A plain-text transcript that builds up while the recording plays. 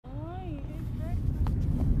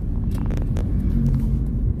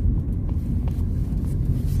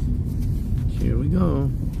go.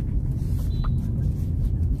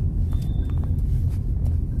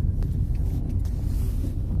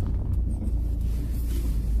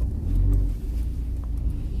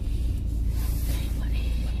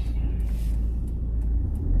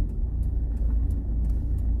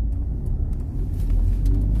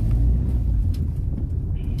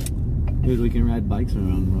 Dude, we can ride bikes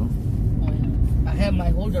around, bro. Oh, yeah. I have my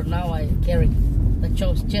holder now. I carry the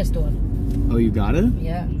chest one. Oh, you got it?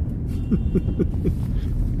 Yeah.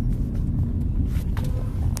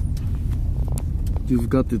 You've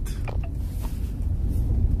got it.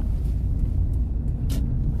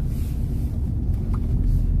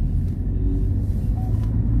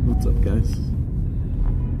 What's up, guys?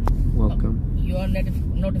 Welcome. Your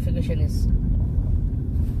notification is...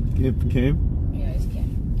 It came? Yeah, it's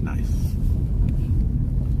came. Nice.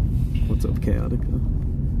 What's up, Chaotica?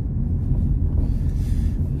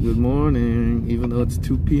 Good morning. Even though it's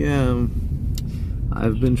 2 p.m.,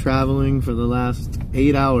 I've been traveling for the last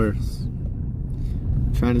 8 hours,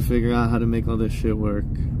 trying to figure out how to make all this shit work.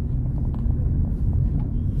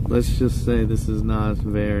 Let's just say this is not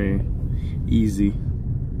very easy.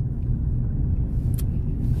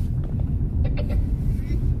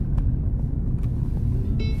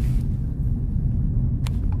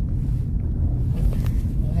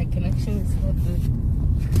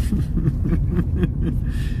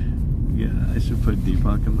 Yeah, I should put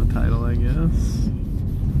Deepak in the title, I guess.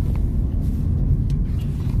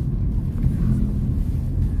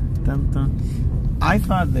 Dun, dun. I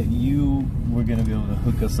thought that you were going to be able to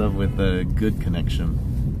hook us up with a good connection.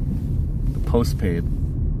 The postpaid.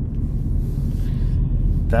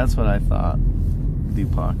 That's what I thought,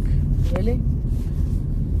 Deepak. Really?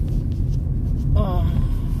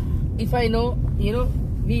 If I know, you know,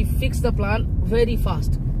 we fix the plan very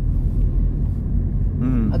fast.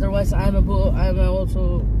 Otherwise, I'm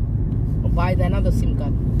also buy another SIM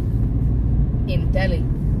card in Delhi,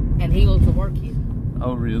 and he also work here.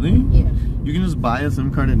 Oh, really? Yeah. You can just buy a SIM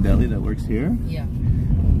card in Delhi that works here? Yeah.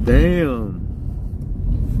 Damn.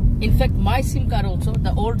 In fact, my SIM card also,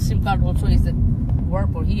 the old SIM card also is the work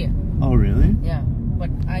for here. Oh, really? Yeah.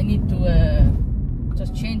 But I need to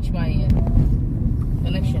just change my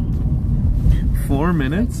connection. 4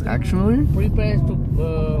 minutes, actually? Prepare to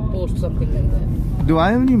post something like that. Do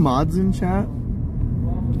I have any mods in chat?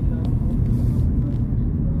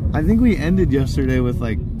 I think we ended yesterday with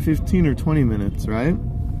like 15 or 20 minutes, right?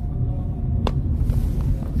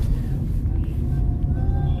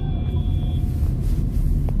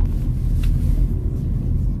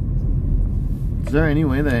 Is there any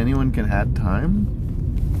way that anyone can add time?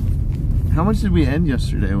 How much did we end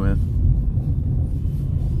yesterday with?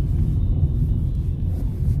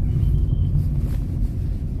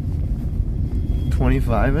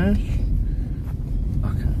 25-ish?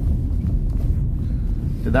 Okay.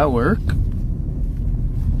 Did that work?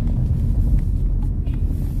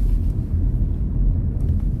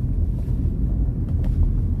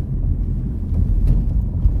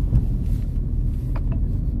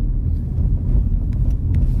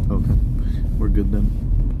 Okay. We're good then.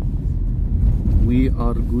 We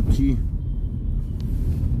are Gucci.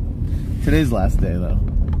 Today's last day though.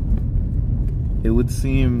 It would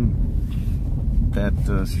seem that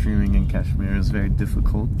streaming in Kashmir is very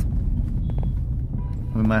difficult.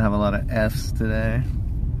 We might have a lot of F's today,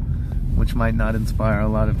 which might not inspire a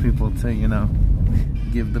lot of people to, you know,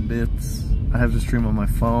 give the bits. I have to stream on my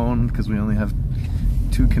phone because we only have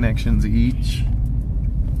 2 connections each.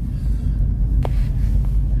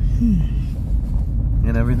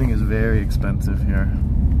 And everything is very expensive here.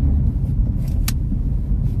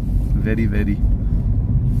 Very, very.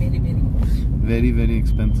 Very, very. Very, very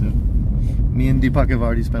expensive. Me and Deepak have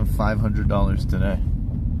already spent $500 today.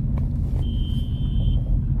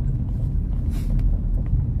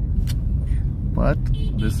 But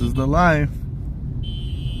this is the life.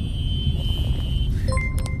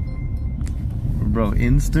 Bro,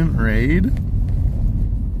 instant raid?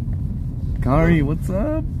 Kari, what's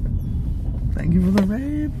up? Thank you for the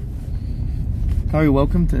raid. Kari,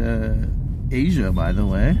 welcome to Asia, by the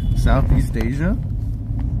way. Southeast Asia.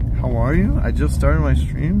 How are you? I just started my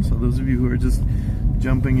stream, so those of you who are just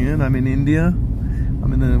jumping in, I'm in India.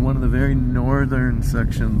 I'm in one of the very northern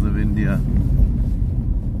sections of India.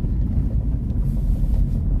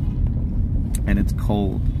 And it's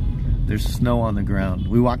cold. There's snow on the ground.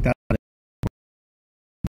 We walked out.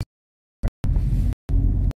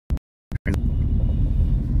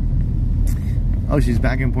 Oh, she's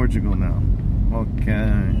back in Portugal now.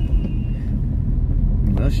 Okay.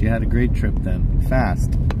 Well, she had a great trip then.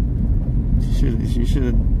 Fast. She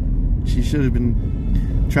should have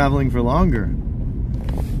been traveling for longer.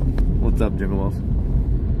 Well, What's up, Jingle Wolf?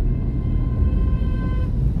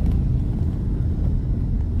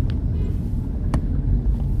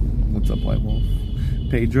 What's up, White Wolf?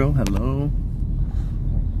 Pedro, hello.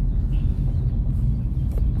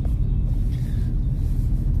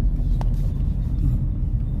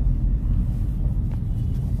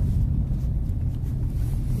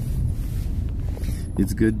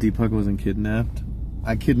 It's good Deepak wasn't kidnapped.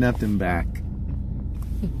 I kidnapped him back.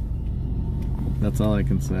 That's all I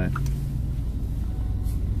can say.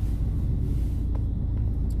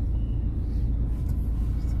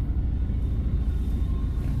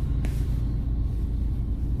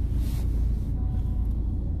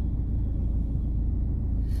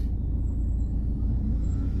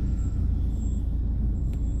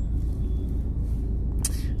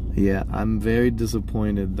 Yeah, I'm very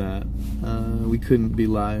disappointed that we couldn't be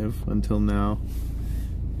live until now.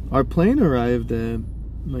 Our plane arrived at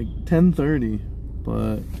like 10:30,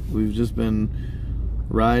 but we've just been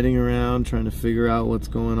riding around trying to figure out what's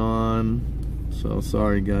going on. So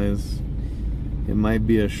sorry guys, it might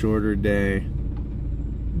be a shorter day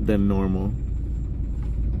than normal.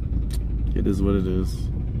 It is what it is.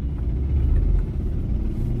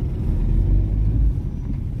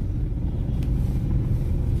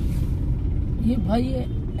 ये भाई ये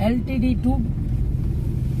LTD2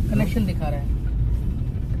 connection दिखा रहा है।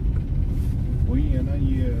 वही है ना,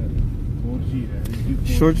 ये 4G है।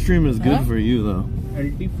 Short stream is good for you though.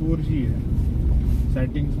 LT 4G है।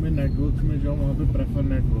 सेटिंग्स में नेटवर्क्स में जाओ, वहाँ पे प्रेफर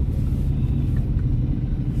नेटवर्क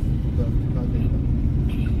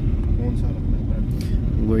कौन सा रखना है।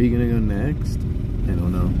 Where are you gonna go next? I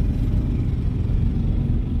don't know.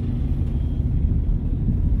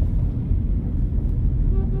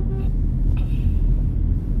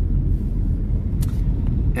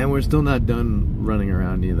 And we're still not done running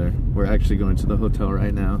around either. We're actually going to the hotel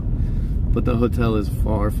right now. But the hotel is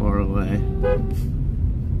far, far away.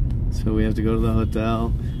 So we have to go to the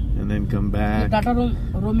hotel and then come back. Data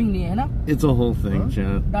roaming नहीं है ना? It's a whole thing,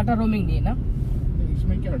 Chad. Data roaming नहीं है ना?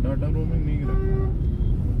 इसमें क्या data roaming नहीं रखना।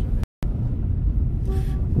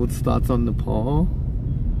 What's thoughts on Nepal?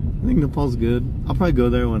 I think Nepal's good. I'll probably go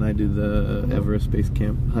there when I do the Everest Base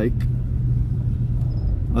Camp hike.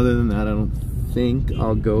 Other than that, I don't think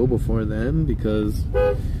I'll go before then, because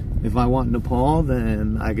if I want Nepal,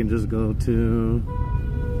 then I can just go to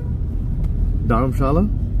Dharamshala,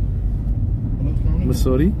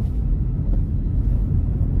 Mussoorie.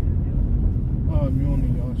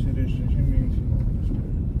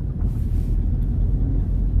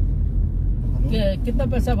 कितना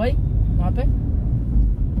पैसा भाई वहाँ पे?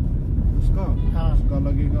 उसका उसका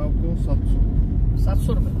लगेगा आपको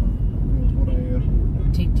 700 रुपए।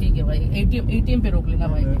 ठीक है भाई। ATM पे रोक लेना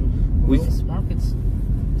भाई। This market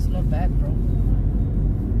it's not bad bro.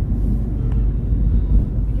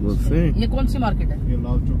 We'll see. ये कौन सी मार्केट है? ये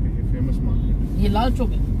लाल चौक है, ये फेमस मार्केट है। ये लाल चौक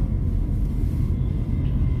है।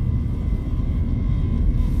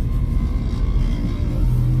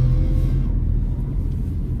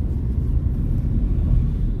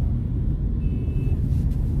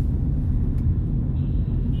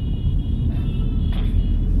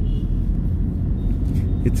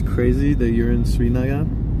 It's crazy that you're in Srinagar.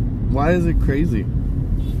 Why is it crazy?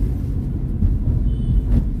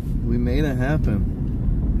 We made it happen.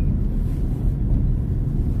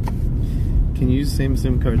 Can you use same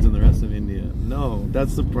SIM cards in the rest of India? No,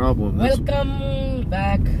 that's the problem. Welcome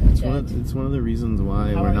back. It's one of the reasons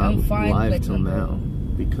why we're not live till now.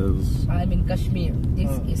 Because I'm in Kashmir.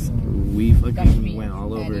 This is we fucking Kashmir. went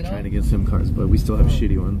all over And, trying to get SIM cards, but we still have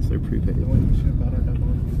shitty ones. They're prepaid.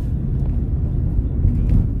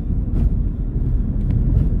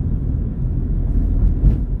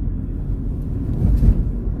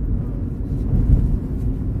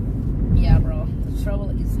 trouble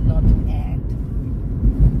is not end.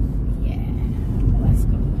 Yeah, let's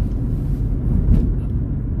go.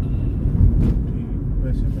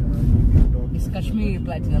 It's Kashmir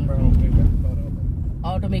Platinum, bro.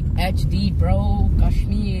 Automatic HD, bro.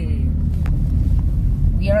 Kashmir.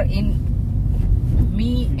 We are in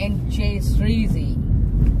me and jaystreazy.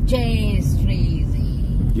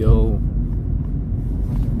 Jaystreazy. Yo.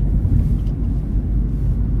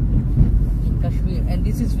 In Kashmir, and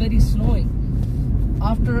this is very snowing.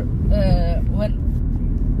 After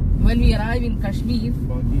when we arrive in Kashmir,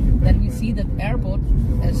 then we see that airport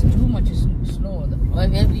has too much snow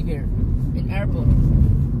everywhere. In airport,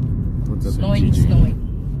 What's up, snowing, NGG? snowing.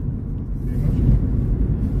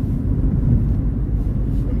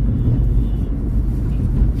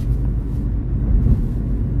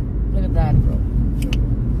 Look at that, bro.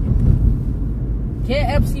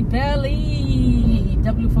 KFC Belly.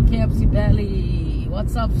 W for KFC Belly.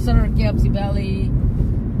 What's up, sir? KFC Valley.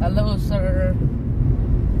 Hello, sir.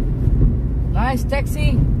 Nice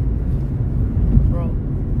taxi, bro.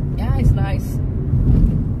 Yeah, it's nice.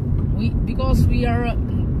 Because we are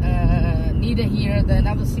needed here the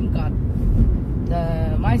another SIM card.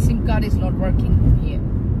 My SIM card is not working here.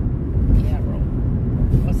 Yeah, bro.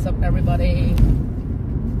 What's up, everybody?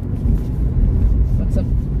 What's up,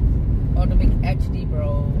 Automic HD,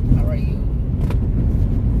 bro? How are you?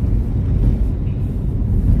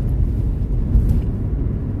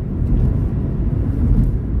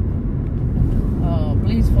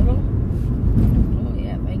 Please follow. Oh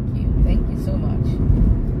yeah, thank you so much.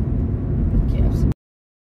 KFC.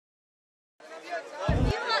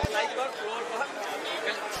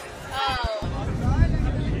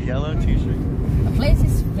 Yellow t-shirt. The place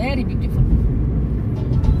is very beautiful.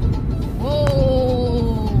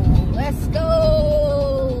 Whoa, let's go.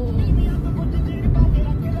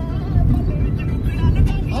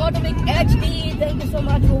 Automic HD, thank you so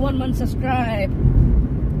much for 1 month subscribe.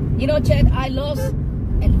 You know, Chad, I lost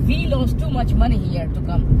and we lost too much money here to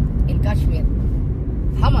come in Kashmir.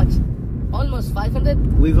 How much? Almost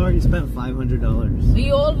 500? We've already spent $500.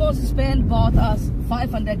 We almost spent both us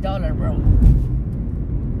 $500, bro.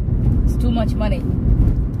 It's too much money.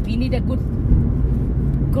 We need a good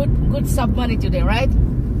sub money today, right?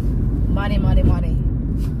 Money.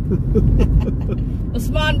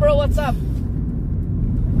 Usman, bro, what's up?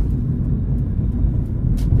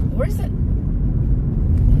 Where is it?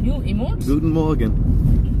 New emotes? Guten Morgen.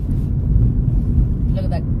 Look at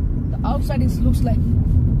that. The outside looks like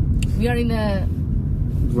we are in a...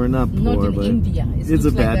 We're not poor, in but India. It's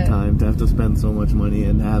a bad time to have to spend so much money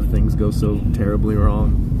and have things go so terribly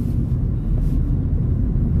wrong.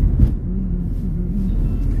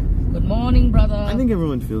 Good morning, brother. I think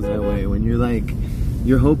everyone feels that way when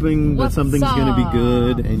you're hoping that something's gonna be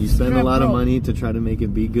good and you spend a lot of money to try to make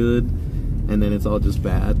it be good, and then it's all just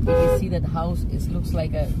bad. You can see that house, it looks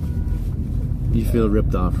like a... You feel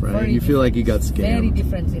ripped off, right? You feel like you got scammed. Very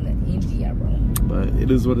different in India, bro. But it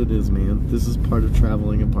is what it is, man. This is part of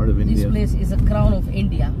traveling and part of India. This place is a crown of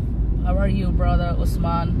India. How are you, brother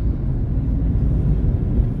Usman?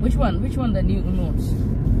 Which one? Which one? The new emotes?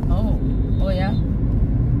 Oh yeah.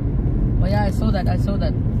 Oh yeah, I saw that.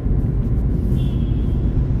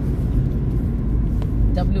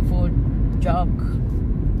 W4 Jock.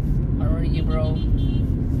 How are you, bro?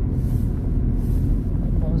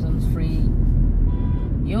 Thousands free.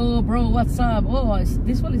 Yo, bro, what's up? Oh,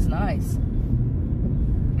 this one is nice.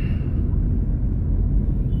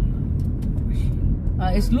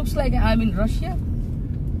 It looks like I'm in Russia.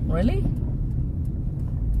 Really?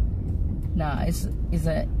 Nah, it's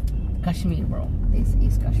a Kashmir, bro. This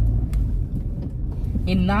is Kashmir.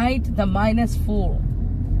 In night, the -4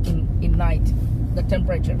 in night, the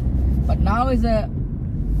temperature. But now is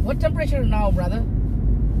what temperature now, brother?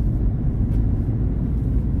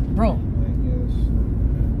 Bro.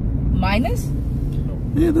 Minus?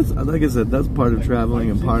 Yeah, that's like I said. That's part of traveling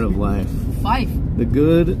and part of life. 5. The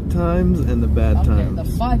good times and the bad times. The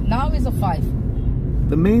 5 now is a 5.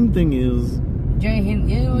 The main thing is, Jai Hind,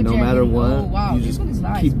 no matter what, oh, wow. you This just one is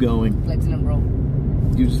nice. keep going. Excellent, bro.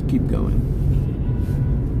 You just keep going.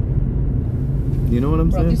 You know what I'm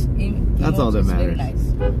Bro, saying? That's all that matters. Very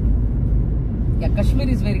nice. Yeah, Kashmir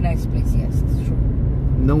is very nice place. Yes, it's true.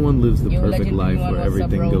 No one lives the Yo, perfect legend, life everyone, where what's up,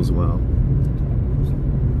 everything bro? goes well.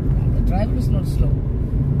 The driver is not slow.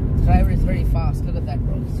 The driver is very fast. Look at that,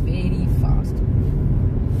 bro. It's very fast.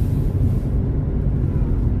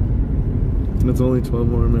 It's only 12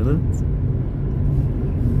 more minutes.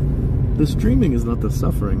 The streaming is not the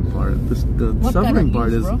suffering part. The suffering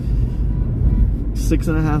part is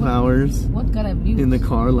 6.5 hours What kind of views? in the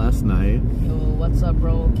car last night. Yo, what's up,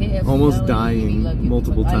 bro? KFC Almost Valley, we love dying you,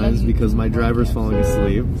 multiple but I love times you because too, my bro. driver's KFC. falling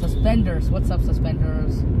asleep. Suspenders. What's up,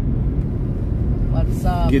 suspenders? What's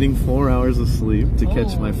up? Getting 4 hours of sleep to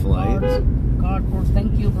catch my flight. Cardboards.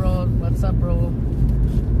 Thank you, bro. What's up, bro?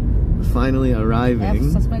 Finally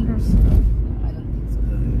arriving. Suspenders? I don't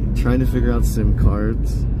think so. Trying to figure out SIM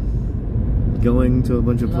cards. Going to a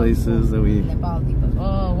bunch of places that we... Nepal people.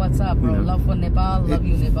 Oh, what's up, bro? You know, love for Nepal. Love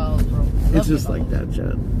you, Nepal, bro. It's just like that,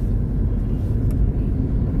 Chad.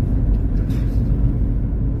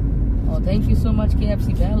 Oh, thank you so much,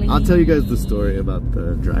 KFC Valley. I'll tell you guys the story about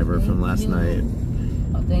the driver from last night.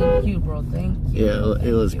 Oh, thank you, bro. Thank you. Yeah,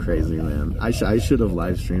 it was crazy, man. I should have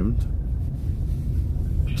live streamed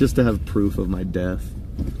just to have proof of my death.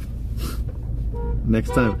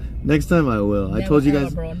 Next time I will. Never, I told you ever,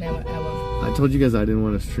 guys, bro. Never ever. I told you guys I didn't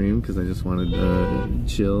want to stream because I just wanted to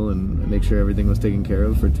chill and make sure everything was taken care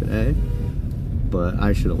of for today. But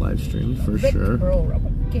I should have live streamed for sure. Bro,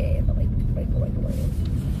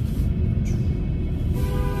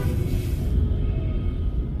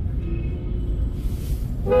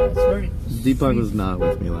 It's very Deepak was not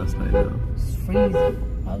with me last night, no. It's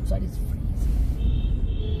freezing. Outside is freezing.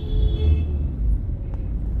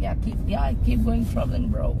 Yeah, I keep going traveling,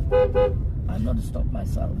 bro. I'm not to stop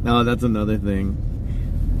myself. No, that's another thing.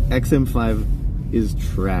 XM5 is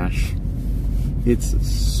trash. It's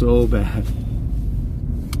so bad.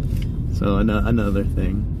 So another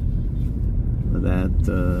thing that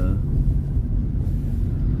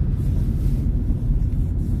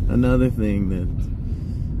another thing that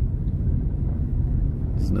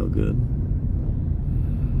it's no good.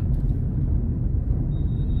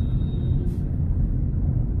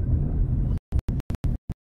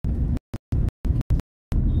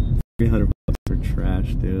 $300 for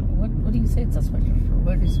trash, dude. What do you say it's a sweater for?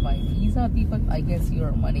 Where is my visa, Deepak? I guess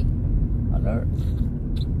your money. Alert.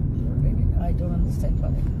 I don't understand,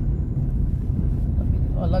 brother.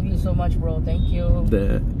 I love you so much, bro. Thank you.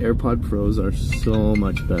 The AirPod Pros are so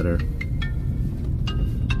much better.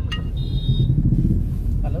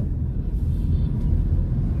 Hello?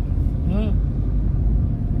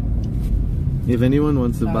 If anyone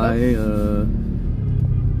wants to buy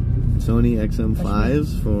Sony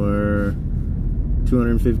XM5s for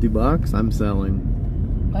 $250, I'm selling.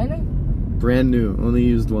 I know. Brand new, only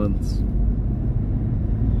used once.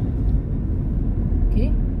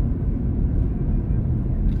 Okay.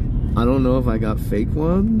 I don't know if I got fake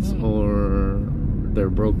ones or they're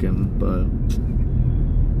broken, but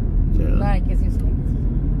yeah. Nah, I guess it's like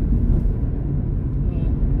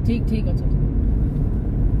take also.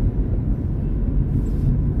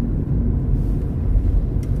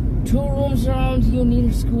 2 rooms around, you need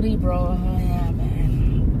a scooty, bro. Oh, yeah,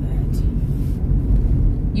 man.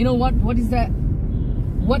 You know what? What is that?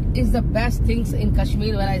 What is the best things in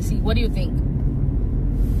Kashmir when I see? What do you think?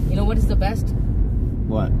 You know what is the best?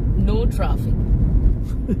 What? No traffic.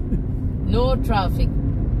 No traffic.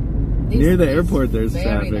 This Near the is airport, there's very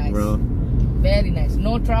traffic, nice. bro. Very nice.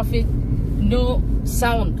 No traffic, no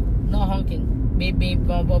sound, no honking. Beep, beep,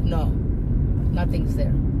 bob, bob, no. Nothing's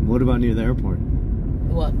there. What about near the airport?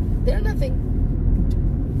 What? There's nothing.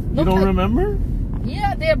 You don't remember?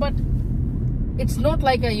 Yeah, there, but it's not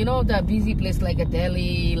like a, you know, the busy place like a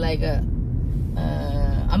Delhi, like a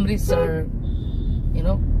Amritsar, you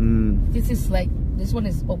know. This is like, this one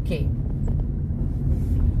is okay.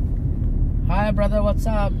 Hi, brother, what's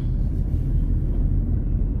up?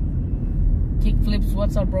 Kick flips,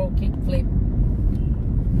 what's up, bro? Kick flip.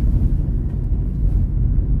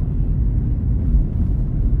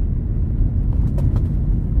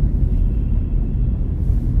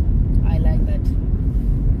 I like that.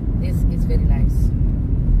 This is very nice.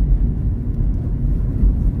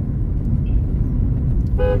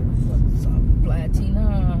 What's up,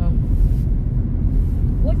 Platina?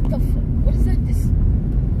 What the fuck? What is that? This?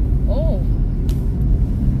 Oh,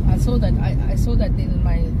 I saw that. I saw that in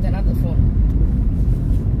my another phone.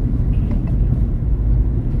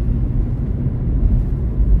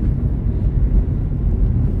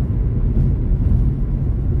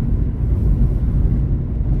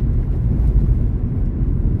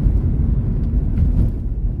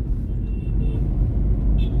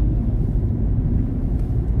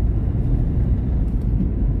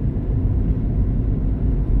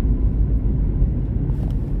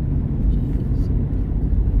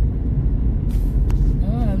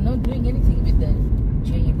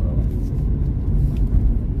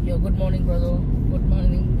 Good morning, brother. Good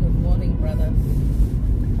morning, brother.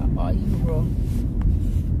 How are you, bro?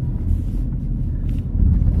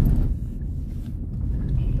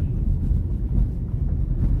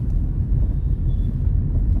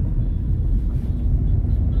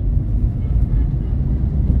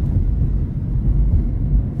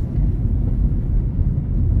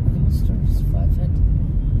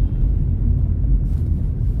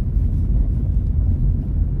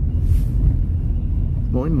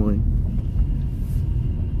 Moin moin.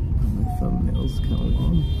 My thumbnails coming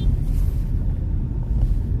on.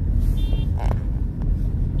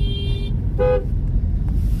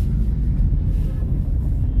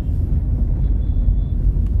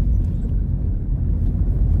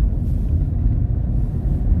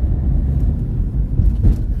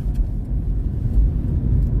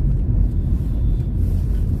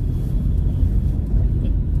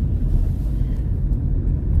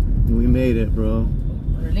 We made it, bro.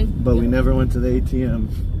 Really? But we never went to the ATM.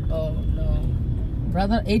 Oh no,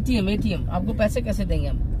 brother. ATM. आपको पैसे कैसे देंगे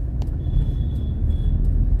हम?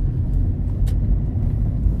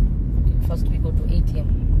 Okay, first we go to ATM.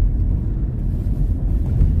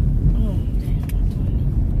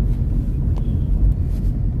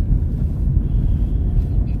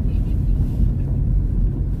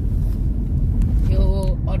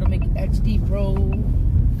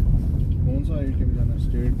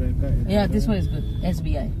 का है. Yeah, this one is good.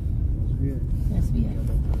 SBI. SBI. SBI.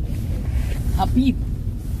 Habib.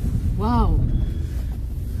 Wow.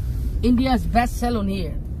 India's best salon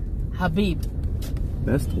here. Habib.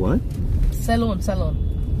 Best what? Salon.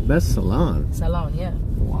 Best salon. Salon, yeah.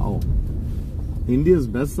 Wow. India's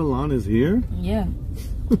best salon is here? Yeah.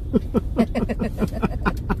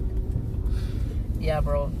 Yeah,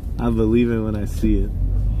 bro. I believe it when I see it.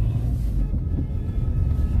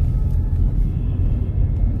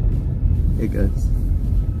 Hey guys.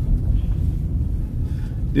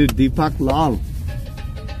 Dude, Deepak Lal.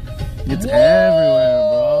 It's everywhere,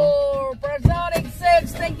 bro. Personic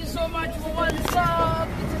 6, thank you so much for one sub.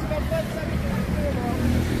 This is my first sub in Kashmir, bro.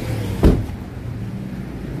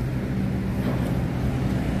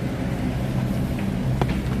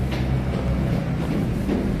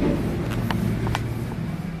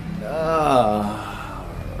 Right.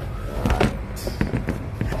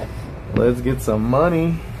 Let's get some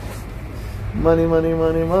money.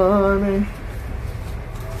 Money.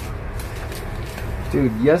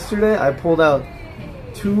 Dude, yesterday I pulled out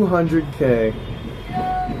 200K,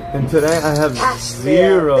 and today I have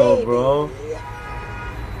zero, bro.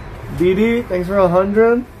 Didi, thanks for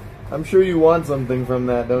 100. I'm sure you want something from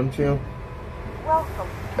that, don't you? Welcome.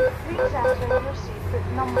 Please enter your secret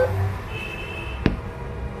number.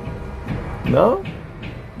 No?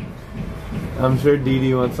 I'm sure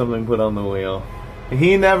Didi wants something put on the wheel.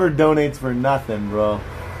 He never donates for nothing, bro.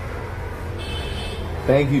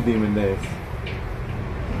 Thank you, Demon Days.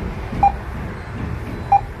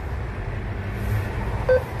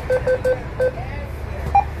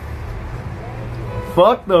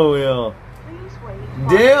 Fuck the wheel. Please wait.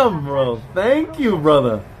 Damn, bro. Thank you,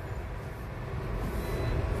 brother.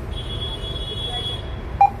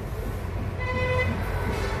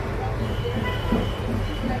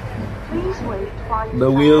 Please wait while The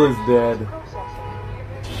wheel is dead.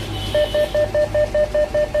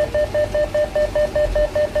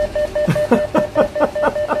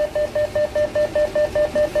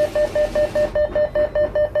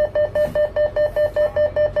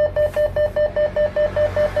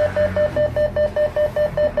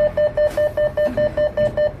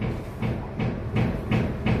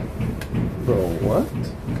 Bro, what?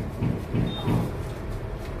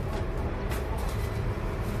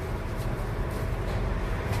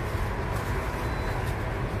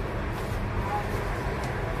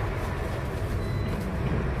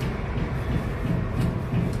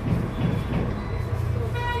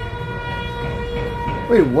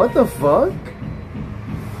 Wait, what the fuck?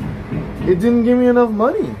 It didn't give me enough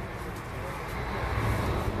money.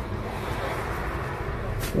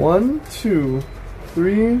 1, 2,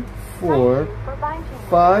 3, 4,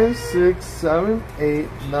 5, 6, 7, 8,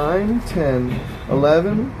 9, 10,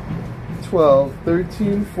 11, 12,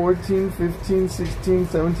 13, 14, 15, 16,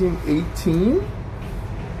 17, 18?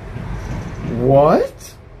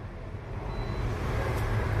 What?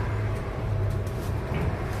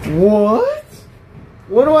 What?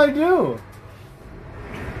 What do I do?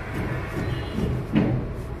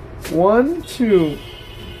 1, 2,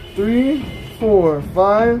 3, 4,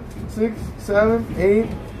 5, 6, 7, 8,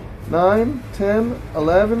 9, 10,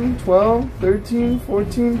 11, 12, 13,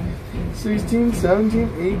 14, 16, 17,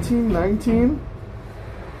 18, 19.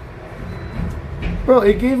 Bro,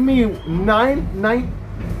 it gave me 9.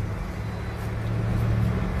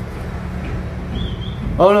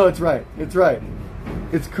 Oh no, it's right. It's right.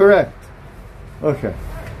 It's correct. Okay.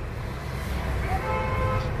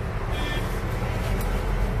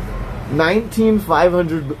 19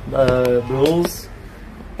 500 bills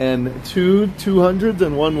and 2 200s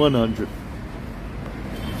and 1 100.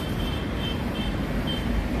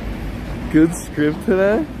 Good script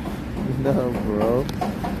today? No, bro.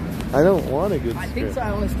 I don't want a good script. I think so.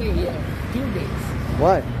 I want to stay here 2 days.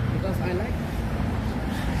 Why? Because I like it.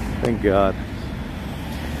 Thank God.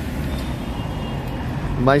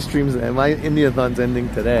 My streams, my Indiathon's ending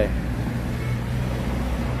today.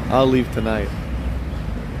 I'll leave tonight.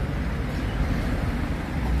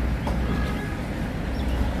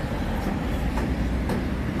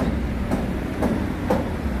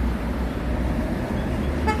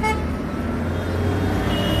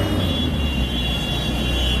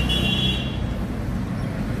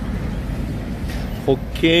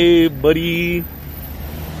 Okay, buddy.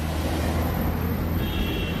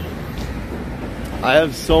 I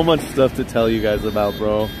have so much stuff to tell you guys about,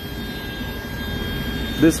 bro.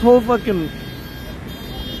 This whole fucking...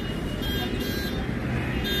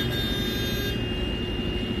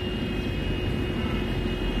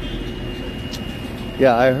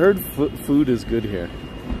 Yeah, I heard food is good here.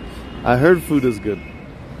 I heard food is good.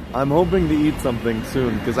 I'm hoping to eat something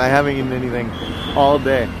soon because I haven't eaten anything all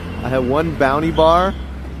day. I have one bounty bar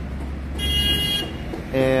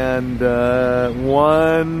and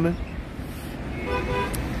one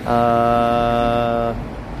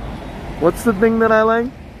what's the thing that I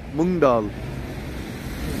like? Mung dal.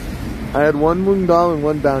 I had one mung dal and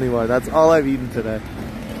one bounty bar. That's all I've eaten today.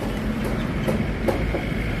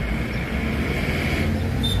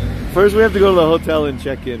 First we have to go to the hotel and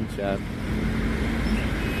check in, Chad.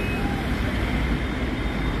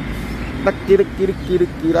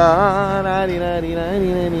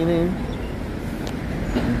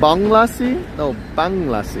 Banglasi? No,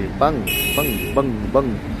 Banglasi. Bang.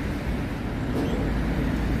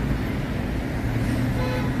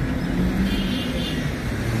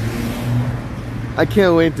 I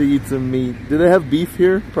can't wait to eat some meat. Do they have beef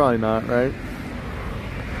here? Probably not, right?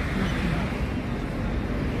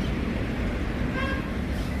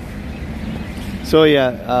 So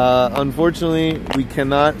yeah, unfortunately we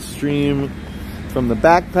cannot stream from the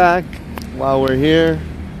backpack while we're here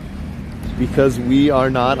because we are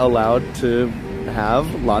not allowed to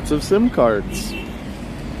have lots of SIM cards.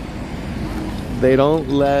 They don't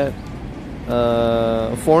let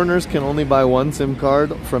foreigners can only buy one SIM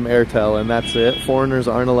card from Airtel and that's it. Foreigners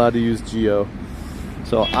aren't allowed to use Geo.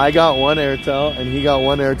 So I got one Airtel and he got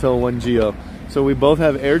one Airtel, one Geo. So we both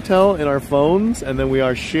have Airtel in our phones and then we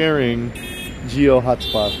are sharing Geo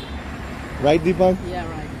hotspot. Right, Deepak? Yeah,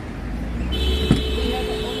 right.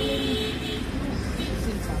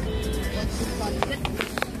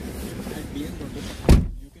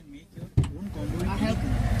 I have,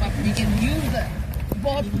 but we can use the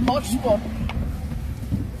both hotspot.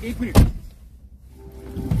 8 minutes.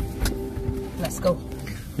 Let's go.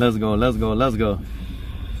 Let's go, let's go, let's go.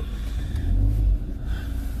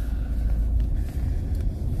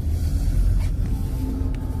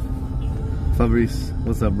 Fabrice,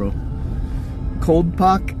 what's up, bro? Cold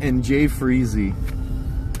Pock and jaystreazy.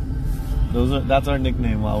 That's our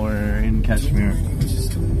nickname while we're in Kashmir.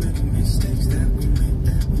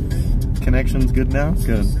 Connection's good now?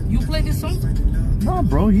 Good. You play this song? No,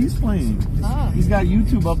 bro, he's playing. Ah. He's got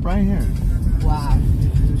YouTube up right here. Wow.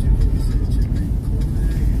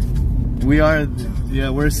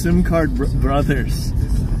 We're SIM card brothers.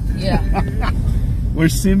 Yeah. We're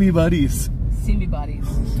Simmy buddies. Simmy buddies.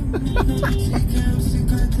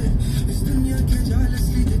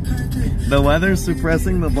 The weather's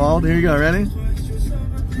suppressing the ball. Here you go, ready?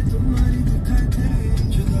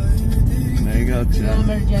 There you go, Chad.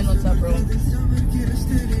 Jen, what's up, bro?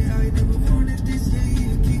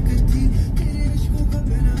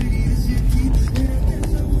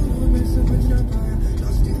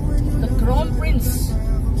 The Crown Prince.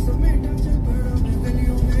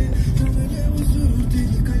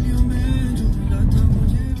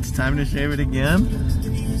 It's time to shave it again.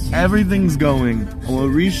 Everything's going. We'll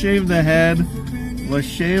reshave the head. We'll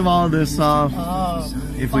shave all this off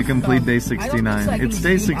if we complete day 69. It's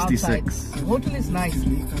day 66. Hotel is nice.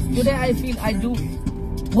 Today I feel I do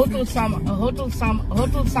Hotel Sama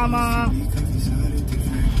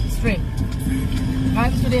stream.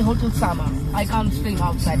 I'm today Hotel Sama. I can't stream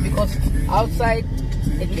outside because outside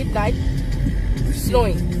at midnight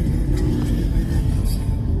snowing.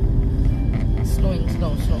 Snow.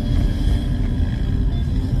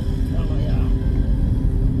 Oh yeah.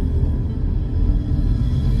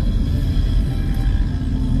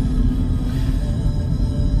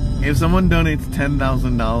 If someone donates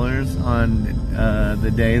 $10,000 on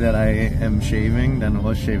the day that I am shaving, then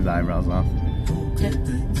we'll shave the eyebrows off.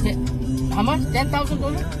 How much?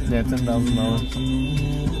 $10,000? Yeah,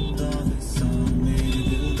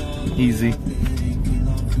 $10,000. Easy.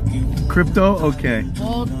 Crypto, okay.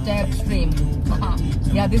 Bathtub stream.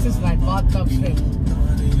 Yeah, this is right. Bathtub stream.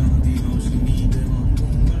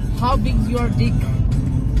 How big is your dick?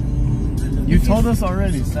 You told us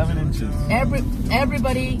already, 7 inches.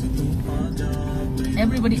 Everybody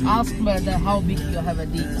asks whether how big you have a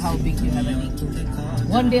dick, how big you have a dick.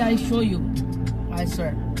 One day I show you, I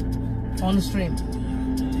swear, on the stream.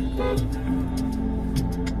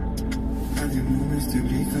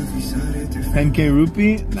 10K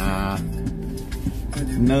rupee? Nah.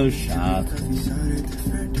 No shot.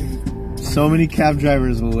 So many cab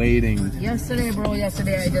drivers waiting. Yesterday, bro, I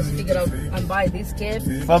just figured out and buy this cab.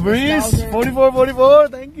 Fabrice, 4444,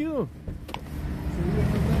 thank you.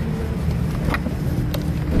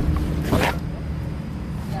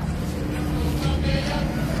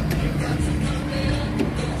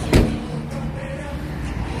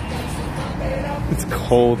 It's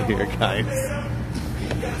cold here, guys.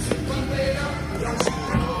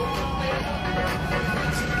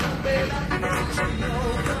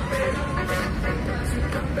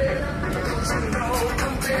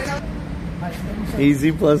 Hi,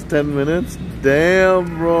 Easy plus 10 minutes? Damn,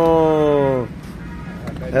 bro.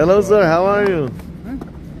 Hello, sir. How are you?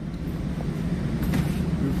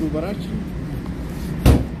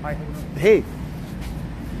 Hey.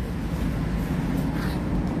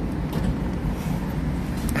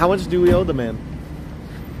 How much do we owe the man?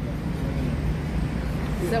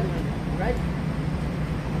 700, right?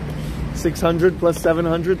 600 plus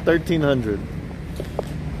 700, 1300.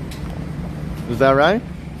 Is that right?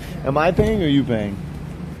 Am I paying or you paying?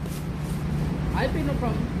 I pay, no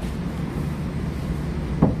problem.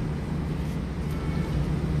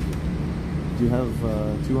 Do you have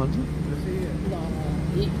 200? No,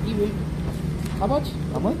 he will. How much?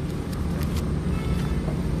 How much?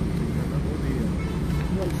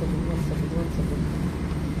 One second.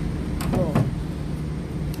 No.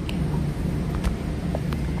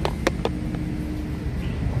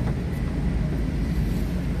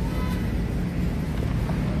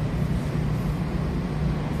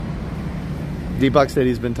 Deepak said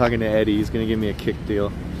he's been talking to Eddie. He's going to give me a kick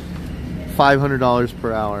deal. $500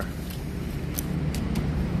 per hour.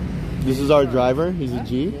 This is our driver. He's a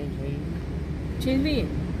G. Change me.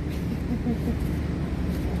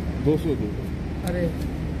 200 दो अरे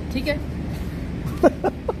ठीक है.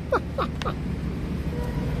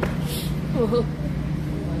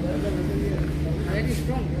 Very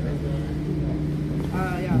strong.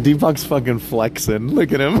 Yeah. Deepak's fucking flexing.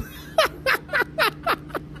 Look at him.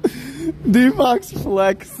 Deepak's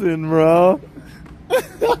flexing, bro.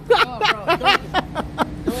 Oh,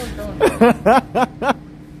 bro, don't.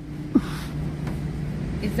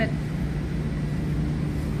 Is that?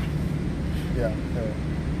 Yeah.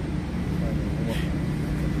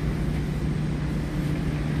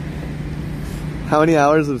 How many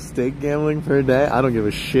hours of stake gambling per day? I don't give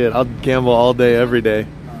a shit. I'll gamble all day, every day.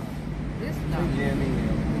 This? No.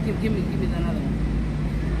 Give me another one.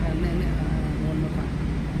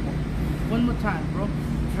 One more time, bro.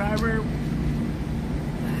 Driver.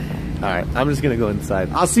 Alright, I'm just gonna go inside.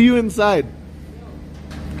 I'll see you inside.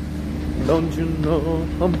 Don't you know,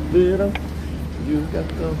 hump it up. You got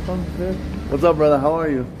the hump it. What's up, brother? How are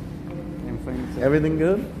you? I'm fine, sir. Everything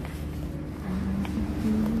good?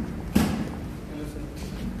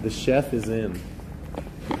 The chef is in.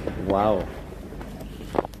 Wow.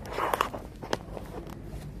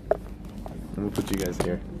 Let me put you guys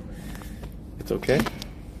here. It's okay?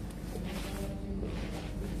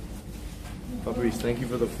 Fabrice, thank you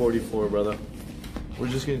for the 44, brother. We're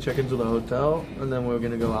just gonna check into the hotel and then we're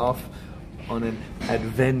gonna go off on an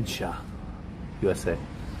adventure. USA.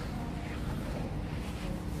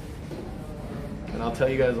 And I'll tell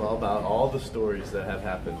you guys all about all the stories that have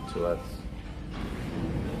happened to us.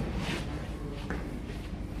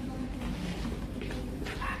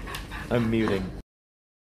 I'm muting.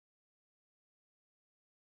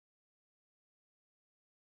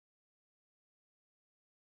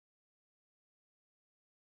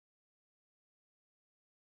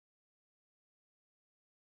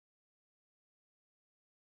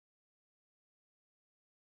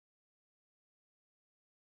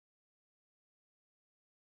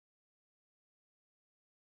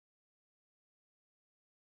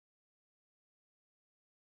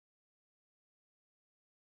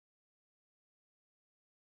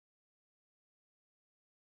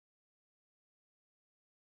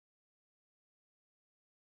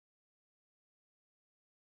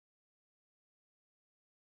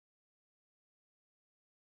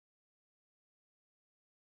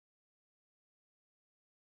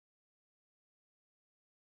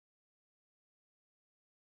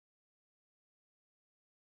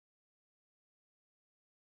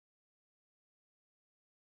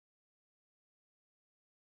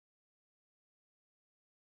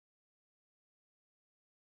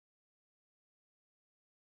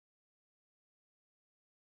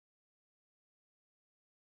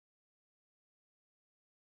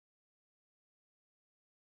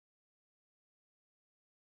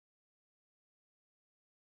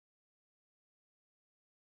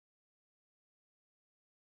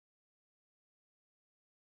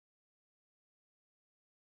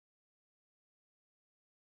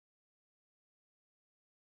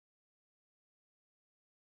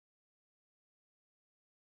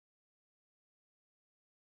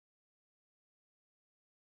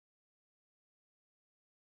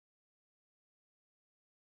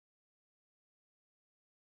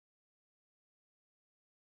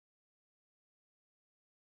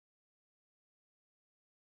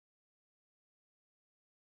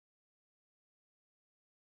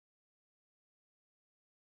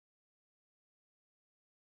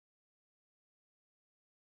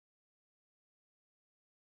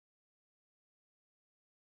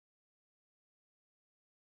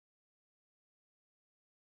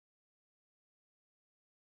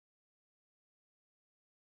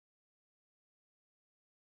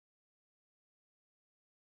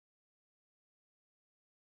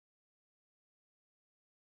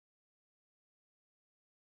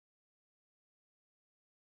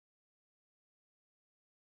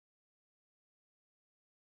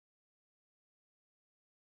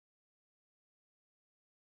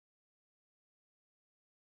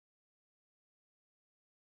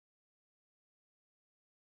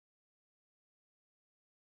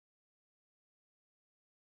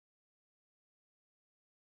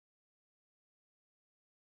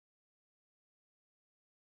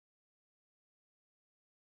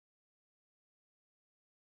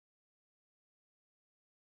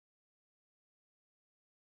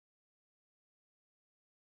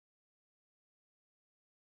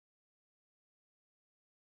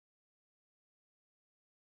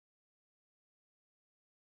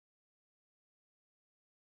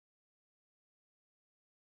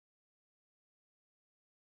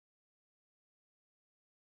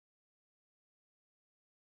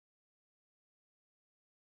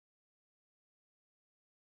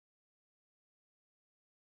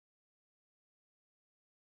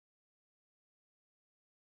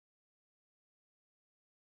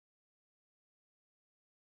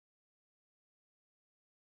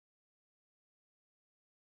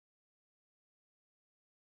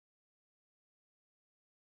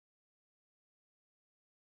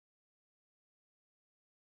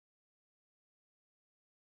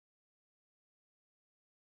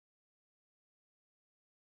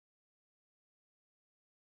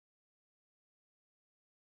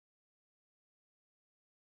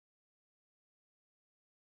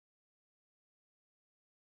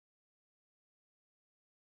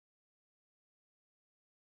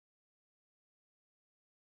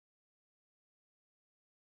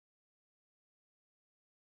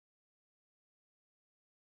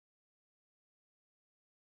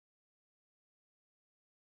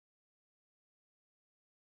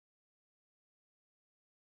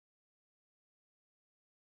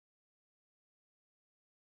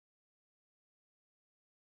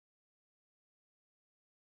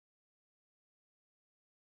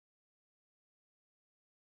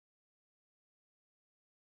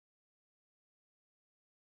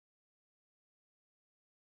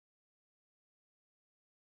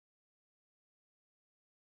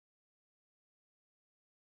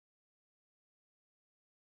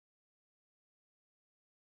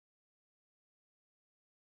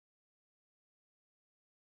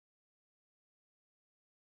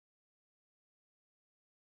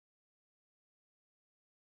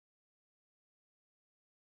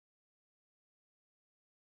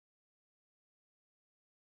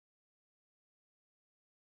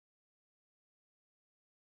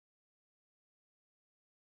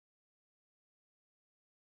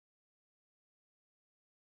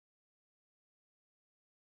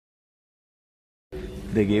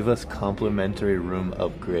 They gave us complimentary room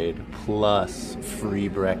upgrade plus free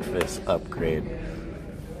breakfast upgrade.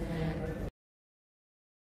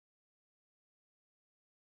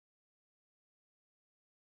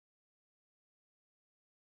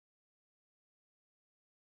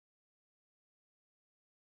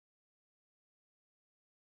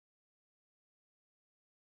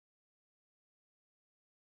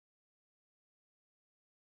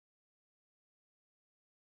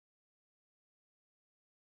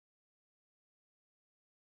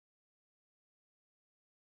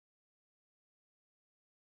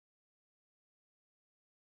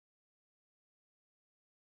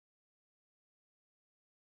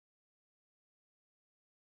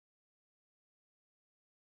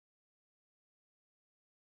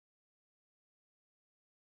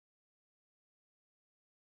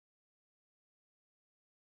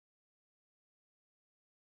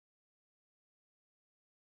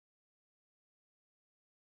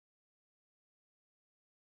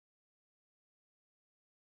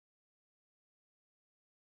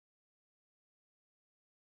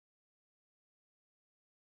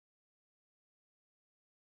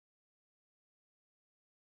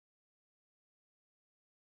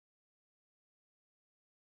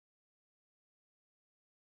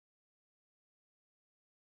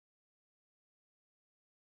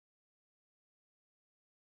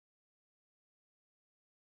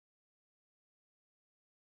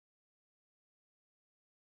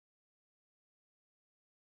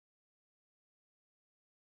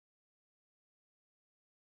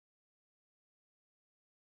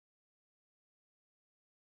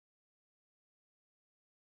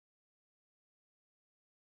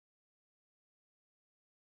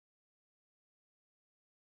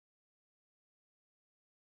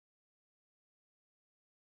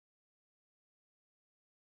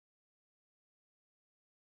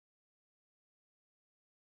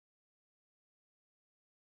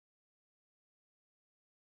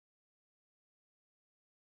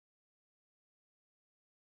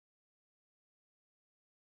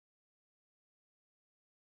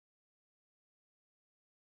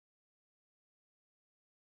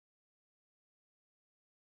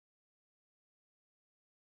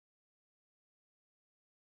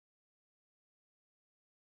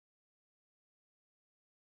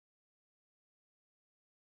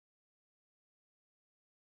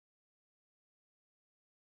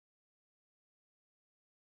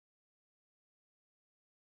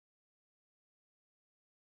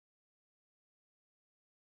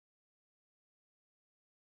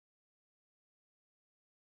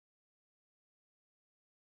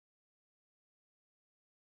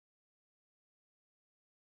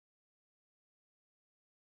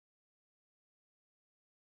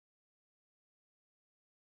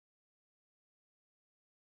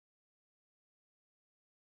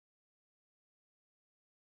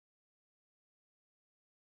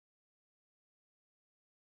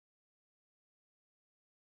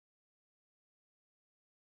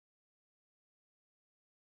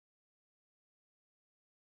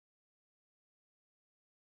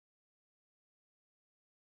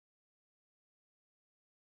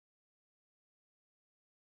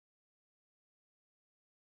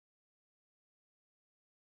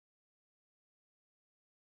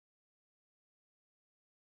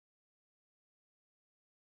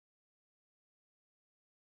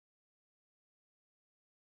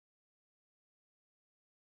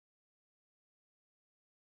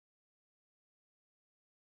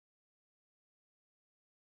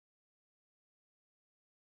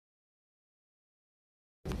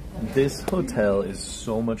 This hotel is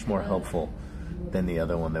so much more helpful than the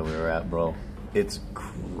other one that we were at, bro. It's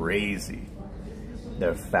crazy.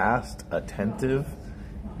 They're fast, attentive,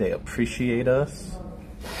 they appreciate us.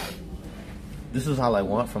 This is all I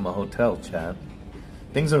want from a hotel, Chad.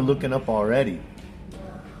 Things are looking up already.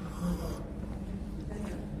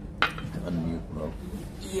 Unmute, bro.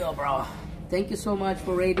 Yo, bro. Thank you so much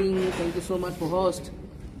for rating. Thank you so much for host.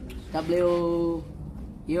 W.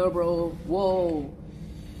 Yo, bro. Whoa.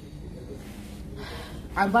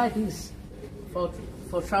 I buy these for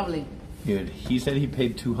traveling. Dude, he said he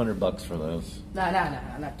paid $200 for those. Nah,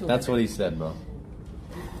 not 200. That's what he said, bro.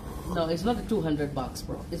 No, it's not the $200,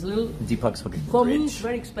 bro. It's a little. Deepak's fucking For rich. me, it's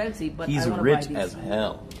very expensive, but He's I wanna rich buy as this.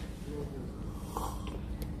 hell.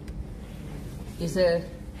 It's a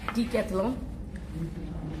decathlon,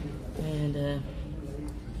 and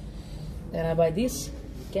I buy this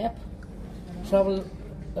cap.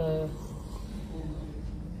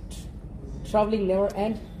 Traveling never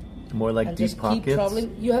end. More like And deep just pockets. keep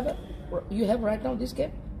traveling. You have right now this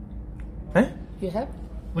cap. Huh? You have.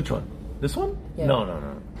 Which one? This one? Yeah.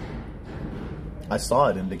 No. I saw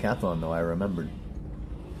it in Decathlon though, I remembered.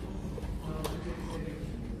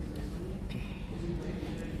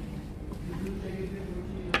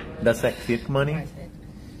 That's that kick money?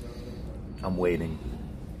 I'm waiting.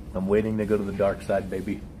 I'm waiting to go to the dark side,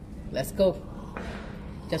 baby. Let's go.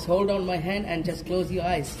 Just hold on my hand and just close your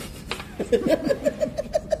eyes.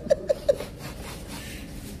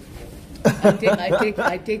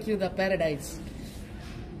 I take you to the paradise.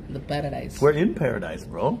 The paradise. We're in paradise,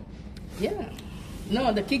 bro. Yeah.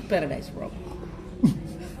 No, the kick paradise, bro.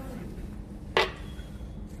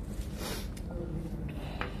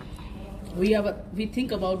 We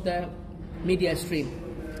think about the media stream,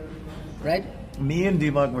 right? Me and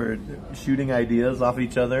Deepak were shooting ideas off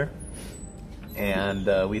each other, and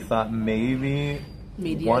we thought maybe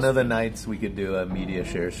one of the nights we could do a media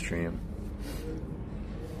share stream.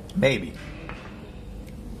 Maybe.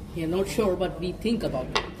 You're not sure, but we think about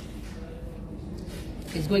it.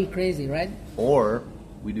 It's going crazy, right? Or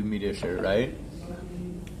we do media share, right?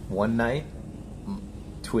 One night,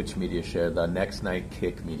 Twitch media share. The next night,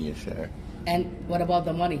 Kick media share. And what about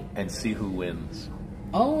the money? And see who wins.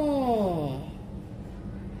 Oh.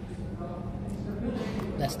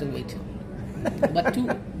 Let's do it. But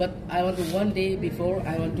I want to, one day before,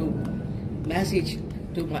 I want to message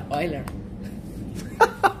to my oiler.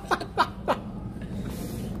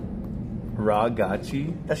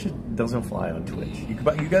 Ragachi? That shit doesn't fly on Twitch.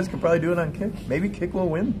 You guys could probably do it on Kick. Maybe Kick will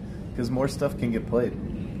win because more stuff can get played.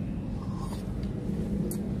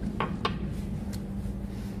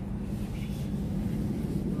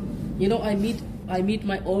 You know, I meet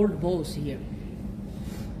my old boss here.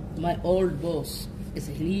 My old boss is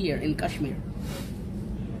here in Kashmir.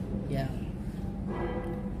 Yeah.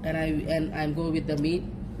 And I go with the meet,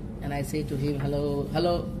 and I say to him, hello,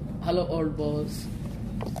 old boss.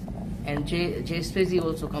 And jaystreazy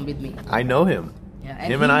also come with me. I know him. Yeah,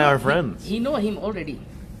 him and I are friends. He know him already,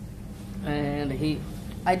 and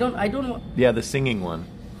I don't know. Yeah, the singing one.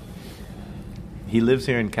 He lives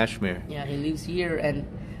here in Kashmir. Yeah, he lives here, and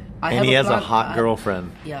he has a hot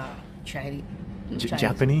girlfriend. Yeah, Chinese.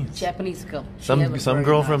 Japanese girl. Some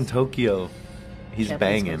girl from Tokyo. He's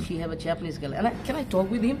Japanese banging. Girl. She have a Japanese girl, and can I talk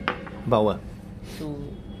with him? About what? So,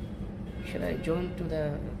 should I join to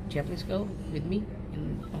the Japanese girl with me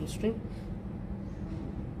on stream?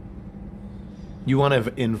 You want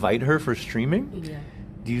to invite her for streaming? Yeah.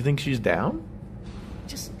 Do you think she's down?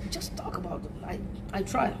 Just talk about it. I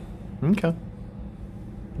try. Okay.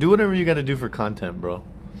 Do whatever you got to do for content, bro.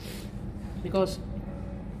 Because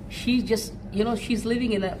she just, she's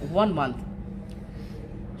living in 1 month.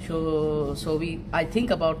 So I think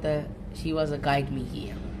about she was a guide me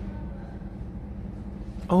here.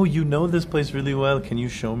 Oh, you know this place really well. Can you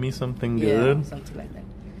show me something good? Yeah, something like that.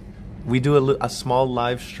 We do a small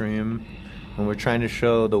live stream, and we're trying to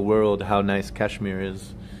show the world how nice Kashmir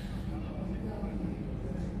is.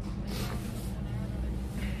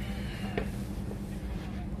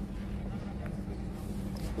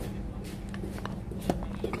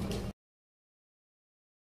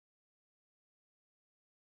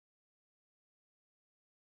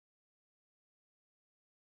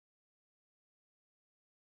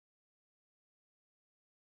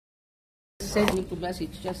 Send me to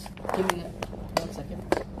message. Just give me 1 second.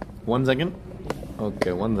 1 second?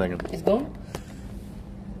 Okay, 1 second. It's gone?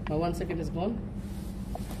 My 1 second is gone?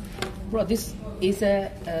 Bro, this is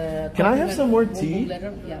a... Can I have some more boom, tea? Boom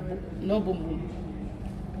letter. Yeah, no boom boom.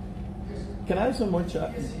 Can I have some more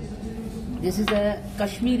chai? This is a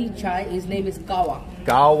Kashmiri chai. His name is Kawa.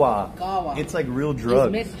 Gawa. Kawa. It's like real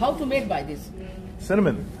drugs. How to make by this?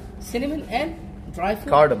 Cinnamon. Cinnamon and dry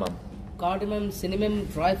fruit. Cardamom, cinnamon,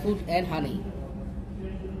 dry fruit, and honey.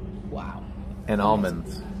 Wow. And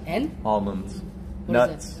almonds. And? Almonds. What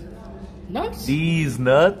nuts. Nuts? These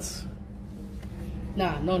nuts?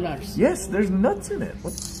 Nah, no nuts. Yes, there's nuts in it.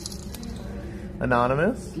 What?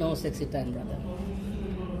 Anonymous? No sexy time, brother.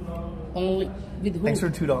 Only with who? Thanks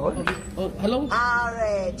for $2. Oh, hello?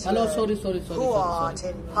 Hello, sorry. Who art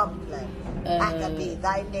in Pumplin? Accabe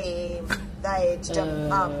thy name, thy jump,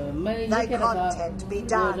 thy content be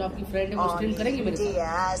done on India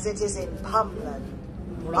as it is in Pumplin.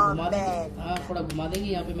 Amen.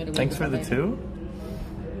 Thanks for the 2.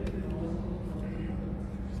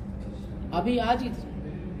 अभी आज ही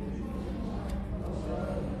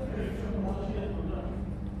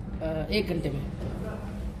 1 घंटे में.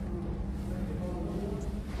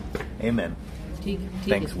 Amen. ठीक.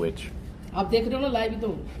 Thanks, Witch. आप देख रहे हो ना लाइव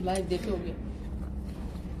तो लाइव देखे होगे.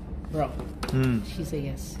 Bro, she say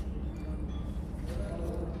yes.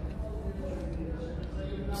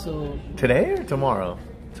 So today or tomorrow?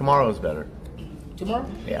 Tomorrow's better. Tomorrow?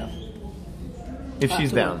 Yeah. If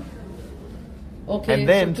she's tomorrow. down. Okay. And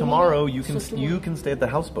then so tomorrow so you can stay at the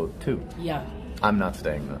houseboat too. Yeah. I'm not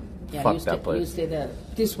staying though. Yeah, Fuck you stay, that place. You stay there.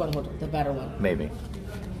 This one hotel, the better one. Maybe.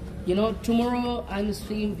 You know, tomorrow I'm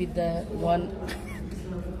streaming with the one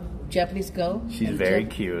Japanese girl. She's very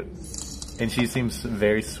cute. And she seems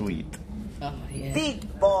very sweet. Oh, yeah. Big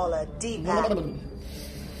baller, deepak.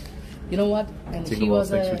 You know what? And Take she a was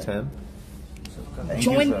 6 a or 10.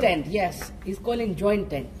 joint tent. Yes, it's called in joint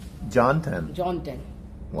tent. John 10. Joint tent.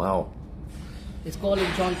 Wow. It's called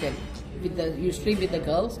in joint tent. With the you stream with the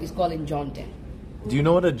girls. It's called in joint tent. Do you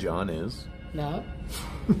know what a John is? No.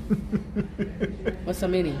 What's the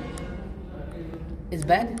meaning? It's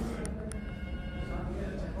bad.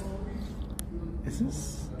 Is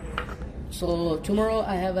this? So tomorrow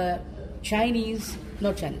I have a Japanese.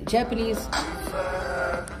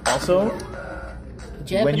 Also,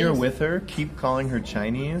 Japanese. when you're with her, keep calling her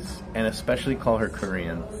Chinese and especially call her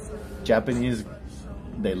Korean. Japanese,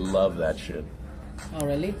 they love that shit. Oh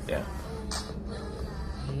really? Yeah.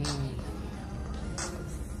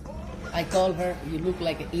 I call her, you look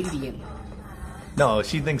like an Indian. No,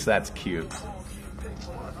 she thinks that's cute.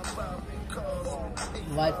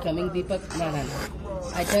 Wife coming, Deepak? No.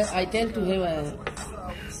 I tell to him,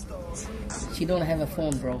 she don't have a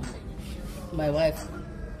phone, bro. My wife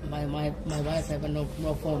have a no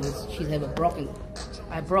phone. She have a broken.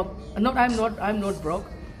 I'm not broke,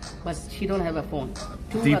 but she don't have a phone.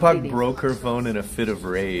 Deepak broke her phone in a fit of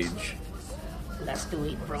rage. Let's do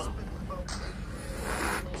it, bro.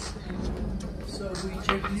 So we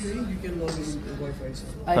checked the ring, you can log in the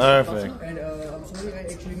Wi-Fi. Perfect. And I'm sorry, I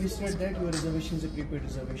actually misread that your reservation is a prepaid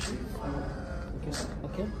reservation. Okay, sir.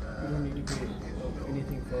 Okay. You don't need to pay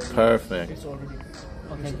anything for it. Perfect. It's already.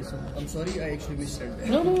 Oh, thank you so much. I'm sorry, I actually misread that.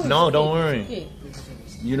 No, No, it's don't okay. worry. Okay.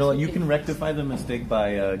 You know, you can rectify the mistake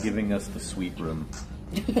by giving us the suite room.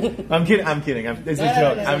 I'm kidding. It's a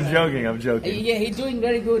joke. I'm joking. Yeah, he's doing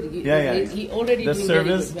very good. He already The doing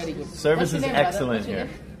service, very good. service is What's your name, excellent brother? here.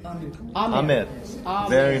 Ahmed. Ahmed.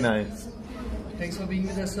 Very nice. Thanks for being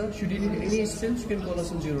with us, sir. Should you need any assistance, you can call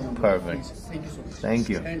us on 0 number. Perfect. Please. Thank you so much. Thank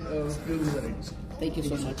you. And we'll do the right. Thank you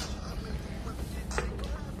so much.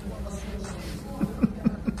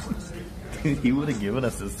 He would have given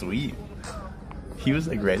us a suite. He was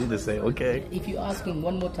like ready to say, okay. If you ask him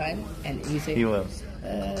one more time and he say, He will.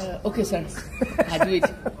 Okay, sir, I do it.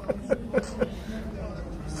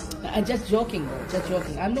 I'm just joking, bro. Just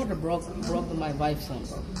joking. I'm not a broke my wife's son,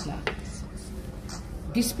 bro. Nah.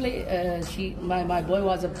 Display. My boy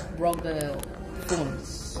was a broke the phone.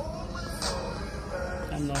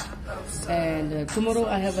 I'm not. And tomorrow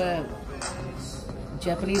I have a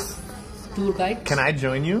Japanese tour guide. Can I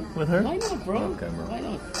join you with her? Why not, bro? Okay, bro. Why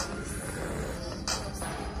not?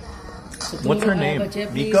 So What's her tomorrow I have name? a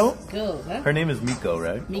Japanese Miko? Girl, huh? Her name is Miko,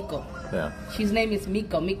 right? Miko. Yeah. His name is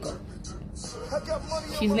Miko.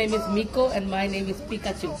 His name is Miko and my name is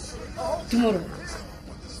Pikachu. Tomorrow.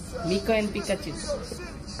 Miko and Pikachu.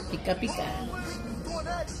 Pika Pika.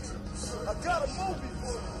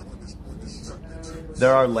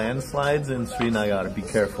 There are landslides in Srinagar. Be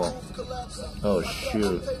careful. Oh,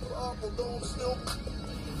 shoot.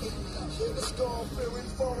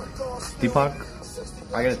 Deepak,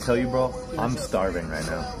 I gotta tell you, bro, I'm starving right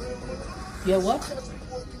now. You're what?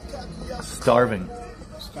 Starving.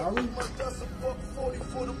 Starving?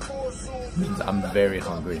 I'm very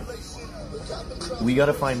hungry. We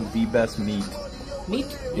gotta find the best meat. Meat?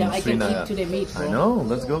 Yeah, in I can Srinagar. eat today meat, bro. I know.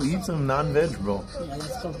 Let's go eat some non-veg, bro. Yeah,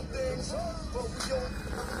 let's go.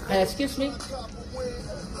 Excuse me?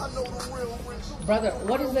 Brother,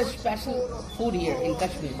 what is the special food here in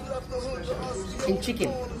Kashmir? In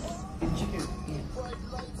chicken? In chicken. Yeah.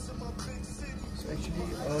 It's actually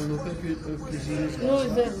local cuisine. Is No,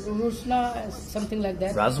 is it Rusna, something like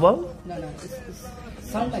that? Raswal? No, it's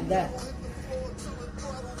sound like that.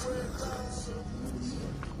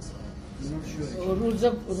 I'm not sure.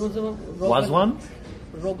 Wazwan?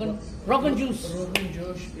 Rogan juice. Rogan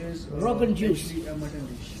Josh is Rogan juice. actually a mutton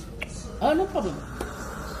dish. Oh, no problem.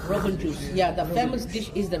 Rogan juice. Yeah, the famous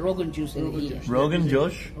dish is the Rogan juice in here. Rogan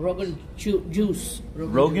Josh? Rogan juice.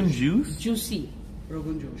 Rogan juice? Juicy.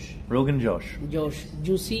 Rogan Josh. Rogan Josh.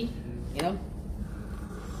 Juicy, you know?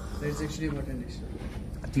 That's actually a mutton dish.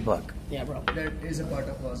 Deepak, Yeah, bro. That is a part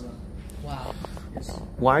of Waza. Wow. Yes.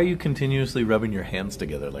 why are you continuously rubbing your hands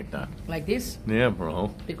together like that? Like this? Yeah,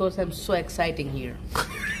 bro. Because I'm so exciting here.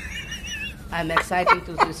 I'm excited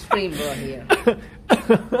to stream, bro, here.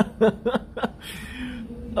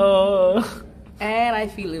 And I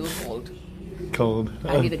feel a little cold. Cold.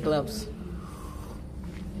 I need the gloves.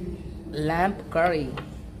 Lamb curry.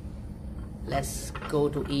 Let's go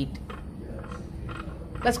to eat.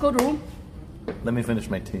 Let's go to room. Let me finish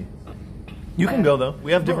my tea. You can go though.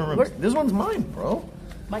 We have different Bro, rooms. where- This one's mine, bro.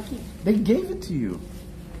 My key. They gave it to you.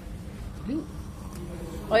 Really?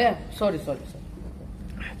 Oh yeah, sorry.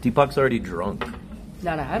 Deepak's already drunk.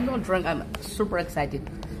 No, I'm not drunk. I'm super excited.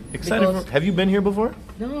 Excited? Because- Have you been here before?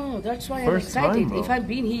 No, that's why I'm First excited. time, bro. If I've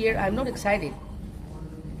been here, I'm not excited.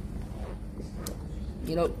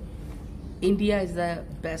 You know, India is the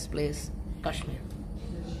best place. Kashmir.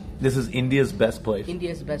 This is India's best place.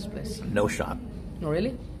 India is the best place. No shot. No,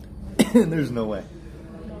 really? There's no way.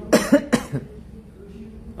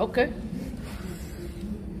 Okay.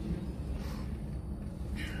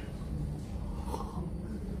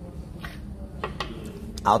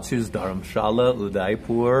 I'll choose Dharamshala,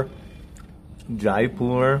 Udaipur,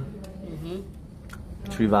 Jaipur,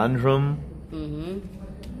 Trivandrum.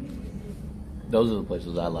 Those are the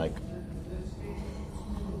places I like.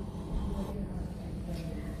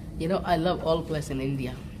 You know, I love all places in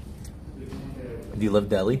India. Do you love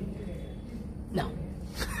Delhi? No.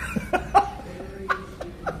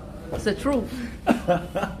 It's the truth.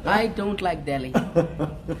 I don't like Delhi.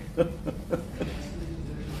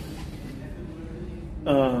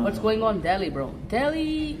 What's going on in Delhi, bro?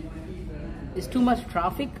 Delhi is too much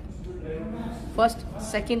traffic. First,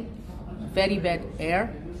 second, very bad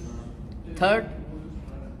air. Third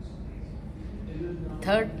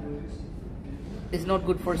is not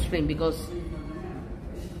good for stream because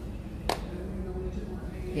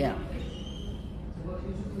yeah.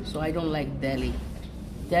 So I don't like Delhi.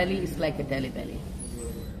 Delhi is like a Delhi belly.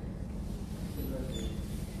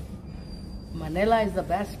 Manila is the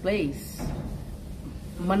best place.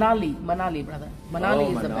 Manali, brother.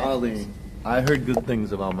 Manali is the best place. I heard good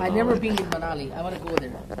things about Manali. I've never been in Manali. I want to go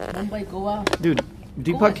there. Mumbai, Goa. Dude,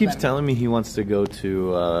 Deepak Goa's keeps better. telling me he wants to go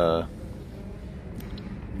to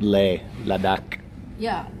Ladakh.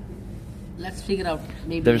 Yeah. Let's figure out.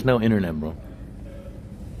 Maybe. There's no internet, bro.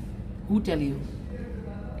 Who tell you?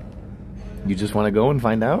 You just want to go and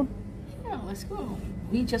find out? Yeah, let's go.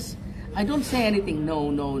 I don't say anything.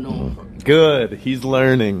 No. Good. He's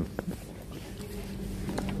learning.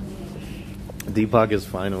 Deepak is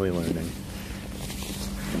finally learning.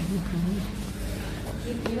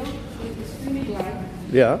 You know, it's streaming live.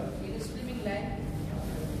 Yeah. It is streaming live.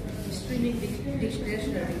 Streaming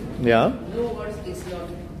dictionary. Yeah. No words is not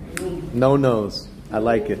room. No nose. I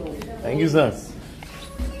like it. Thank you, sir.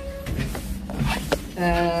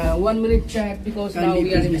 1 minute chat because now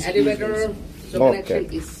we are in the elevator. So Okay.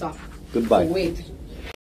 connection is soft. Goodbye. So wait.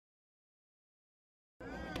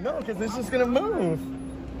 No, because this is gonna move.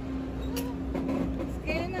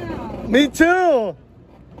 Me too.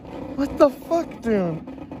 What the fuck, dude?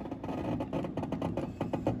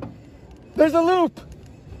 There's a loop.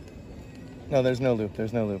 No, there's no loop.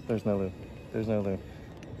 There's no loop. There's no loop. There's no loop.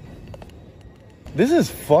 This is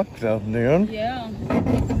fucked up, dude. Yeah.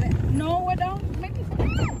 No, I don't. Make it.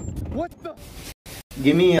 What the?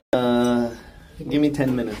 Give me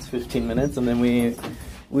 10 minutes, 15 minutes, and then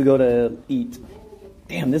we go to eat.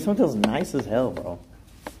 Damn, this hotel's nice as hell, bro.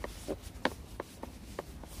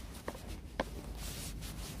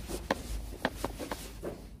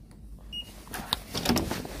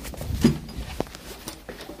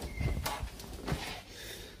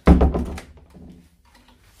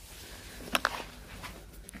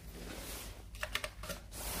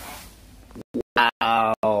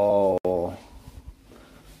 Wow.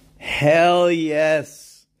 Hell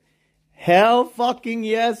yes. Hell fucking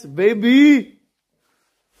yes, baby.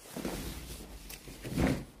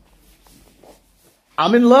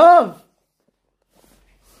 I'm in love.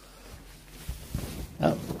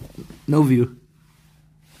 Oh, no view.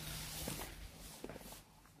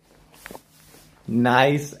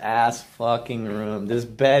 Nice ass fucking room. This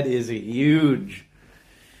bed is huge.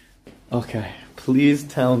 Okay, please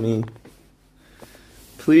tell me.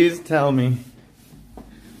 Please tell me.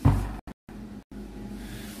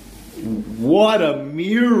 What a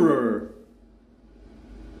mirror.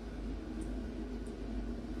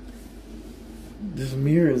 This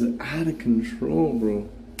mirror is out of control, bro.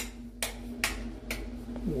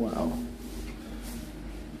 Wow.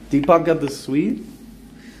 Deepak got the suite?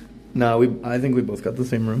 No, I think we both got the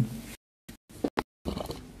same room.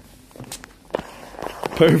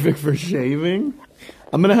 Perfect for shaving.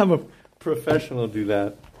 I'm gonna have a professional do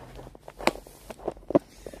that.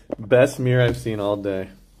 Best mirror I've seen all day.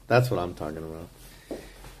 That's what I'm talking about.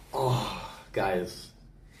 Oh, guys.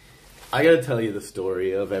 I gotta tell you the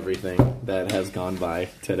story of everything that has gone by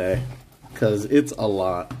today. Because it's a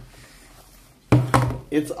lot.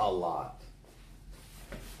 It's a lot.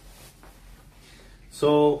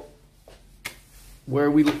 So,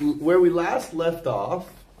 where we last left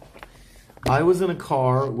off, I was in a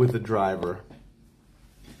car with a driver.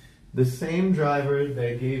 the same driver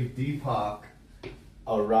that gave Deepak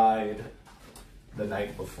a ride the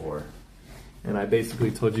night before. And I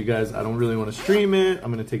basically told you guys I don't really want to stream it.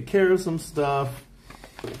 I'm going to take care of some stuff.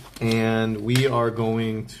 And we are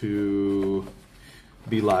going to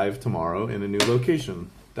be live tomorrow in a new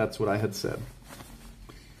location. That's what I had said.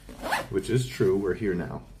 Which is true. We're here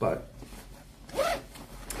now. But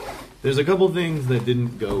there's a couple things that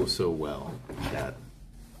didn't go so well.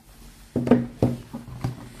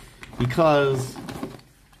 Because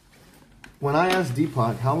when I asked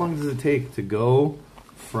Deepak, how long does it take to go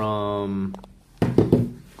from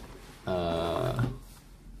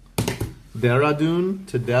Dehradun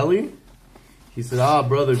to Delhi? He said,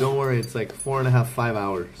 brother, don't worry. It's like 4.5, 5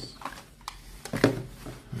 hours.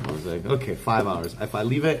 I was like, okay, 5 hours. If I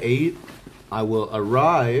leave at 8, I will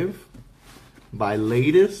arrive by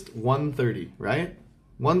latest 1:30, right?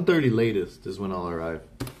 1:30 latest is when I'll arrive.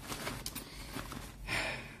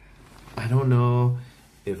 I don't know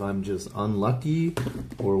if I'm just unlucky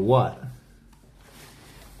or what.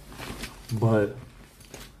 But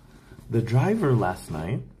the driver last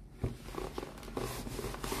night,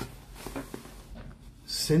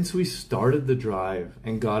 since we started the drive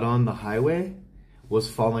and got on the highway, was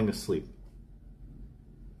falling asleep.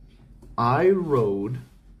 I rode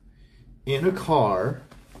in a car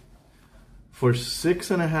for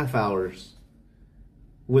 6.5 hours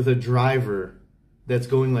with a driver that's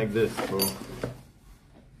going like this, bro.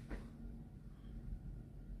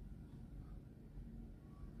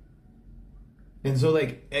 And so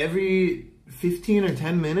like every 15 or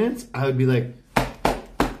 10 minutes, I would be like,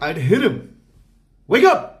 I'd hit him. Wake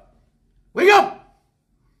up! Wake up!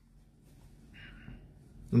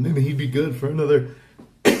 And then he'd be good for another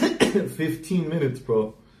 15 minutes,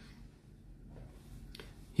 bro.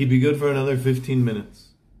 He'd be good for another 15 minutes.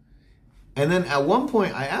 And then at one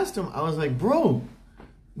point, I asked him, I was like, bro,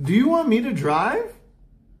 do you want me to drive?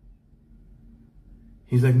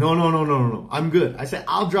 He's like, no, I'm good. I said,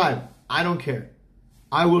 I'll drive. I don't care.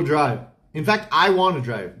 I will drive. In fact, I want to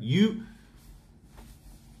drive. You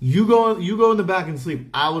go in the back and sleep.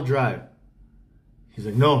 I will drive. He's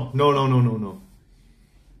like, no.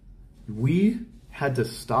 We had to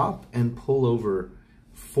stop and pull over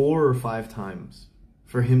 4 or 5 times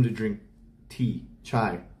for him to drink tea,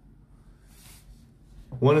 chai.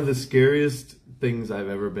 One of the scariest things I've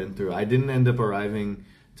ever been through. I didn't end up arriving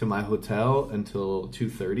to my hotel until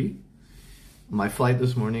 2:30. My flight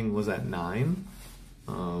this morning was at 9.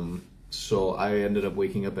 So I ended up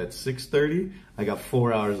waking up at 6:30. I got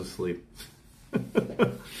 4 hours of sleep.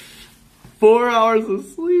 4 hours of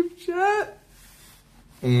sleep, chat.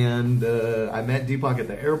 And I met Deepak at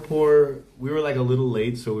the airport. We were like a little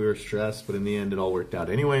late, so we were stressed, but in the end it all worked out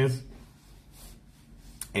anyways.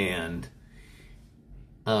 And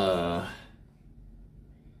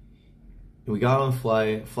we got on the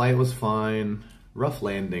flight. Flight was fine. Rough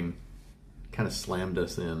landing. Kind of slammed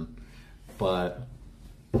us in. But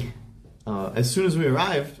as soon as we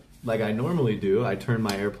arrived, like I normally do, I turn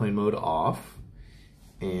my airplane mode off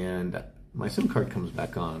and my SIM card comes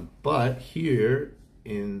back on. But here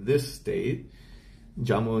in this state,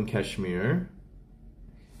 Jammu and Kashmir,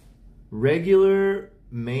 regular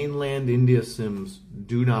mainland India SIMs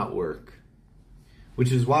do not work.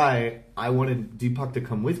 Which is why I wanted Deepak to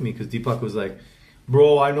come with me, because Deepak was like,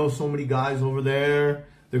 bro, I know so many guys over there.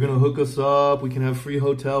 They're going to hook us up. We can have free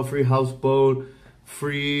hotel, free houseboat,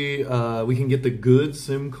 free, we can get the good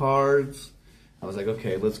SIM cards. I was like,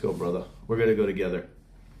 okay, let's go, brother. We're going to go together.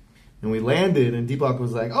 And we landed, and Deepak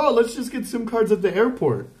was like, oh, let's just get SIM cards at the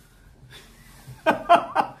airport. And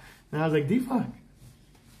I was like, Deepak,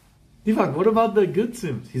 what about the good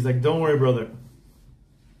SIMs? He's like, don't worry, brother.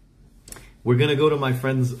 We're going to go to my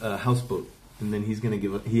friend's houseboat, and then he's going to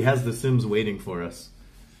give us, he has the SIMs waiting for us.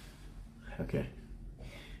 Okay.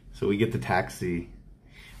 So we get the taxi.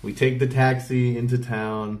 We take the taxi into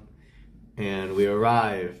town, and we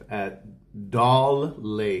arrive at Dal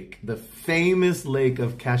Lake, the famous lake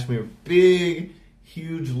of Kashmir. Big,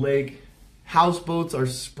 huge lake. Houseboats are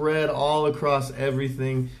spread all across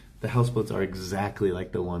everything. The houseboats are exactly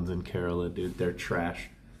like the ones in Kerala, dude. They're trash.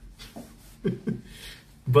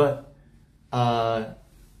 But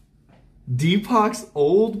Deepak's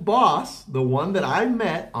old boss, the one that I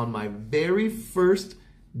met on my very first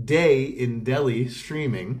day in Delhi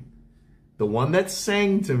streaming, the one that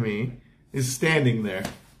sang to me, is standing there.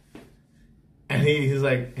 And he's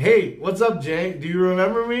like, hey, what's up, Jay? Do you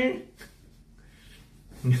remember me?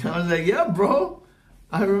 And I was like, yeah, bro,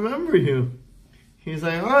 I remember you. He's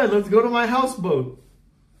like, all right, let's go to my houseboat.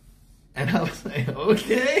 And I was like,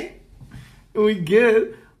 okay. And we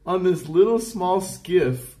get on this little small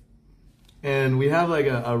skiff And we have like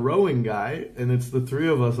a rowing guy, and it's the three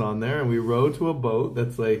of us on there, and we row to a boat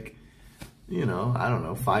that's like, you know, I don't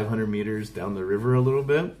know, 500 meters down the river a little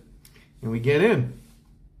bit. And we get in.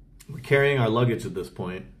 We're carrying our luggage at this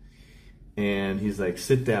point. And he's like,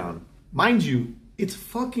 sit down. Mind you, it's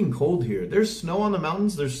fucking cold here. There's snow on the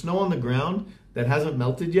mountains. There's snow on the ground that hasn't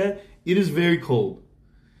melted yet. It is very cold.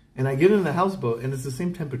 And I get in the houseboat, and it's the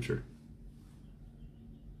same temperature.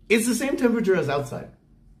 It's the same temperature as outside.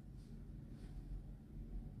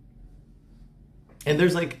 And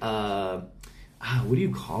there's like, what do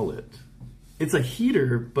you call it? It's a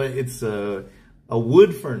heater, but it's a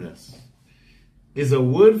wood furnace. It's a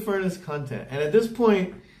wood furnace content. And at this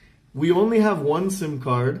point, we only have one SIM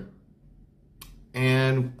card.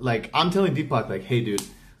 And like, I'm telling Deepak, like, hey dude,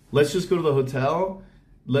 let's just go to the hotel.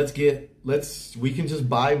 We can just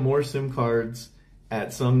buy more SIM cards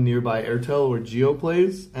at some nearby Airtel or Geo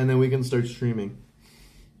place, and then we can start streaming.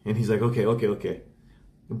 And he's like, okay.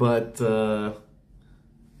 But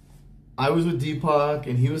I was with Deepak,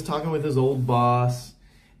 and he was talking with his old boss,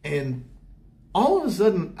 and all of a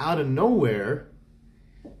sudden, out of nowhere,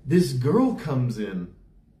 this girl comes in.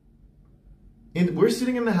 And we're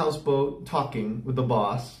sitting in the houseboat talking with the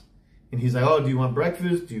boss, and he's like, oh, do you want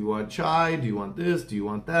breakfast? Do you want chai? Do you want this? Do you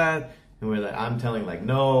want that? And we're like, I'm telling like,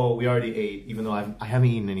 no, we already ate, even though I haven't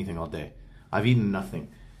eaten anything all day. I've eaten nothing.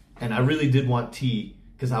 And I really did want tea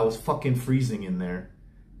because I was fucking freezing in there.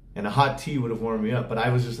 And a hot tea would have warmed me up. But I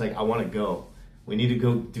was just like, I want to go. We need to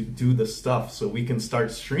go do the stuff so we can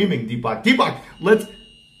start streaming, Deepak. Deepak,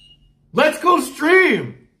 let's go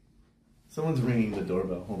stream! Someone's ringing the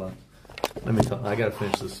doorbell. Hold on. Let me tell. I gotta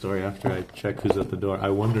finish this story after I check who's at the door. I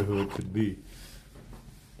wonder who it could be.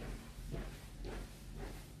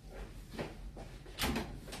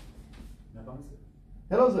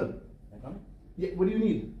 Hello, sir. Yeah, what do you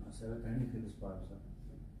need? Sir, can you fill this form, sir?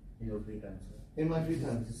 In your free time, sir. In my free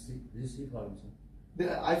time. This is the form,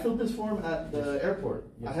 sir. I filled this form at the airport.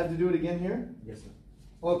 Yes. I have to do it again here? Yes, sir.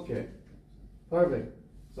 Okay. Perfect.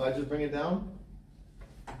 So I just bring it down?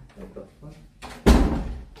 What the fuck?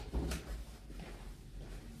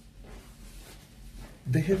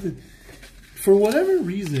 They have to, for whatever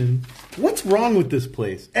reason, what's wrong with this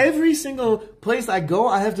place? Every single place I go,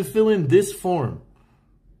 I have to fill in this form.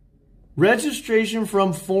 Registration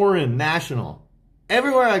from foreign national.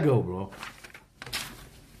 Everywhere I go, bro.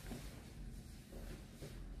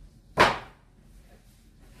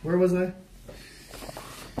 Where was I?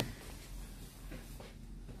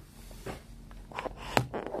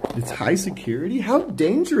 It's high security? How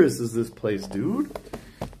dangerous is this place, dude?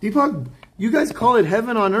 Deepak, you guys call it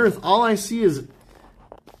heaven on earth. All I see is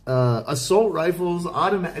assault rifles,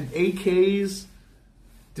 automatic AKs.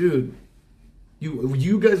 Dude,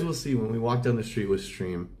 you guys will see when we walk down the street with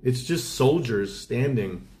stream. It's just soldiers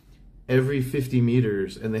standing every 50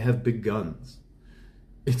 meters, and they have big guns.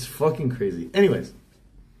 It's fucking crazy. Anyways.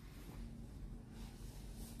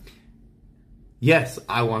 Yes,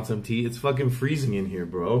 I want some tea. It's fucking freezing in here,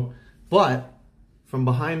 bro. But from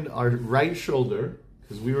behind our right shoulder,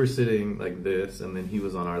 because we were sitting like this, and then he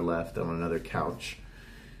was on our left on another couch,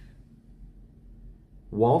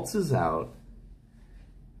 waltzes out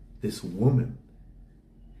this woman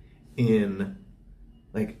in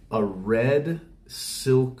like a red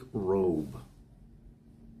silk robe,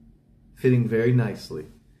 fitting very nicely.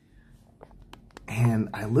 And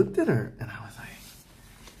I looked at her, and I was like,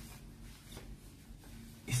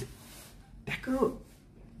 is it that girl?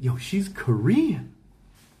 Yo, she's Korean.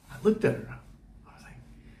 I looked at her. I was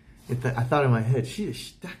like, I thought in my head,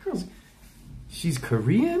 she's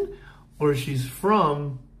Korean, or she's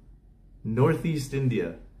from Northeast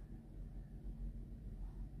India.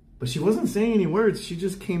 But she wasn't saying any words. She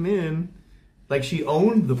just came in like she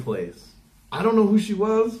owned the place. I don't know who she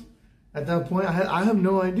was at that point. I have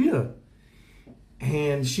no idea.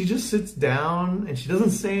 And she just sits down and she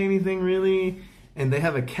doesn't say anything really. And they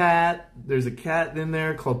have a cat. There's a cat in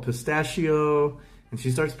there called Pistachio. And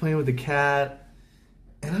she starts playing with the cat.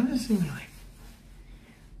 And I'm just sitting there like,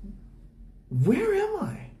 where am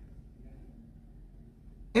I?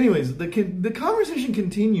 Anyways, the conversation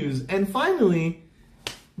continues. And finally,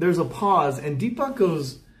 there's a pause. And Deepak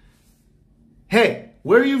goes, hey,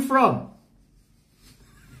 where are you from?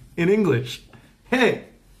 In English. Hey,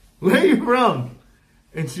 where are you from?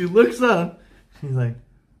 And she looks up. She's like,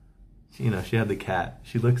 you know, she had the cat.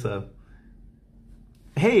 She looks up.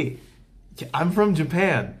 Hey, I'm from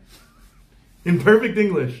Japan. In perfect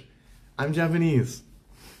English. I'm Japanese.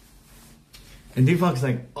 And Deepak's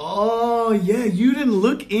like, oh, yeah, you didn't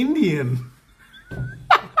look Indian.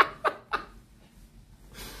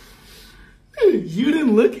 You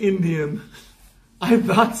didn't look Indian. I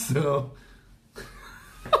thought so.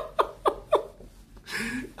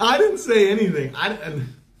 I didn't say anything.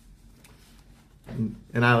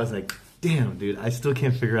 And I was like, damn, dude, I still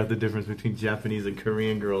can't figure out the difference between Japanese and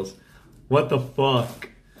Korean girls. What the fuck?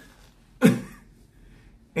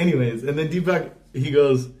 Anyways, and then Deepak, he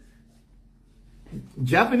goes,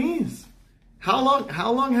 Japanese. How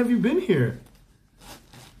long have you been here?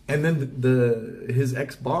 And then his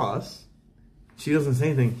ex-boss, she doesn't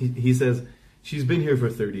say anything. He says, she's been here for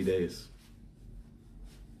 30 days.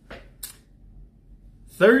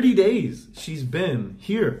 30 days she's been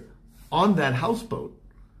here on that houseboat.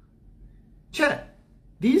 Chat,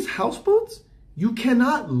 these houseboats, you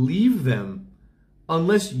cannot leave them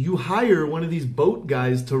unless you hire one of these boat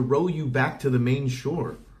guys to row you back to the main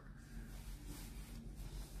shore.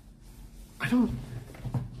 I don't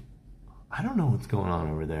know what's going on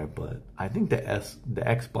over there, but I think the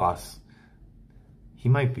ex-boss, he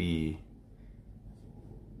might be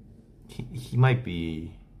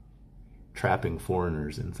trapping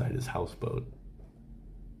foreigners inside his houseboat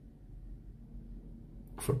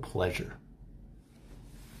for pleasure.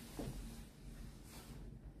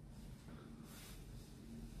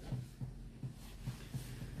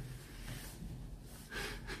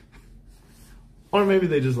 Or maybe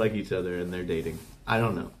they just like each other and they're dating. I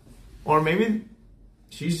don't know. Or maybe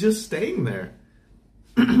she's just staying there.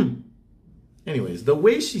 Anyways, the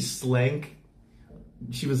way she slank,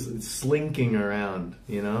 she was slinking around,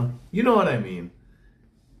 you know? You know what I mean.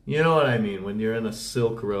 You know what I mean when you're in a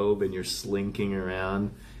silk robe and you're slinking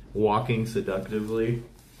around, walking seductively.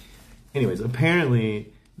 Anyways,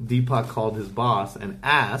 apparently Deepak called his boss and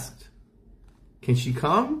asked, can she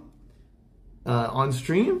come on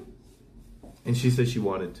stream? And she said she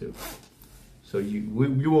wanted to. So we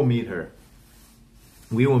will meet her.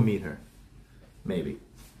 We will meet her. Maybe.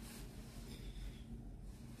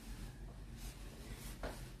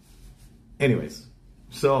 Anyways,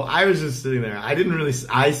 so I was just sitting there. I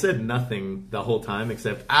said nothing the whole time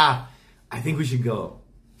except, I think we should go.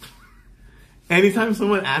 Anytime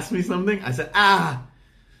someone asked me something, I said,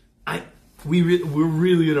 we're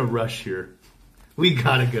really in a rush here. We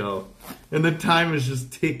gotta go. And the time is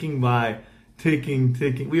just ticking by. Ticking.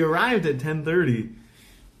 We arrived at 10:30.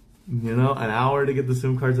 You know, an hour to get the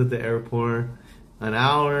SIM cards at the airport. An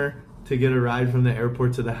hour to get a ride from the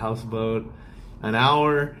airport to the houseboat. An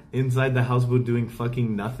hour inside the houseboat doing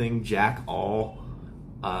fucking nothing, jack all.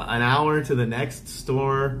 An hour to the next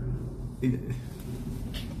store.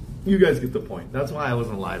 You guys get the point. That's why I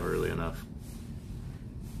wasn't live early enough.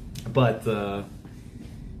 But,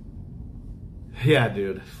 yeah,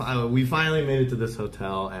 dude. We finally made it to this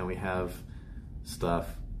hotel and we have stuff.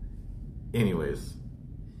 Anyways,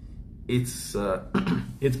 it's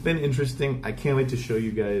been interesting. I can't wait to show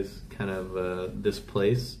you guys kind of this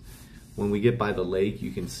place. When we get by the lake,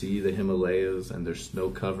 you can see the Himalayas and they're snow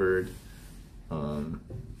covered.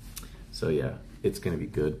 So yeah, it's gonna be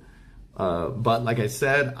good. But like I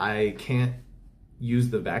said, I can't use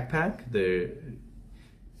the backpack.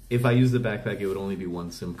 If I use the backpack, it would only be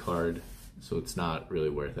one SIM card, so it's not really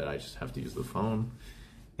worth it. I just have to use the phone.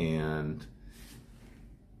 And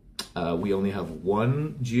we only have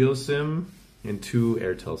one Geo SIM and 2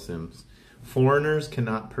 Airtel SIMs. Foreigners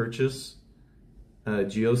cannot purchase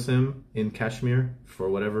Geo SIM in Kashmir for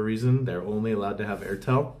whatever reason. They're only allowed to have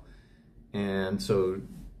Airtel. And so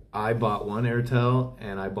I bought one Airtel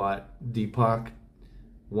and I bought Deepak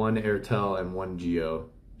one Airtel and one Geo.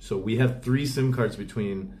 So we have 3 SIM cards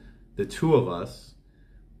between the 2 of us,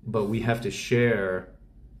 but we have to share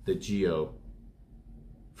the Geo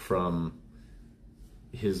from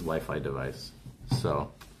his Wi-Fi device.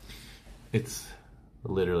 So it's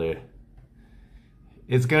literally,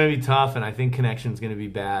 it's gonna be tough, and I think connection's gonna be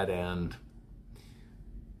bad. And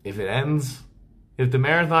if the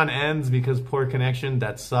marathon ends because poor connection,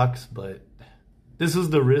 that sucks, but this is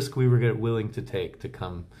the risk we were willing to take to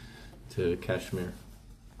come to Kashmir.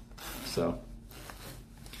 So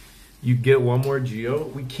you get one more Geo?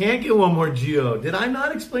 We can't get one more Geo. Did I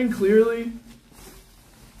not explain clearly?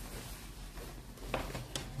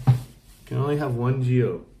 Can only have one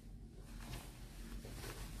Geo.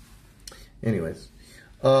 Anyways,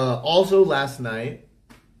 also last night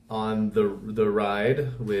on the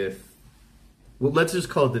ride with, well, let's just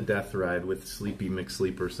call it the death ride with Sleepy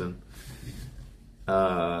McSleeperson.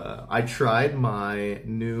 I tried my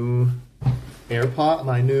new AirPod,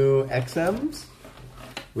 my new XMs,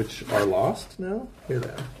 which are lost now. Here they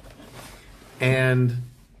are. And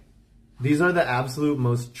these are the absolute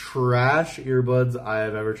most trash earbuds I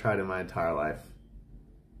have ever tried in my entire life.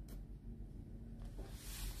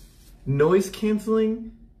 Noise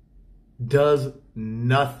canceling does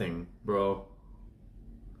nothing, bro.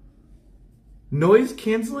 Noise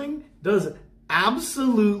canceling does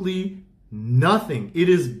absolutely nothing. It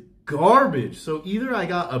is garbage. So either I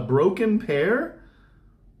got a broken pair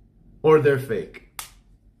or they're fake.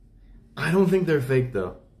 I don't think they're fake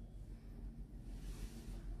though.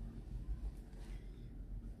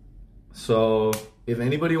 So if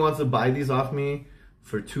anybody wants to buy these off me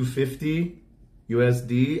for $250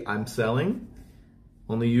 USD, I'm selling.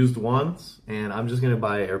 Only used once, and I'm just gonna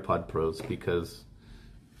buy AirPod Pros because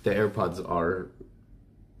the AirPods are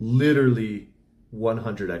literally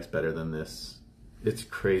 100x better than this. It's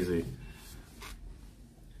crazy.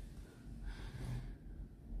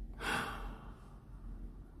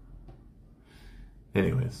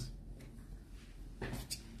 Anyways,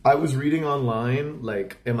 I was reading online,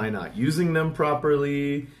 like, am I not using them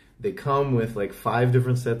properly? They come with like 5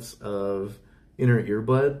 different sets of inner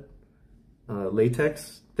earbud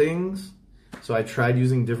latex things. So I tried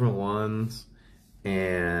using different ones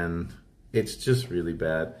and it's just really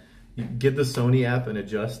bad. You get the Sony app and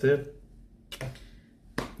adjust it.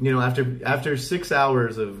 You know, after 6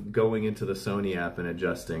 hours of going into the Sony app and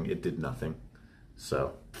adjusting, it did nothing.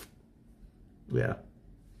 So, yeah.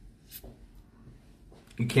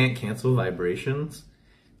 You can't cancel vibrations.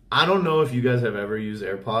 I don't know if you guys have ever used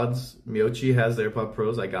AirPods. Miyochi has the AirPod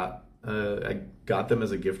Pros. I got them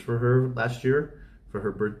as a gift for her last year for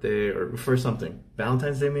her birthday or for something.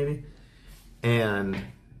 Valentine's Day maybe. And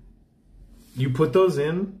you put those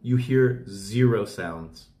in, you hear 0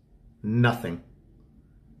 sounds. Nothing.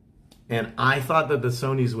 And I thought that the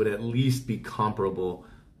Sonys would at least be comparable,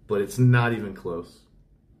 but it's not even close.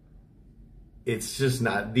 It's just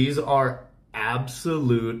not. These are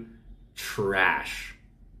absolute trash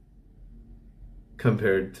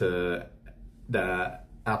compared to the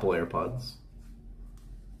Apple AirPods.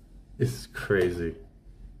 It's crazy.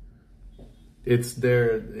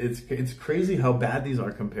 It's crazy how bad these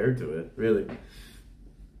are compared to it, really.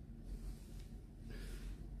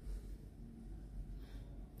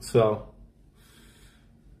 So,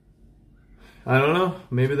 I don't know.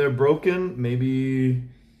 Maybe they're broken. Maybe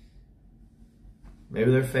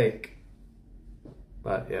they're fake.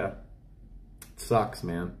 But yeah, it sucks,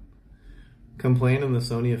 man. Complain in the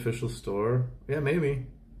Sony official store? Yeah, maybe.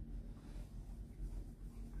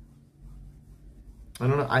 I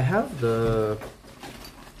don't know. I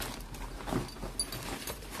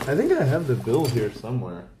think I have the bill here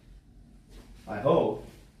somewhere. I hope.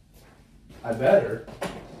 I better.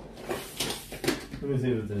 Let me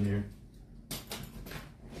see if it's in here.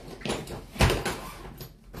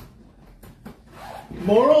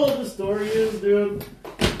 Moral of the story is, dude,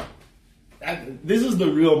 this is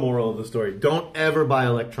the real moral of the story. Don't ever buy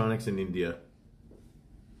electronics in India.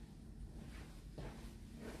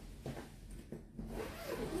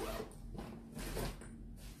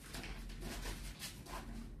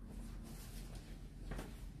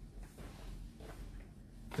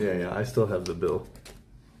 Yeah, I still have the bill.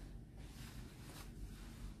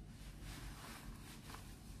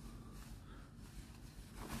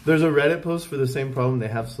 There's a Reddit post for the same problem. They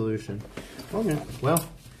have solution. Okay, well,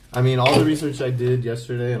 I mean, all the research I did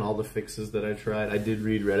yesterday and all the fixes that I tried, I did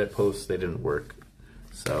read Reddit posts. They didn't work.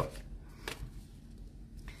 So,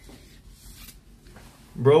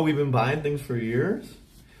 bro, we've been buying things for years.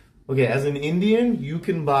 Okay, as an Indian, you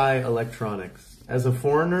can buy electronics. As a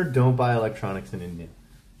foreigner, don't buy electronics in India.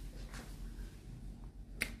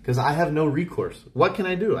 Because I have no recourse. What can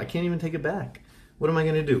I do? I can't even take it back. What am I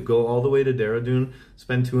going to do? Go all the way to Dehradun,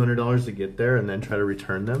 spend $200 to get there, and then try to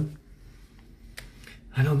return them?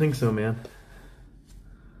 I don't think so, man.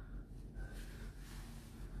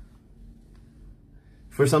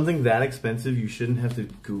 For something that expensive, you shouldn't have to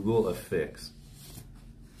Google a fix.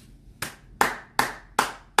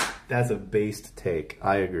 That's a based take.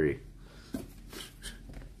 I agree.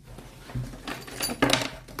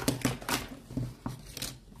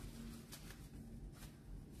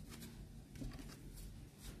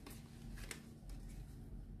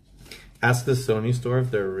 Ask the Sony store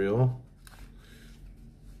if they're real.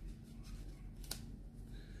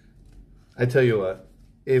 I tell you what,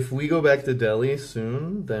 if we go back to Delhi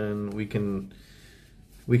soon, then we can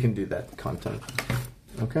do that content.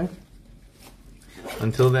 Okay?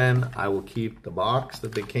 Until then, I will keep the box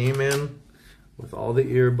that they came in with all the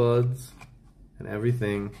earbuds and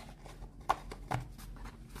everything.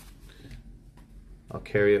 I'll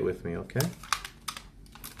carry it with me, okay?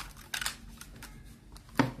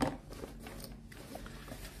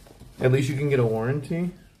 At least you can get a warranty.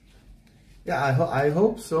 Yeah, I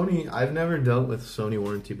hope Sony... I've never dealt with Sony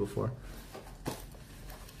warranty before.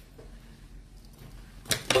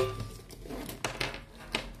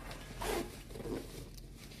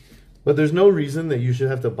 But there's no reason that you should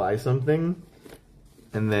have to buy something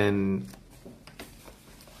and then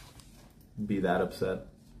be that upset,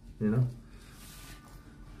 you know?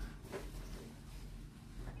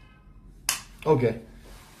 Okay.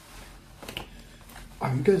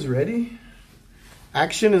 Are you guys ready?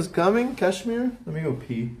 Action is coming, Kashmir. Let me go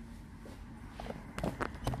pee. You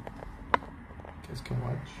guys can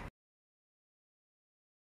watch.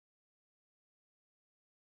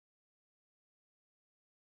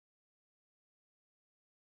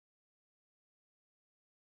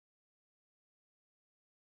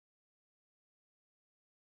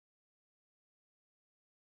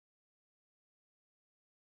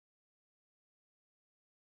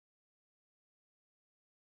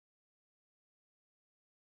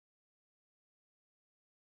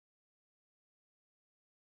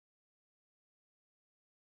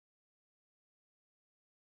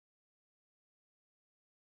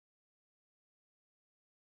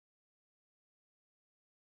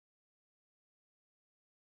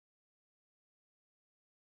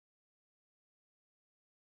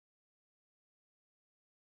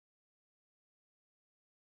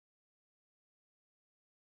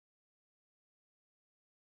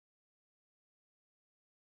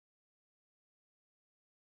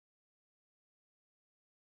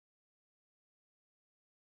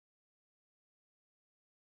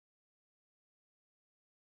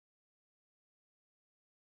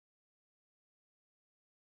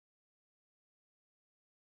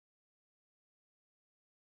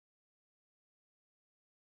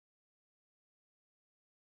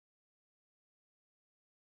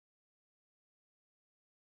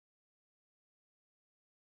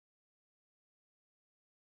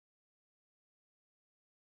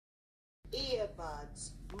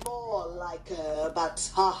 Earbuds, more like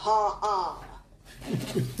earbuds, ha ha ha.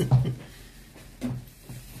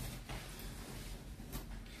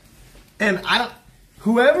 And I don't,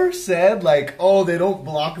 whoever said like, oh, they don't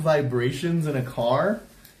block vibrations in a car.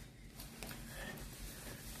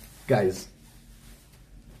 Guys,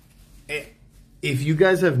 if you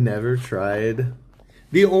guys have never tried,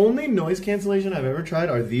 the only noise cancellation I've ever tried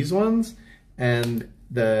are these ones and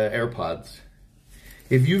the AirPods.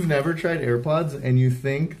 If you've never tried AirPods and you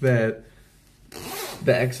think that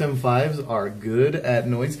the XM5s are good at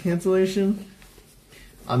noise cancellation,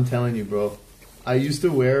 I'm telling you, bro. I used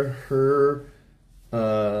to wear her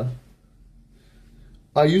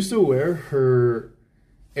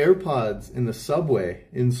AirPods in the subway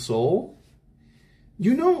in Seoul.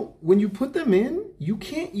 You know, when you put them in, you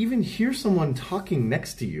can't even hear someone talking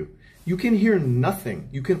next to you. You can hear nothing.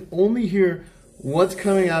 You can only hear what's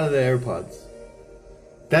coming out of the AirPods.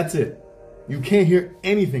 That's it. You can't hear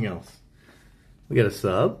anything else. We got a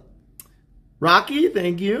sub. Rocky,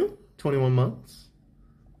 thank you. 21 months.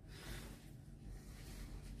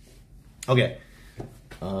 Okay.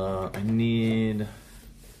 I need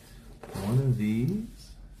one of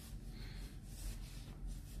these.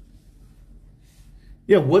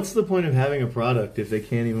 Yeah, what's the point of having a product if they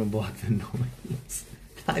can't even block the noise?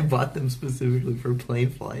 I bought them specifically for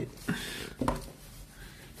plane flight.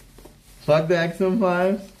 Fuck the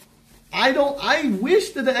XM5s. I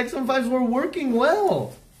wish that the XM5s were working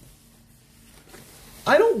well.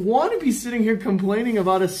 I don't want to be sitting here complaining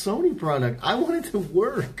about a Sony product. I want it to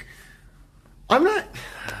work. I'm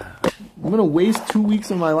going to waste 2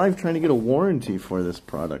 weeks of my life trying to get a warranty for this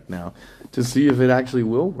product now to see if it actually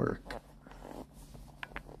will work.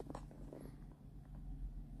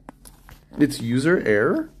 It's user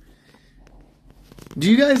error? Do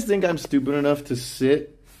you guys think I'm stupid enough to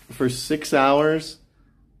sit for 6 hours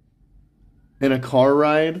in a car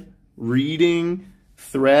ride reading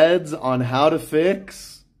threads on how to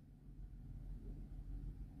fix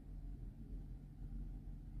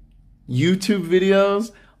YouTube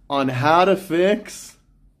videos on how to fix,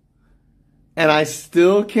 and I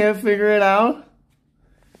still can't figure it out?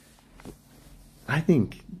 I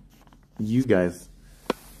think you guys...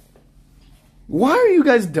 Why are you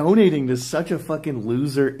guys donating to such a fucking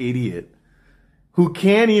loser idiot who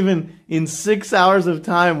can't even, in 6 hours of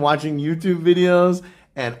time watching YouTube videos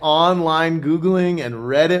and online Googling and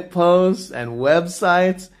Reddit posts and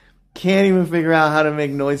websites, can't even figure out how to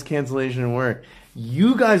make noise cancellation work?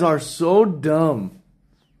 You guys are so dumb.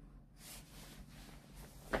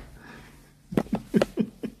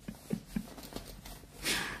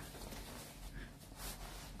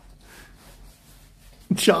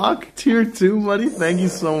 Chalk, tier 2, buddy. Thank you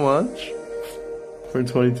so much for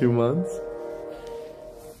 22 months.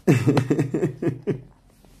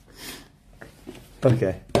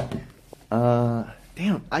 Okay.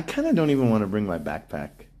 Damn, I kind of don't even want to bring my backpack.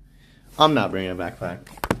 I'm not bringing a backpack.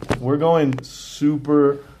 We're going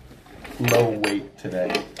super low weight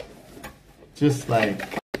today. Just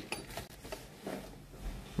like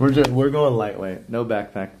We're going lightweight. No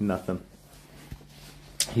backpack, nothing.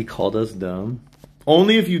 He called us dumb.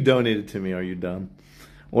 Only if you donated to me are you dumb.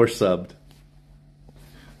 Or subbed.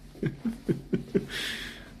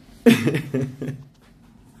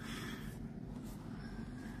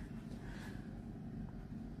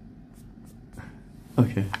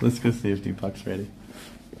 Okay, let's go see if Deepak's ready.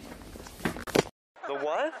 The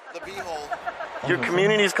what? The B-hole. Your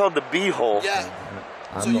community is called the B-hole. Yeah.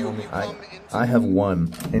 I have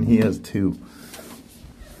one, and he has two.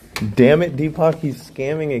 Damn it, Deepak, he's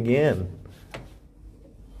scamming again.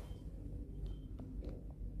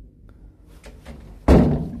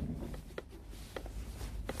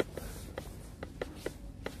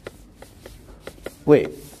 Wait,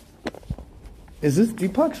 is this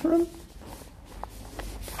Deepak's room?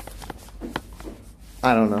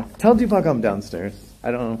 I don't know. Tell Deepak I'm downstairs.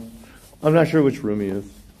 I don't know. I'm not sure which room he is.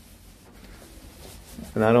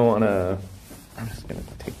 And I don't want to... I'm just going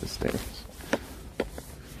to take the stairs.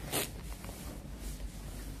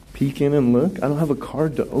 Peek in and look. I don't have a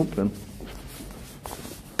card to open.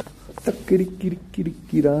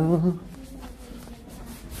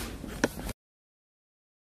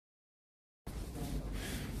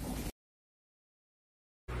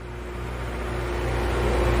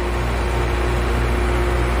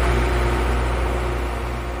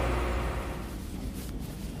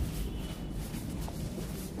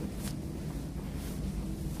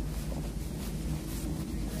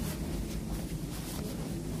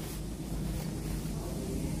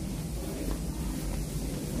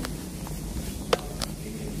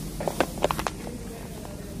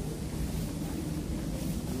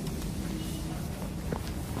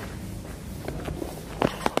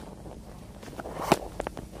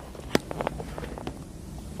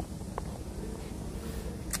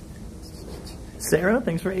 Sarah,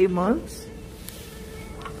 thanks for 8 months.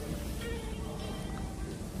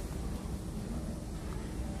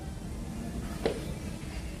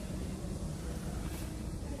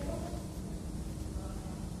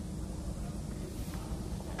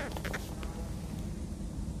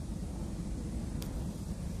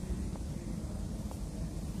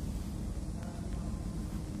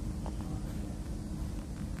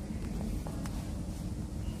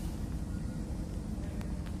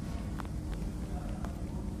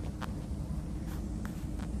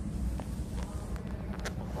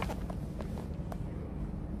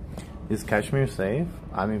 Is Kashmir safe?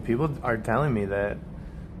 I mean, people are telling me that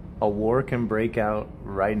a war can break out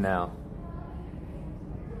right now.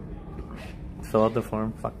 Fill out the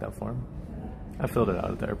form. Fuck that form. I filled it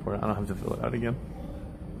out at the airport. I don't have to fill it out again.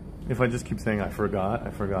 If I just keep saying I forgot, I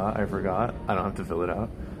don't have to fill it out.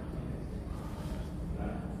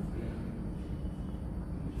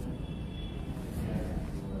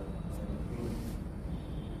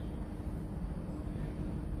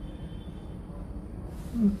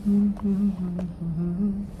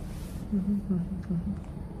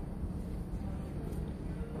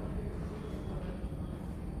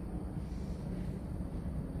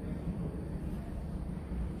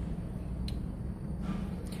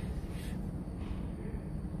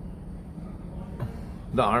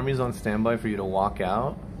 The army's on standby for you to walk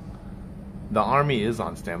out. The army is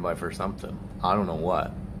on standby for something. I don't know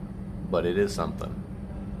what, but it is something.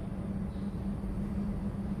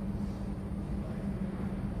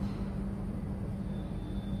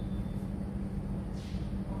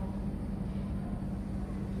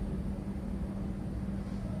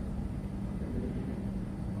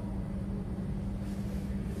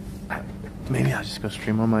 Maybe I'll just go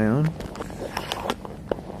stream on my own.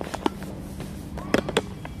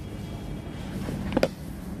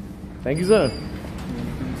 Thank you, sir.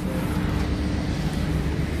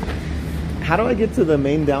 How do I get to the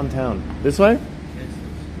main downtown? This way? Yes.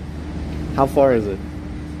 How far is it?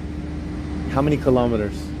 How many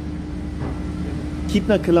kilometers?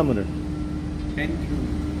 Kitna kilometer?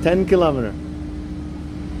 10 kilometer.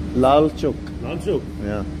 Lal Chowk. Lal Chowk?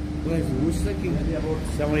 Yeah. Who's thinking about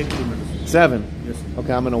 7-8 kilometers? 7? Yes.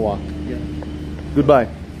 Okay, I'm gonna walk. Yeah. Goodbye.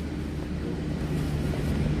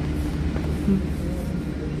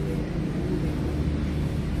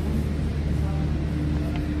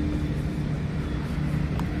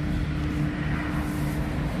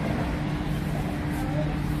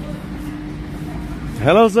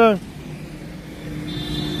 Hello, sir.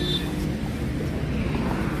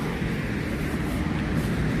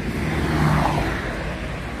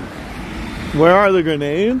 Where are the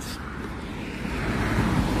grenades?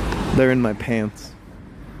 They're in my pants.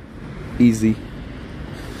 Easy.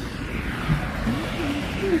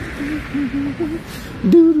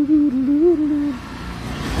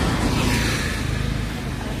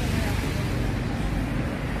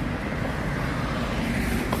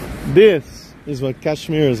 This is what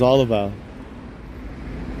Kashmir is all about.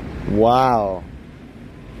 Wow.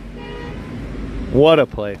 What a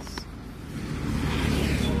place.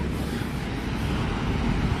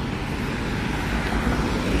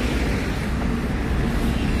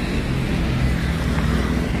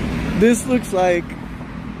 This looks like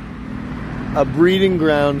a breeding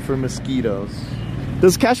ground for mosquitoes.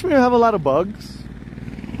 Does Kashmir have a lot of bugs?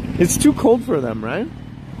 It's too cold for them, right?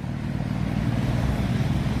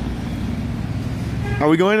 Are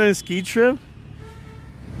we going on a ski trip?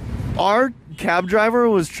 Our cab driver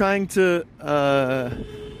was trying to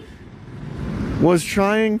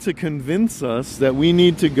convince us that we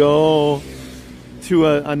need to go to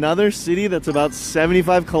another city that's about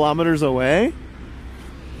 75 kilometers away,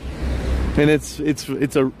 and it's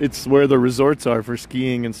where the resorts are for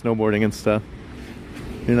skiing and snowboarding and stuff.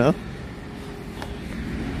 You know,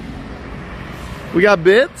 we got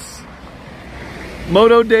bits.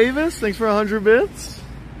 Moto Davis, thanks for 100 bits.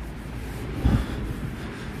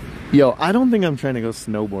 Yo, I don't think I'm trying to go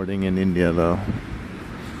snowboarding in India though.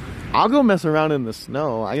 I'll go mess around in the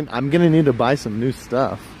snow. I'm gonna need to buy some new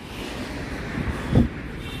stuff.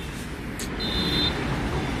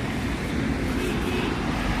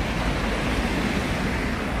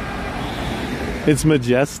 It's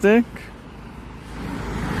majestic.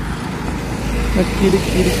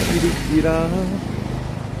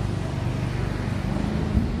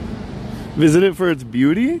 Visit it for its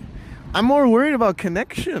beauty? I'm more worried about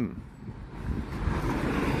connection.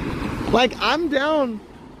 Like, I'm down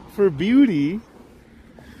for beauty,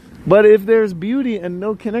 but if there's beauty and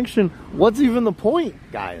no connection, what's even the point,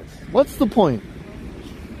 guys? What's the point?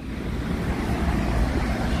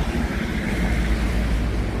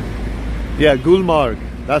 Yeah, Gulmarg.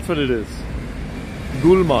 That's what it is.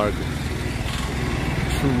 Gulmarg.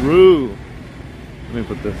 True. Let me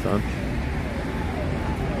put this on.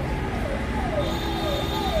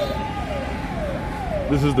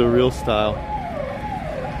 This is the real style.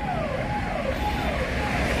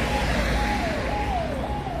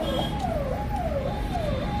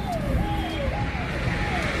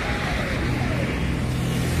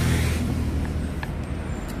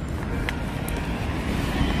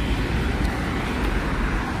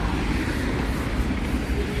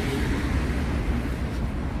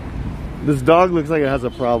 This dog looks like it has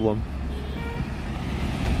a problem.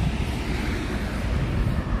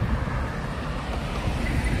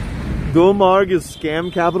 Gulmarg is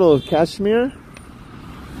scam capital of Kashmir?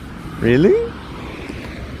 Really?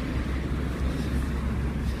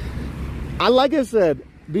 Like I said,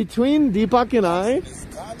 between Deepak and I,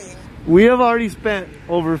 we have already spent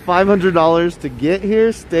over $500 to get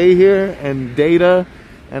here, stay here, and data,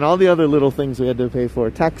 and all the other little things we had to pay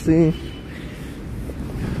for. Taxi.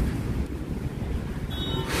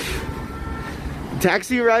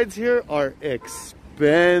 Taxi rides here are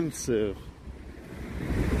expensive.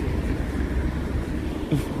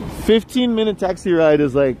 15-minute taxi ride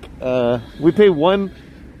is like, we pay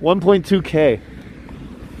 1.2K.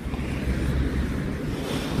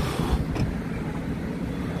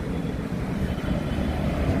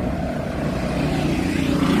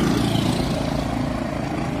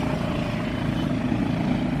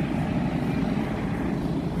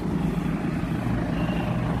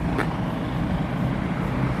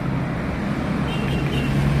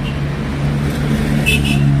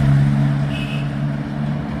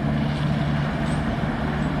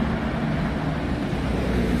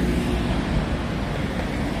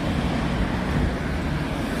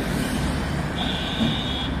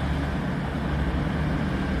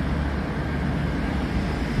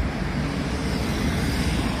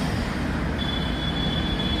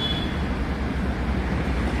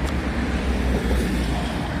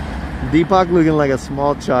 Deepak looking like a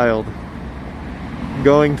small child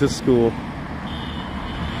going to school.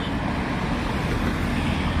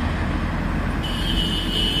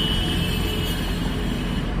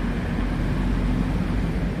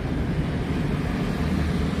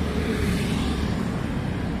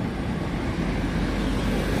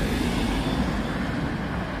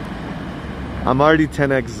 I'm already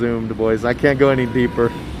 10x zoomed, boys. I can't go any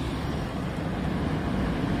deeper.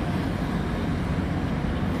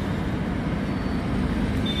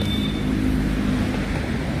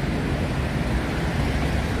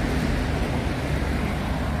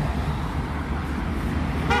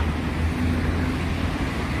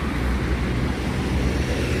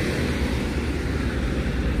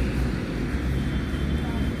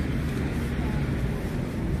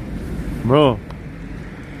 Bro,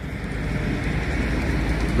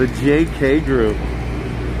 the JK group.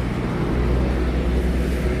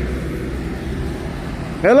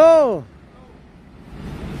 Hello.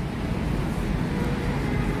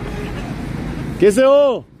 कैसे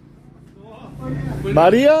हो?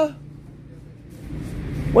 Maria?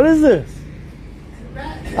 What is this?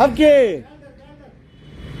 Okay.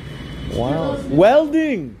 Wow.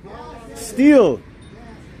 Welding. Steel.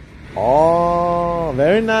 Oh,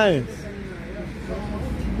 very nice.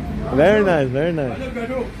 Very nice, very nice.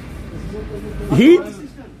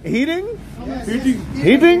 Heating?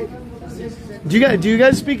 Heating? Do you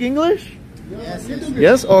guys speak English? Yes.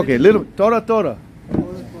 Yes? Okay, little Tora.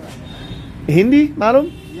 Hindi,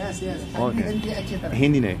 madam? Yes. Okay.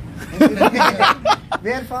 Hindi nahi.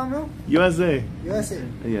 Where from you? USA. USA.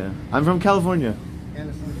 Yeah. I'm from California.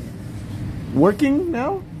 Working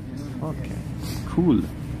now? Okay. Cool.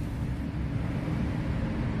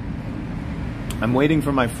 I'm waiting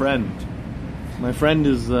for my friend. My friend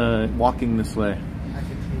is walking this way.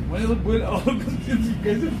 You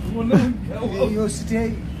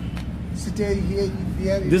stay here.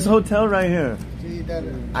 This hotel right here.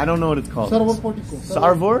 I don't know what it's called.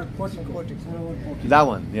 Sarvor? That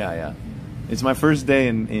one. Yeah. It's my first day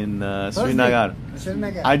in SRINAGAR.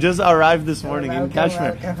 I just arrived this morning in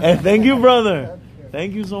Kashmir. Hey, thank you, brother.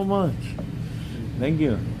 Thank you so much. Thank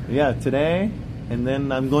you. Yeah, today, and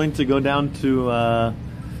then I'm going to go down to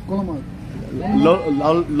Lol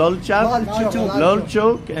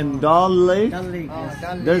Chowk and Dal Lake.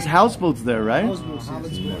 There's houseboats there, right?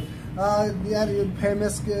 They are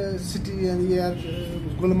famous city and here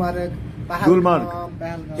Gulmarg.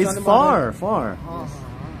 It's far.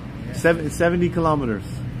 70 kilometers.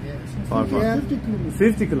 Far.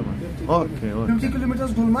 50 kilometers. Okay. 50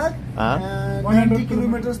 kilometers Gulmarg and 90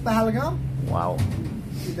 kilometers Pahalgam. Wow.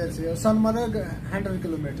 Sonmarg 100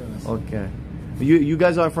 kilometers. Okay. You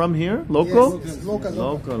guys are from here? Local? Yes, local.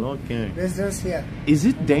 Local, okay. Residents here. Is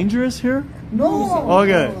it dangerous here? No.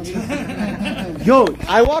 Okay. Yo,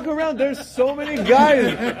 I walk around, there's so many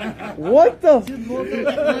guys. What the?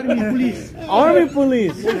 Army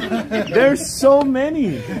police. There's so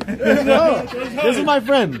many. Oh, this is my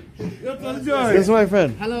friend. This is my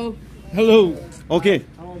friend. Hello. Okay.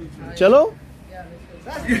 Cello?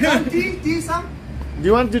 Some tea, some? Do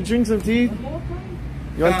you want to drink some tea?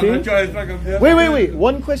 You want tea? Wait.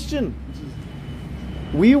 One question.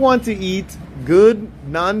 We want to eat good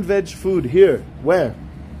non-veg food here. Where?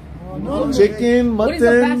 Chicken, What is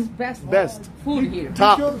mutton. the best food here?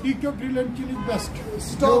 Top. DQ grill and chill is best.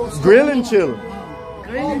 Grill and chill.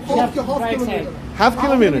 Half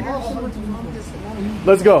kilometer.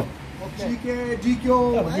 Let's go. GQ.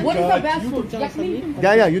 What is the best food? Yakni?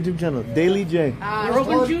 Yeah, YouTube channel. Daily J.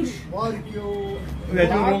 Rogan juice?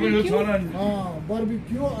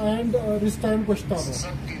 Barbecue and this time Gustavo.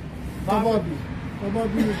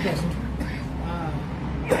 Kababi is best.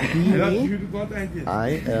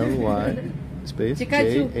 ILY space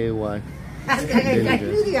Chikachu. JAY.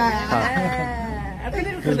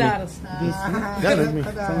 Yeah, that's me.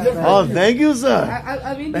 Oh, thank you, sir.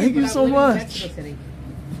 Thank you so much. A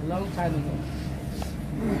long time ago.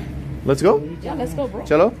 Let's go. Yeah, let's go, bro.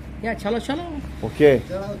 Chalo. Yeah, chalo. Okay.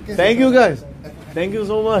 Thank you, guys. Thank you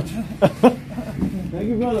so much. Thank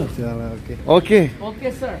you, brother. Okay.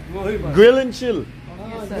 Okay, sir. Grill and chill.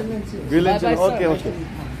 Okay, sir. Grill and chill. Bye-bye, sir. Okay.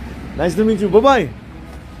 Nice to meet you. Bye-bye.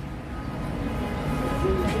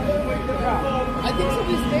 I think so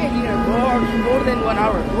we stay here more than 1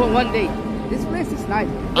 hour, 1 day. This place is nice.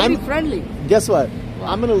 Very friendly. Guess what?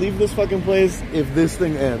 I'm gonna leave this fucking place if this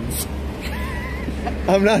thing ends.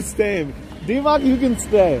 I'm not staying. Deepak, you can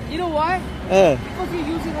stay. You know why? Because you're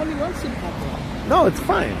using only one SIM card. No, it's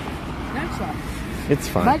fine. That's why. It's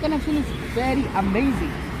fine. My connection is very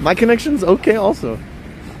amazing. My connection's okay also.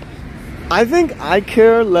 I think I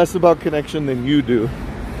care less about connection than you do.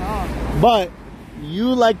 Oh. But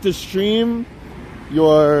you like to stream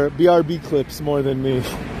your BRB clips more than me.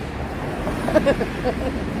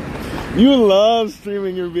 You love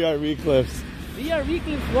streaming your BRB clips. BRB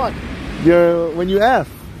clips what? When you F.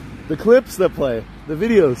 The clips that play. The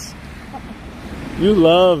videos. You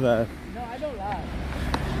love that. No, I don't lie.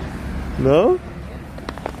 No?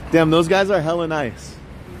 Damn, those guys are hella nice.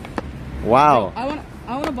 Wow. I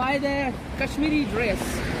want to buy the Kashmiri dress.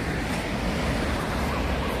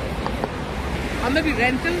 Maybe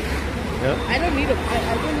rental. Yeah. I don't need it. I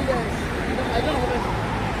don't have a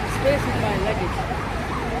space in my luggage.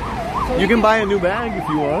 So You can buy a new bag if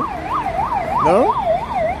you want. No?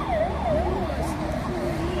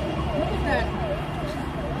 Look at that.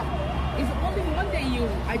 It's only one day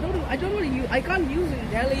use. I don't want to use. I can't use it in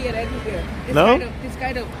Delhi or anywhere. This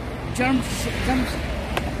kind of jump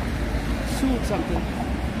suit something.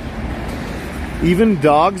 Even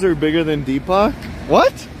dogs are bigger than Deepak?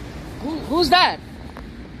 What? Who's that?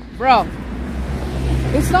 Bro.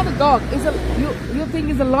 It's not a dog. It's a you think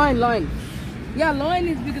it's a lion. Yeah, loin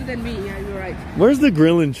is bigger than me. Yeah, you're right. Where's the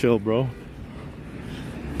grill and chill, bro?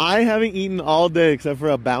 I haven't eaten all day except for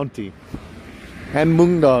a bounty and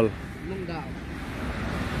mung dal. Mung dal.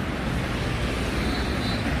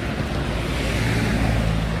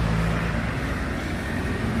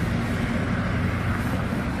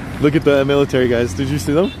 Look at the military guys. Did you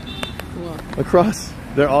see them? What? Across.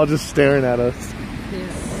 They're all just staring at us.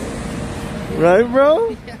 Yeah. Right, bro?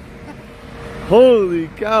 Yeah. Holy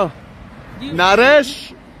cow.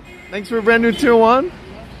 Naresh, thanks for a brand new tier 1.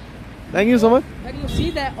 Thank you so much. When you see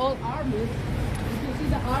that old army, if you see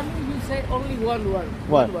the army, you say only one word.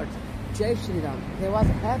 What? One word. Jai Shri Ram. They was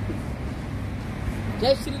happy.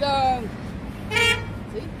 Jai Shri Ram.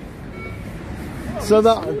 See? So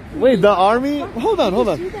the army, hold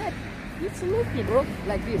on. See that? It's lucky, bro.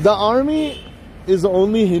 Like this. The army is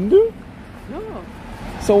only Hindu? No.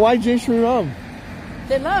 So why Jai Shri Ram?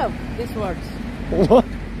 They love these words. What?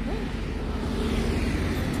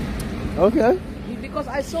 Okay. Because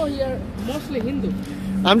I saw here mostly Hindu.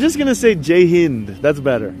 I'm just gonna say Jai Hind. That's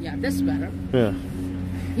better. Yeah, that's better. Yeah.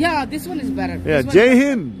 Yeah, this one is better. Yeah, This one Jai is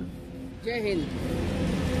Hind. Jai Hind.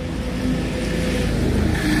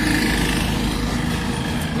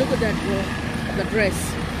 Look at that, bro. The dress.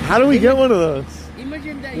 How do we get one of those?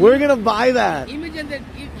 Imagine that. We're gonna buy that. Imagine that.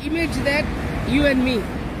 Image that. You and me.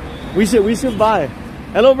 We should buy.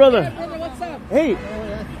 Hello, brother. Hey, brother, what's up? Hey,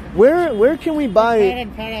 where can we buy?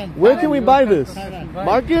 Where can we buy this?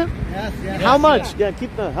 Market? Yes. How much? Yeah,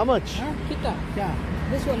 kitna. How much? Kita. Yeah.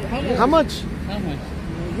 This one. How much?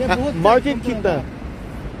 ये बहुत Market kitna?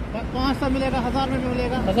 500 मिलेगा, 1000 में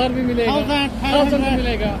मिलेगा, 1000 भी मिलेगा, 1000 भी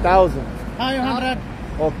मिलेगा, 1,000. 500.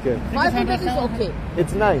 Okay. 500 is okay.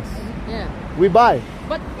 It's nice. Yeah. We buy.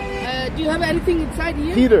 But do you have anything inside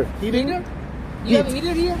here? Heater. Heating? Heater? You have a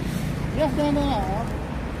heater here? Yes, no.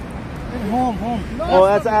 Home. No, Oh,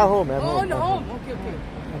 that's at home. At Oh, home. no, home. Okay.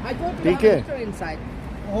 I thought you have ठीक है. a heater inside.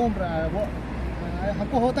 Home वो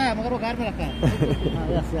हमको होता है मगर वो घर में रखा है.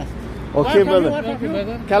 Yes. Okay, brother.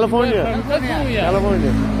 brother. California.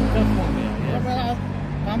 California.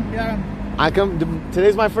 Come here. I come.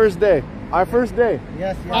 Today's my first day. Our first day.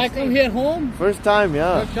 Yes. I come here home. First time.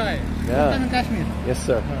 Yeah. First time. Yeah. in Kashmir. Yes,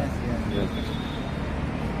 sir. Yes.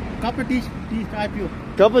 Cup of tea type you.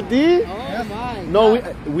 Cup of tea? Oh my. No,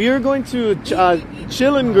 God. we are going to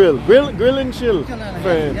chill and grill and chill.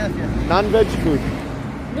 For Yes. non-veg food.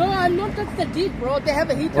 No, I'm not touch the deep, bro. They have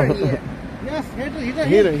a heater here. Yes,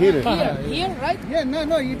 heater. Here, right? Yeah,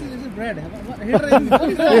 no, it is bread. Heater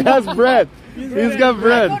He has bread. He's got I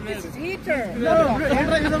bread. thought this is heater. No,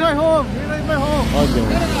 heater is in my home. Okay.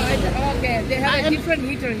 Okay, they have a different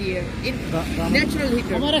heater here. Natural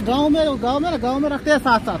heater. हमारे गांव में रखते हैं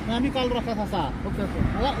साथ मैं भी कल रखा था साथ. Okay.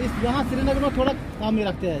 अगर इस यहाँ श्रीनगर में थोड़ा कम ही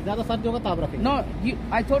रखते हैं, ज्यादा सर्दी होगा तब रखेंगे. No,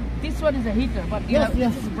 I thought this one is a heater, but Yes.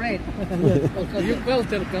 this is bread. You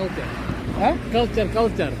culture. Huh? Culture.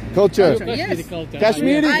 Culture. Yes. Culture.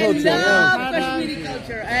 Kashmiri I culture. love Yeah. Kashmiri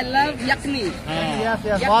culture. I love yakni. Yes.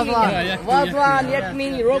 Yakni. Wagwan. Wagwan, yakni,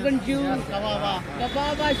 rogan juice, Kababa.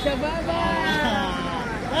 kababa, shababa.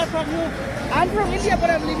 Where from you? I'm from India, but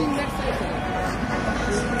I'm living next side.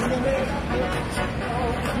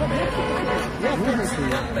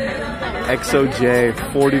 XOJ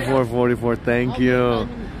 4444. Thank you.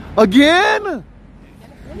 Again?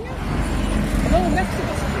 No, Mexico.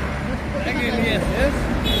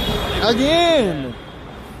 Yes. Again.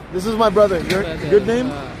 This is my brother. Your good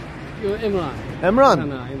name? Imran. Emran.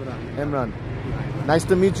 Emran. Nice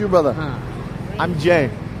to meet you, brother. I'm Jay.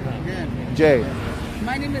 Jay.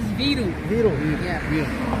 My name is Viru. Yeah.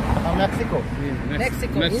 From Mexico.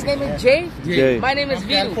 Mexico. His name is Jay. Jay. My name is Viru.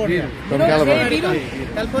 California. From Jay California.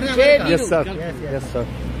 Viru? California. Jay America. Yes, sir. Yes. Sir.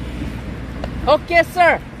 Okay,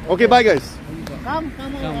 sir. Okay, bye, guys. Come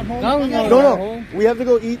on home. Come. No. We have to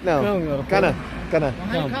go eat now. No. Kana.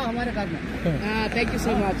 हमारे घर में. Thank you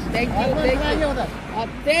so much. Thank you so much. Thank you, brother.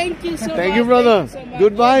 Thank you so much.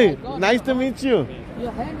 Goodbye. Oh my God. Nice to meet you.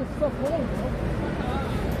 Your hand is so cold.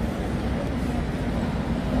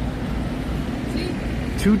 See?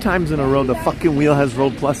 2 times in a row, the fucking wheel has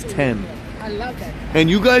rolled plus 10. I love that. And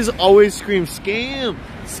you guys always scream, scam,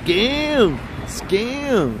 scam,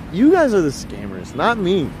 scam. You guys are the scammers, not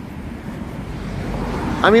me.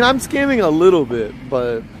 I mean, I'm scamming a little bit,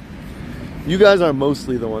 but you guys are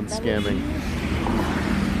mostly the ones scamming.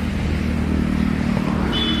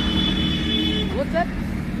 What's that?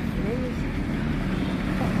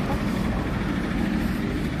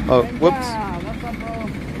 Oh, whoops. What's up, bro?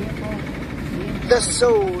 The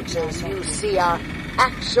soldiers you see are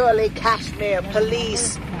actually Kashmir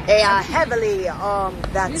police. They are heavily armed.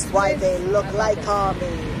 That's why they look like army.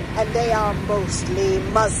 And they are mostly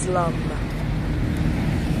Muslim.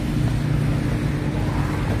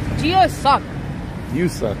 Geo suck. You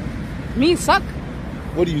suck. Me suck?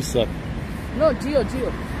 What do you suck? No, Geo.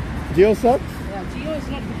 Geo sucks? Yeah, Geo is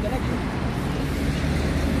not good connection.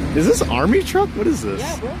 Is this army truck? What is this?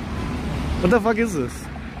 Yeah, bro. What the fuck is this?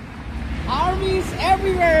 Armies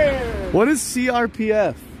everywhere. What is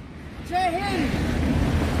CRPF? Jai Hind.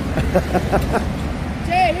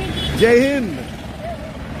 Jai Hind. Jai Hind.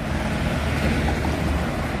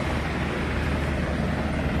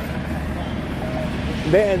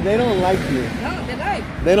 They don't like you. No, they like.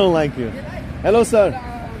 They don't like you. They like. Hello, sir.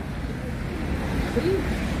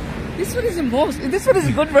 This one is the most. This one is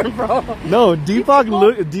a good one, bro. No,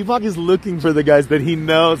 Deepak is looking for the guys that he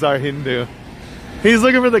knows are Hindu. He's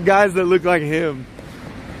looking for the guys that look like him.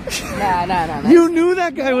 Nah. You knew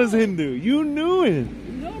that guy was Hindu. You knew it.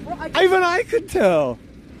 No, bro. Even I could tell.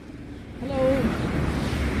 Hello.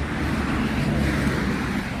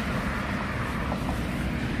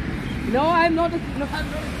 No, I'm not. No,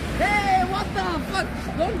 I'm not. Hey, what the fuck?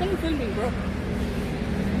 Don't film me, bro.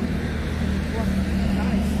 What?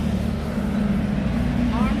 Nice.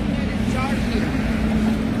 Army man in charge here.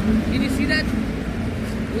 Did you see that?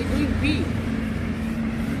 We're doing B.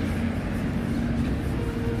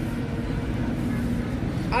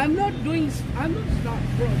 I'm not start,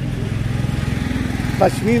 bro.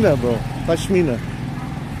 Pashmina, bro. Pashmina.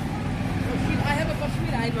 I have a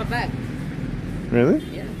pashmina in my bag. Really?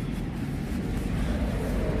 Yeah.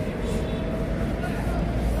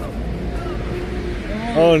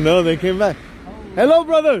 Oh no, they came back. Hello,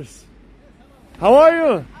 brothers. How are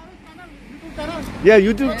you? Yeah,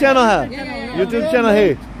 YouTube channel hai. YouTube channel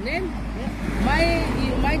hai. Name?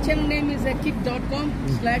 My channel name is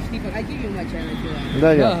kick.com/deepak. I give you my channel if you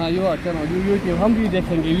want. Yeah. you are channel YouTube हम भी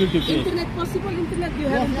देखेंगे YouTube पे Internet possible? Internet you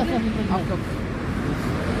have internet?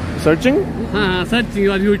 Searching? हाँ searching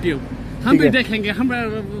your YouTube हम भी देखेंगे हम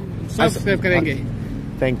subscribe करेंगे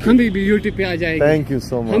Thank हम you. भी YouTube पे आ जाएंगे Thank you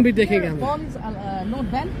so हम much. भी देखेंगे हम Paul is not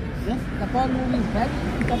banned? Yes. The porn movie is banned?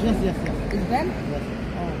 yes Is banned?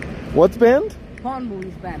 What's banned? Porn movie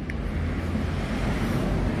is banned.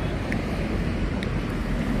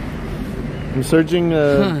 I'm searching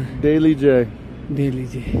Daily J. दे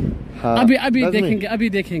लीजिए हाँ. अभी That's me. देखेंगे अभी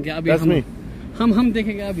देखेंगे अभी That's me. हम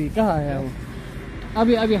देखेंगे अभी कहाँ है वो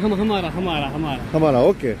अभी हम हमारा Hamara,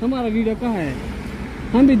 okay. हमारा वीडियो कहाँ है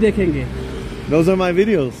हम भी देखेंगे Those are my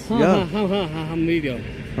videos. हाँ Yeah. हाँ हम वीडियो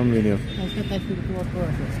Some video.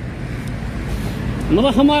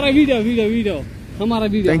 मतलब हमारा वीडियो हमारा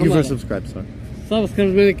video Thank you for subscribe, sir.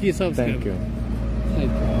 Subscribe मैंने की subscribe Thank you.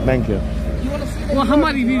 Thank you. You want to see the वो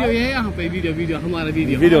हमारी वीडियो है यहाँ पे वीडियो हमारा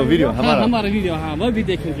वीडियो Video. हाँ, Hamara. हमारा वीडियो हाँ वो भी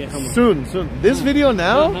देखेंगे हम Soon. This video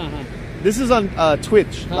now, हाँ this is on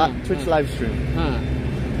Twitch. हाँ, Twitch live stream. हाँ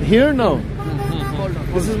Here, no.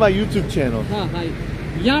 हाँ This is my YouTube channel. हाँ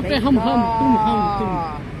यहाँ पे हम तुम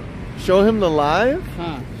Show him the live.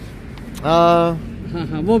 हाँ Uh,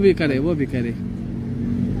 वो भी करे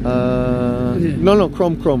no,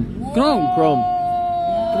 Chrome. Chrome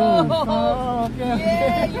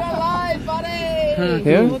Yeah, you're alive, buddy. हाँ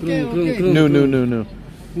Here? Chrome No.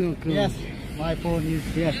 No, Chrome Yes, my phone is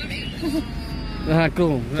here. हाँ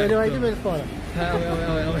Chrome चलिए भाई जी मेरे को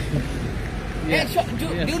Hey,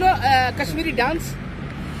 do you know Kashmiri dance?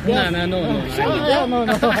 No. I know.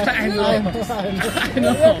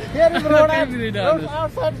 Here is road.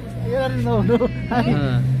 Outside. Here is no.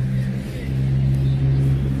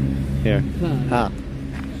 Here. Ha.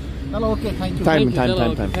 Hello, okay, thank you. Time.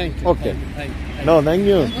 Thank you. Okay. No, thank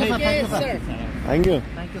you. Okay, sir. Thank you.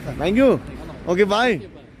 Thank you, sir. Thank you. Okay, bye.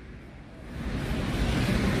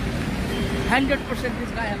 100%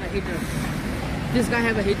 this guy have a hater. This guy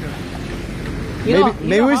have a hater.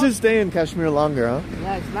 Maybe we should stay in Kashmir longer, huh?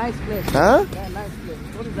 Yeah, it's nice place. Huh? Yeah, nice place.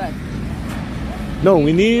 What is that? No,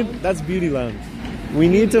 that's Beauty Lounge. We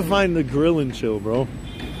need to find the grill and chill, bro.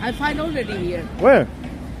 I find already here. Where?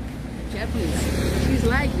 Japanese. She's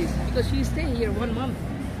like this because she stay here 1 month.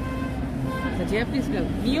 The Japanese girl.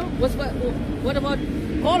 Mio, what about?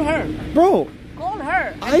 Call her. Bro, Call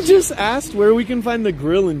her. I just asked where we can find the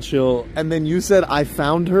grill and chill, and then you said I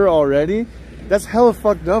found her already? That's hella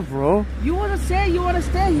fucked up, bro. You want to stay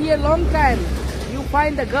here long time. You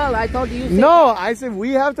find the girl. I thought you said No, I said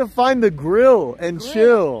we have to find the grill and girl.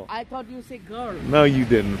 chill. I thought you said girl. No, you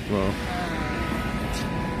didn't, bro.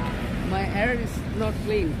 My hair is not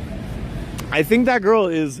clean. I think that girl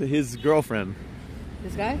is his girlfriend.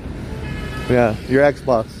 This guy? Yeah, your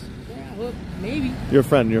ex-boss. Yeah, well, maybe. Your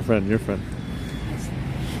friend.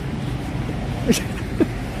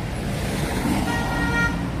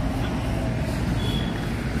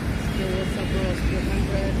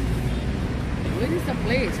 Where is the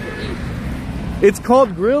place to eat? It's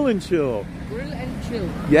called Grill and Chill. Grill and chill.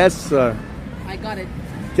 Yes, sir. I got it.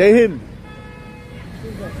 Jai Hind.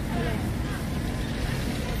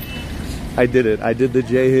 I did it. I did the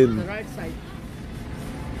Jai The Hind. right side.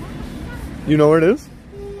 You know where it is?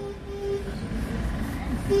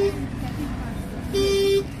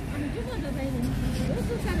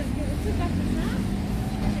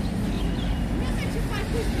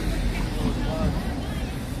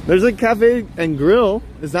 There's a cafe and grill.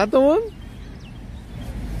 Is that the one?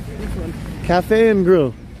 Which one? Cafe and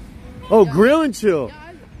grill. Oh, grill and chill.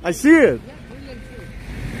 I see it. Yeah, grill and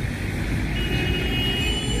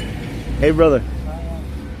chill. Hey, brother.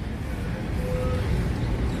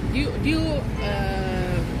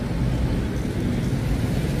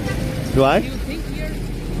 Do I? Do you think here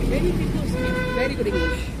many people speak very good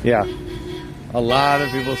English? Yeah. A lot of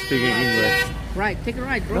people speaking English. Right, take a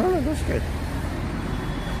right, bro. No, go straight.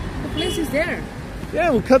 The place is there. Yeah,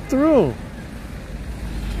 we'll cut through.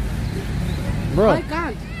 Bro, I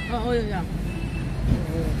can't. Oh yeah.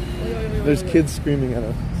 there's kids screaming at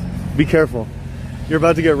us. Be careful. You're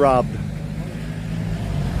about to get robbed.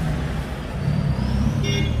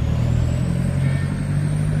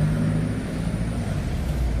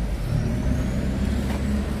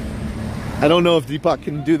 I don't know if Deepak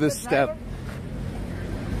can do this step.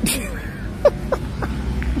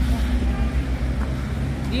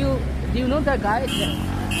 Do you know that guy?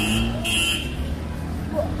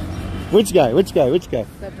 Which guy? Which guy? Which guy?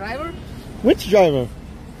 The driver? Which driver?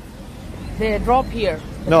 They drop here.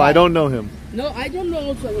 No, I don't know him. No, I don't know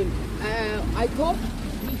also him. I thought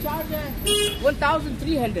he charged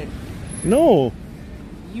 1,300. No.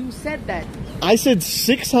 You said that. I said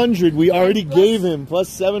 600 we already gave him, plus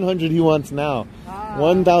 700 he wants now.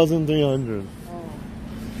 1,300. Oh,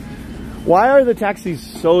 Why are the taxis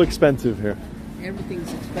so expensive here?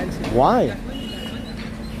 everything's expensive. Why?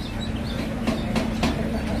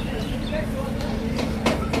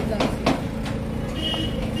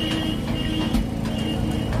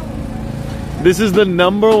 This is the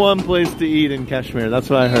 #1 place to eat in Kashmir. That's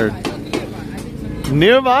what I heard.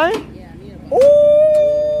 Nearby? Yeah, nearby.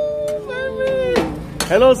 Oh, baby.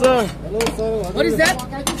 Hello, sir. Hello, sir. What is that?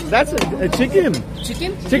 That's a chicken.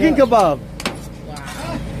 Chicken? Chicken kebab.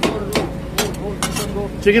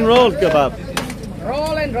 Chicken roll kebab.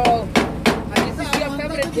 Roll and roll. And this is your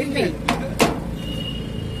favorite Hindi.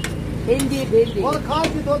 Hindi.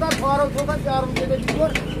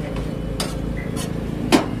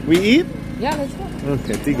 We eat? Yeah, let's go.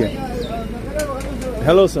 Okay, ठीक है.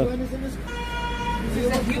 Hello, sir. This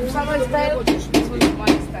is a cube summer style. This one is my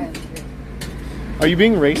style. Are you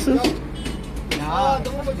being racist?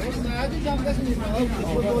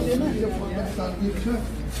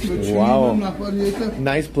 Wow.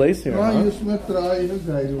 Nice place here. Huh?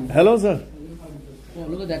 Hello, sir. Oh,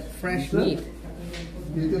 look at that fresh meat.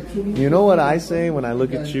 You know what I say when I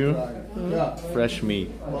look at you? Fresh meat.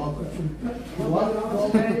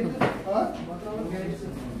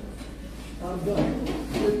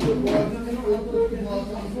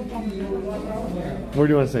 Where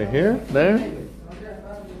do you want to say? Here? There?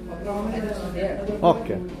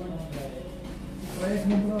 Okay.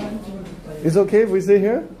 It's okay if we say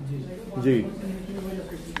here? Ji.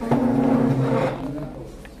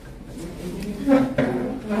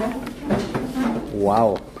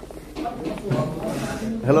 Wow.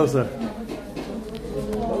 Hello, sir.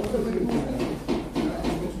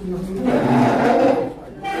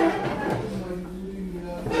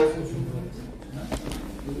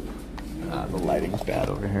 The lighting's bad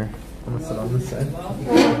over here. I'm gonna sit on this side.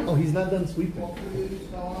 Oh, he's not done sweeping.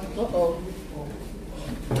 Uh-oh.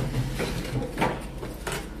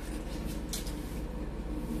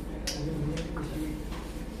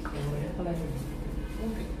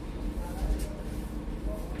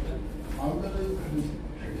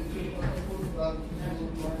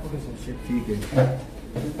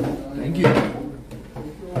 Thank you.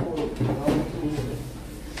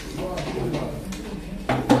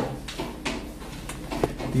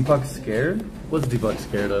 Deepak's scared? What's Deepak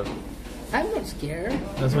scared of? I'm not scared.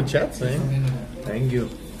 That's what chat's saying. Thank you.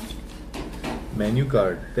 Menu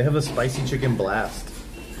card. They have a spicy chicken blast.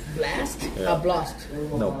 Blast? Yeah. A blast.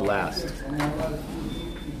 No, blast.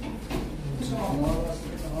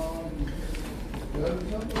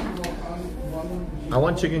 I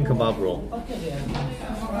want chicken kebab roll.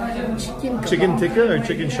 Chicken tikka or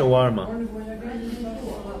chicken shawarma?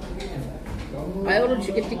 I ordered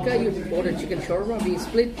chicken tikka, you ordered chicken shawarma, we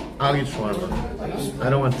split. I'll get shawarma. I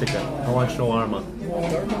don't want tikka. I want shawarma.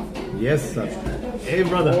 Shawarma? Yes, sir. Hey,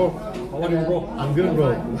 brother. How are you, bro? I'm good,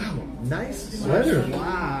 bro. Wow, nice sweater.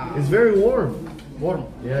 Wow. It's very warm. Warm?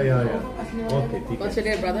 Yeah. Okay, tikka. What's your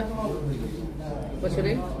name, brother? What's your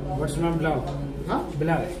name? What's your name? Bilal. Huh?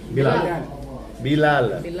 Bilal. Bilal.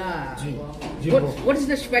 Bilal. Bilal. Ji, What is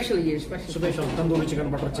the special here? Special tandoori chicken,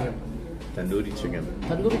 butter chicken. Tandoori chicken.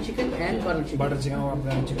 Tandoori chicken and butter chicken. Butter chicken or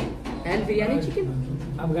Afghani chicken. And biryani chicken?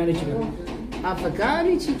 Afghani chicken.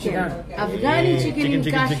 Afghani chicken. Chicken. Afghani chicken in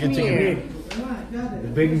Kashmir.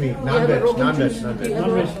 Big meat. You have Non-veg. Rogan Non-veg. juice? Non-veg. You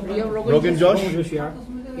have Rogan Rogan juice? Josh? Juice, yeah.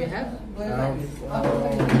 You have?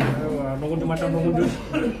 Rogan mutton, Rogan juice.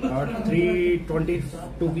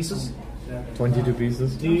 322 pieces. 22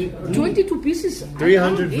 pieces. 22 pieces.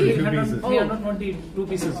 300 for Hey, 2 pieces. 322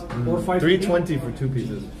 pieces. Or 5. 320 for 2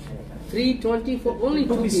 pieces. 320 for only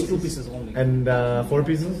 2 pieces. 2 pieces only. And 4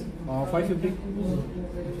 pieces? 550.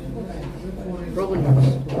 Rogan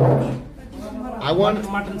juice. I want...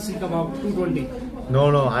 Mutton seek about 220. No,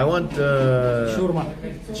 I want Shawarma.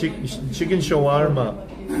 chicken shawarma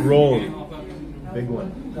roll. Big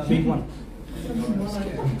one. Big one.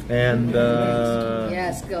 And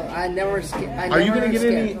Yes, go. I never skip. are you gonna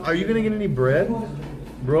get any bread,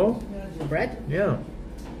 bro? bread? Yeah.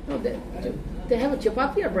 No, they have a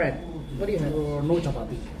chapati or bread. What do you have? No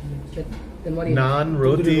chapati. Then what do you have? Naan,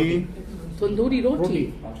 roti. Tandoori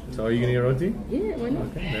roti. So are you gonna get roti? Yeah, why not?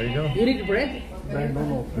 Okay, there you go. You need bread? Bread,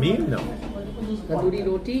 no. Me? No. Tandoori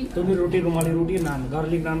roti. Tandoori roti, rumali roti, naan,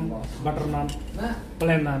 garlic naan, butter naan,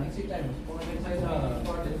 plain naan.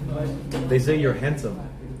 They say you're handsome.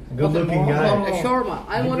 Good looking guy. Shawarma.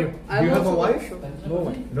 I want. Do you have a wife? No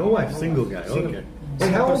way. No wife, single guy. Okay.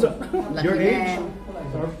 Wait, how old? Lucky Your age? man.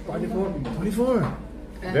 24. 24.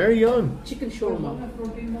 Very young. Chicken shawarma.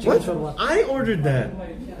 What? I ordered that.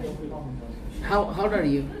 How old are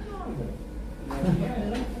you?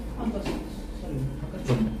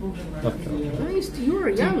 Nice. You're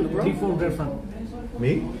young, bro. 3-4 girlfriend.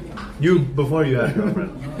 Me? You before you had a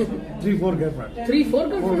girlfriend. 3-4 girlfriend. 3-4 4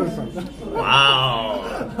 girlfriends? girlfriend.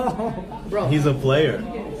 Wow. Bro, He's a player.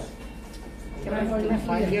 can I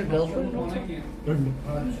find your girlfriend?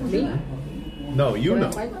 Me? No, you Can I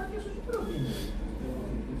know. find?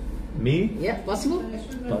 Me? Yeah, possible?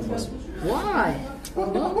 Possible. Why?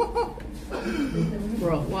 No?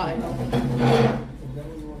 Bro, why?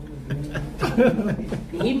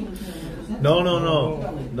 Him?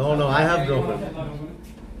 No. I have girlfriend.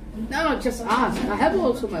 No, just ask. I have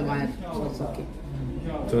also my wife, so it's okay.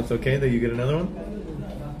 So it's okay that you get another one?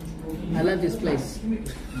 I love this place.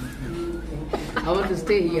 I want to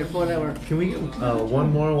stay here forever. Can we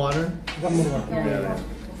one more water? One more one. Yeah.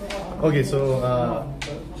 Okay, so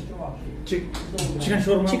Chicken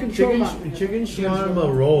shawarma. chicken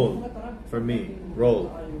shawarma roll for me. Roll.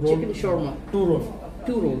 Chicken shawarma. 2 roll.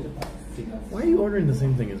 2 rolls. Why are you ordering the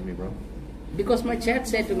same thing as me, bro? Because my chat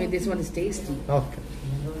said to me this one is tasty. Okay.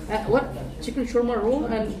 What? Chicken shawarma roll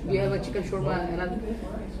and we have a chicken shawarma and another.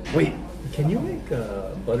 Wait, can you make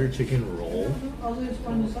a butter chicken roll?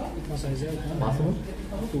 Possible?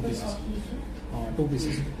 2 pieces. 2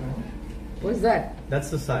 pieces. What is that? That's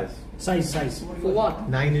the size. Size. For what?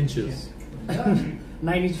 9 inches.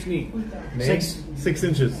 9 inch knee. 6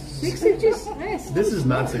 inches. 6 inches? Yes. This is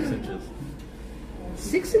not 6 inches.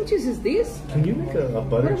 6 inches is this? Can you make a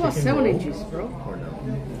butter What about chicken 7 roll? inches, bro? Or no?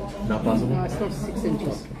 Not possible? No, it's not 6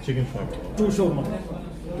 inches. Chicken shawarma. 2 shawarma.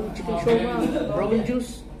 2 chicken shawarma, Rogan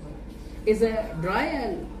juice. Is a dry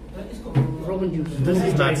and Rogan juice. This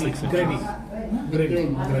is not 6 inches. Gravy.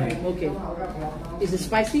 Gravy. Okay. Is it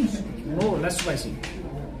spicy? No, less spicy.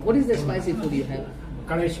 What is the spicy food you have?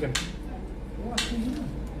 Kadai chicken.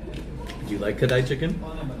 Do you like kadai chicken?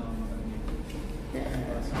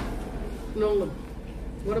 No.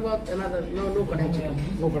 What about another? No kadai chicken.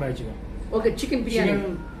 No kadai chicken. Okay, chicken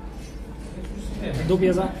biryani. Chicken. 2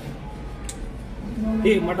 pieces.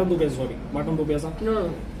 Hey, mutton 2 pieces. Sorry, mutton 2 pieces.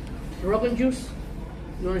 No. Rogan juice.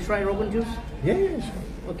 You want to try Rogan juice? Yeah, sure.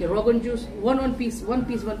 Okay, Rogan juice. One piece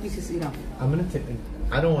is enough. I'm gonna take.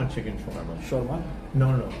 I don't want chicken shawarma. Shawarma.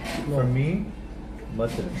 No. For me,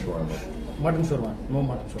 mutton shawarma. Mutton shawarma. No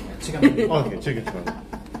mutton shawarma. Chicken. Okay, chicken shawarma.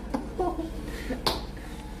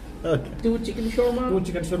 Okay. 2 chicken shawarma. 2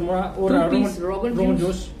 chicken shawarma or 2 piece Rogan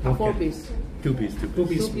juice. 4 Okay. piece. 2 piece. 2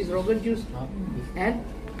 piece. 2 piece Rogan juice. And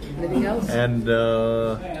anything else? And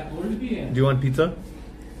do you want pizza?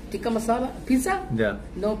 Tikka masala? Pizza? Yeah.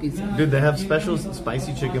 No pizza. Dude, they have special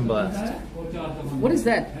spicy chicken blast. What is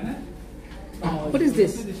that? What is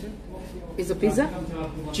this? Is a pizza?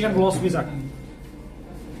 Chicken blast pizza.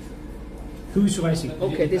 2 spicy.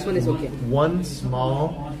 Okay, this one is okay. One small.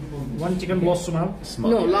 1 chicken blast small.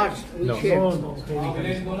 Small. No, large. We No. share. No.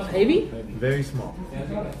 Heavy? Very small.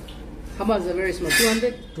 How much is a very small?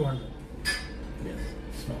 200? 200. Yes.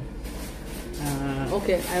 Small.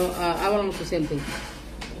 Okay, I want the same thing.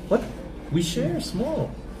 What? We share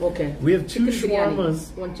small. Okay. We have 2 Chicken biryani.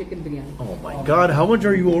 shawarmas. 1 chicken biryani. Oh my god, how much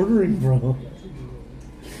are you ordering, bro? No,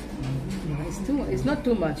 it's too much. It's not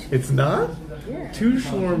too much. It's not? Yeah. 2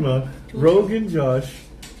 shawarma, Rogan Josh.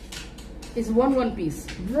 It's one piece.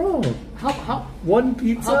 Bro, How 1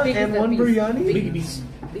 pizza how big and is that 1 piece? biryani? Big piece.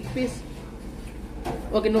 Big piece?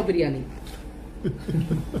 Okay, no biryani.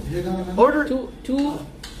 Order Two Two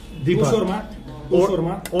Deepak. shawarma. Two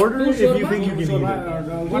shawarma. Order Two if you shawarma? think you Two can eat it.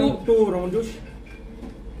 shawarma. Two round juice.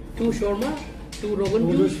 2 shawarma, 2 rogan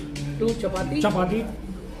Two juice, juice. 2 chapati, Chapati.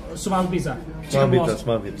 Small pizza. Small Chicken pizza, breast.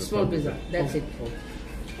 small pizza. small pizza. That's it.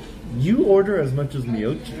 You order as much as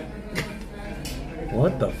Miyochi.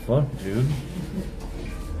 What the fuck, dude?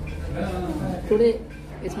 Today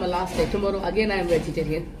is my last day. Tomorrow again I am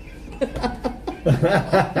vegetarian.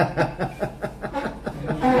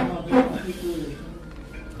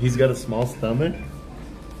 He's got a small stomach.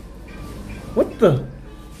 What the?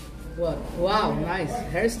 What? Wow, nice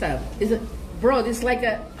hairstyle. Is it, bro? This is like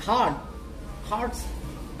a hearts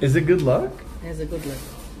Is it good luck? has a good look.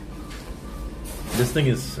 This thing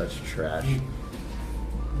is such trash.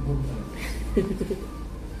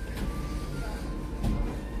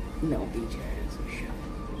 No, BJ.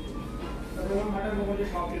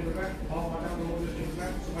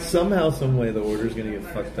 Somehow, some way, the order's gonna get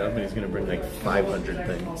fucked up, and he's gonna bring like 500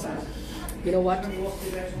 things. You know what?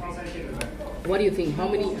 What do you think? How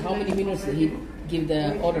many minutes did he give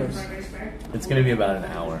the orders? It's gonna be about an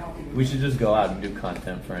hour. We should just go out and do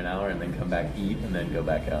content for an hour, and then come back, eat, and then go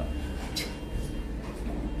back out.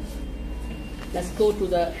 Let's go to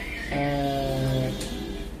the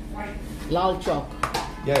Lal Chowk.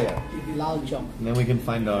 Yeah. Lal Chowk. And then we can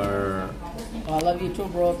find our. I love you too,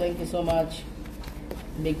 bro. Thank you so much.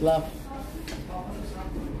 Big love.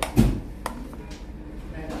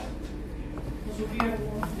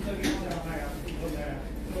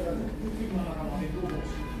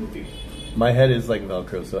 My head is like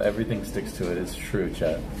Velcro, so everything sticks to it. It's true,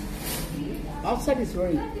 chat. Outside is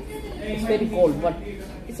it's very cold, but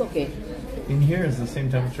it's okay. In here is the same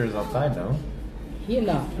temperature as outside, no? Here,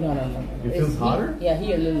 no. It feels hotter?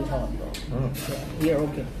 Here a little hot, bro. Oh, Yeah, here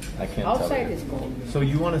okay. I can't Outside tell. is cold. So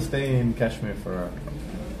you want to stay in Kashmir for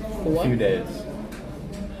For a what? few days?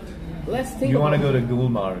 Let's think. You want to about go to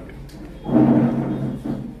Gulmarg?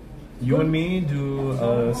 You and me do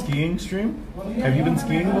a skiing stream? Have you been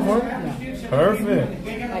skiing before? Perfect.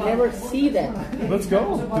 I never see that. Let's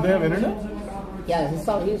go. Do they have internet? Yeah, he's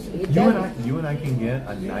You and I can get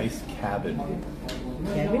a nice cabin.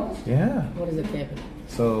 cabin. Yeah. What is a cabin?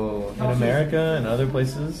 So in America and other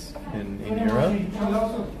places in Europe,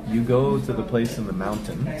 you go to the place in the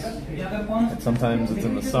mountains. And sometimes it's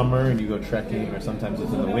in the summer and you go trekking, or sometimes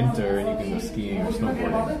it's in the winter and you can go skiing or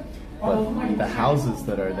snowboarding. But the houses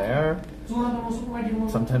that are there,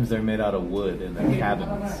 sometimes they're made out of wood and they're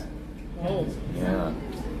cabins. Oh, Yeah.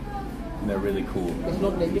 And they're really cool. it's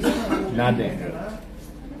not dangerous. Not dangerous.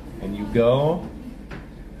 And you go,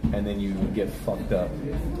 and then you get fucked up.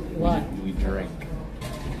 Why? We drink.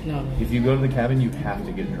 No. If you go to the cabin, you have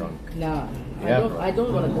to get drunk. No. Yeah, bro. I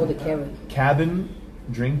don't want to go to the cabin. Cabin,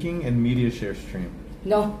 drinking, and media share stream.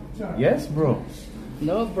 No. Yes, bro.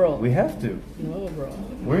 No, bro. We have to. No, bro.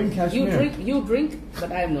 We're in Kashmir. You drink,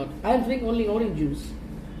 but I'm not. I drink only orange juice.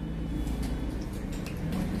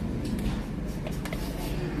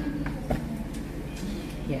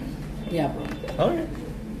 Yeah, bro. Okay.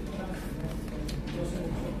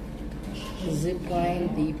 Zipline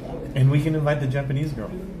Deepak. And we can invite the Japanese girl.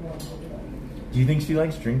 Do you think she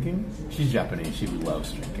likes drinking? She's Japanese. She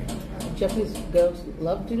loves drinking. Japanese girls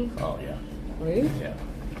love drink. Oh, yeah. Really? Yeah.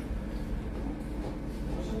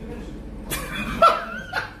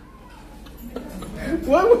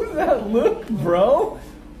 What was that look, bro?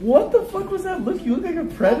 What the fuck was that look? You look like a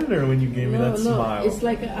predator when you gave me that smile. It's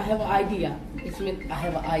like I have an idea. It's mean I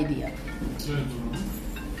have an idea.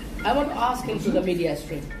 I want to ask him to the media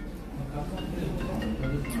stream.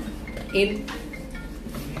 In,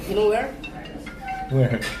 you know where?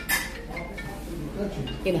 Where?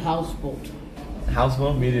 In houseboat.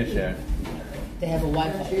 Houseboat media share. They have a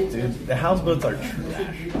Wi-Fi. Dude, the houseboats are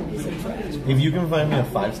trash. If you can find me a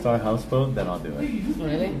 5-star houseboat, then I'll do it.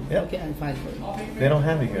 Really? Yep. Okay, I'll find for you. They don't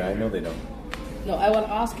have it here. I know they don't. No, I want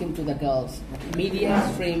to ask him to the girls. Media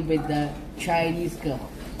stream with the Chinese girl.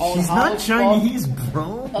 On She's not houseboat. Chinese,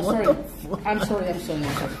 bro. Oh, What sorry. the fuck? I'm sorry.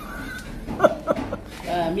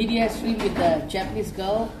 Media stream with the Japanese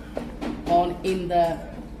girl in the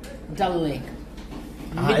Dal Lake.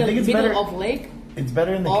 I think it's middle better. of lake. It's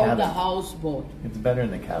better in the On cabin. the houseboat. It's better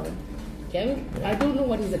in the cabin. Cabin? I don't know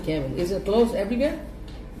what is a cabin. Is it closed everywhere?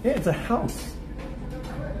 Yeah, it's a house.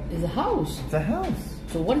 It's a house. It's a house.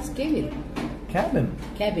 So what is cabin? Cabin.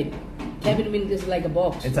 Cabin. Cabin means it's like a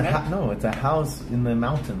box. It's a no. It's a house in the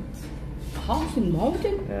mountains. House in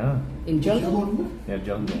mountain? Yeah. In jungle? Yeah,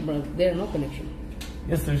 jungle. Bro, there's no connection.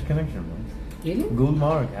 Yes, there's connection, bro. Really?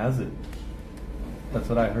 Gulmarg has it. That's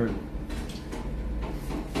what I heard.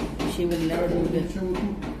 She would never do that.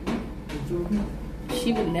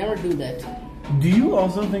 She would never do that. Do you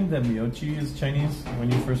also think that Miyochi is Chinese when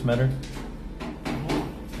you first met her?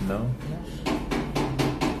 No?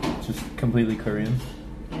 Just completely Korean?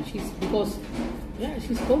 Yeah,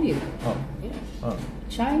 she's Korean. Oh. Yeah. Oh.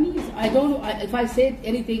 Chinese, I don't know. If I said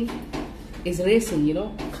anything, it's racing, you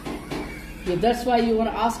know? Yeah, that's why you want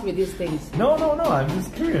to ask me these things. No. I'm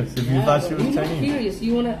just curious if you thought she was Chinese. Chinese. You're curious.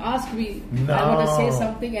 You want to ask me. No. I want to say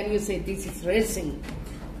something and you say, this is racing.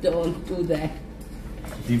 Don't do that.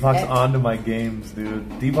 Deepak's onto my games, dude.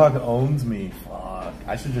 Deepak owns me. Fuck.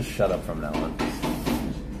 I should just shut up from now on.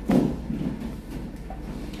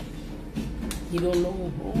 You don't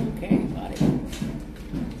know? Okay, got it.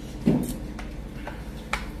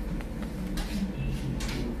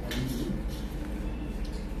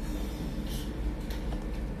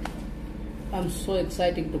 I'm so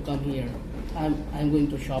excited to come here. I'm going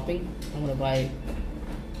to shopping. I'm gonna buy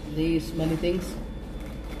these many things.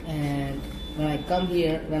 And when I come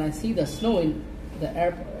here, when I see the snow in the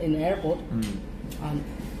airport, I'm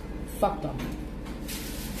fucked up.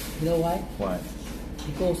 You know why? Why?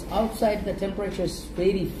 Because outside the temperature is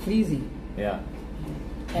very freezing. Yeah.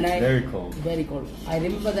 And it's very cold. Very cold. I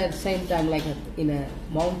remember that same time like in a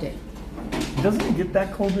mountain. Doesn't it get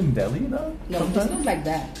that cold in Delhi though? No, sometimes? it's not like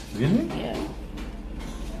that. Really? Yeah.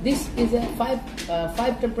 This is a five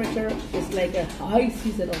temperature. It's like a high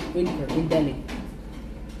season of winter in Delhi.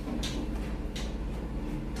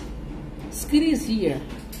 Skiri is here.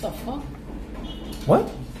 What the fuck? What?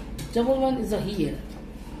 Double one is here.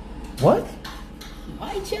 What?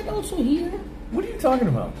 My chat also here. What are you talking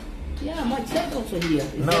about? Yeah, my chat also here.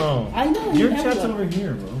 No. I know him. Your chat's everywhere. over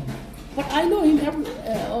here, bro. But I know him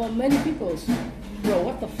many people. Bro,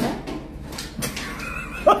 what the fuck?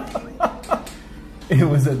 It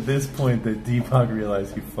was at this point that Deepak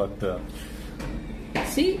realized he fucked up.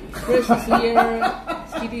 See? Chris is here,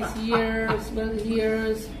 Skitty is here, Smell is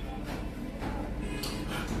here.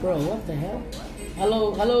 Bro, what the hell?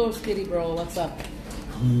 Hello, Skitty bro, what's up?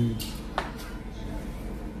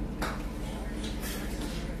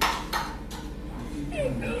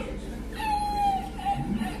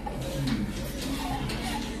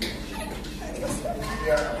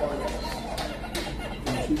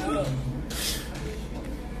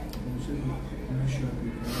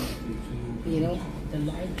 You know, the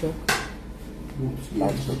live joke.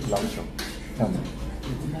 Loud joke. Tell me.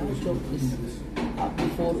 Live joke is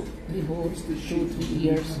before 2-3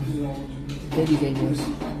 years, very dangerous.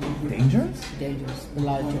 Dangerous? Dangerous, the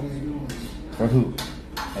live joke. For who?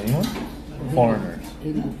 Anyone? Foreigners.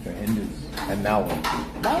 Hindu. For Hindus. And now what?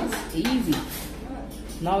 Now it's easy.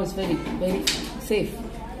 Now it's very, very safe.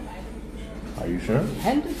 Are you sure?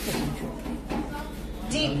 100% sure.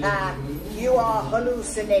 Deepak, you are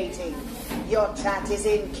hallucinating. Your chat is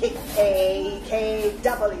in KKW.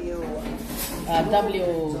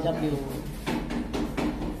 W.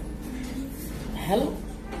 Hello?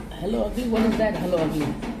 Hello, Ugly? What is that? Hello, Ugly?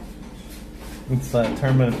 It's a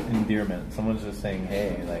term of endearment. Someone's just saying,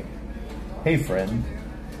 hey, like, hey, friend.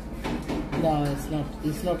 No, it's not.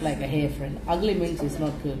 It's not like a hey, friend. Ugly means it's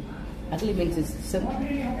not good. Ugly means it's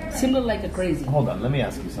similar like a crazy. Hold on, let me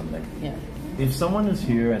ask you something. Yeah. If someone is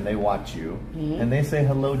here and they watch you, and they say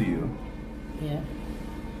hello to you, Yeah.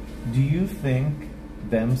 do you think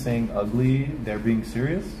them saying ugly, they're being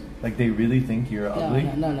serious? Like they really think you're ugly?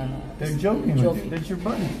 No. They're joking with you. That's your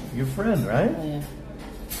buddy, your friend, right? Oh, yeah.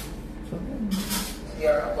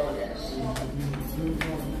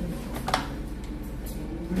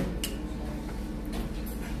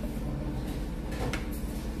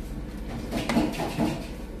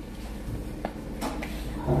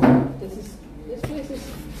 This place is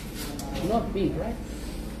not big, right?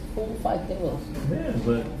 4 or 5 tables. Yeah,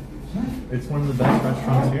 but it's one of the best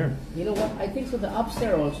restaurants here. You know what? I think so. The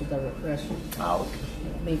upstairs also the restaurant. Out.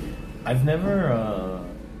 Maybe. I've never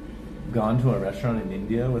gone to a restaurant in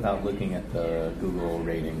India without looking at the Google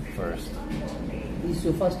rating first. This is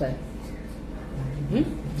your first time.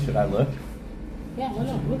 Should I look? Yeah, why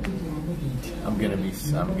not? Look. I'm gonna be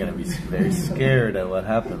very scared at what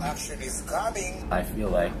happens. Action is coming. I feel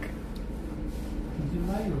like.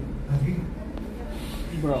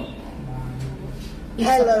 Bro.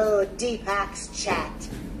 Hello, Deepak's chat.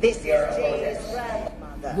 This is Jay's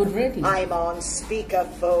grandmother. Good rating. I'm on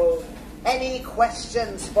speakerphone. Any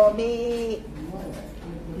questions for me?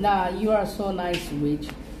 Nah, you are so nice, Witch.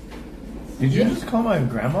 Did you just call my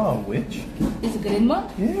grandma a witch? Is grandma?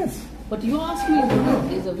 Yes. But you asked me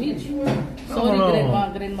who is a witch. Sorry,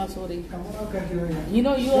 No. grandma, sorry. You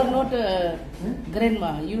know, you are not a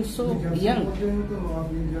grandma. You're so young.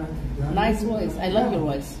 Nice voice. I love your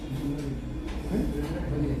voice.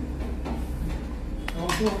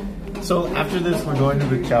 So after this, we're going to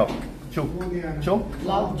the chouk. Chouk. Chouk?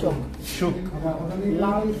 Lal Chok. Chouk.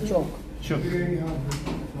 Lal Chok. Chouk.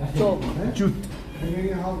 Chok. Chouk.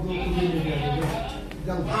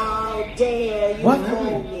 How dare you What?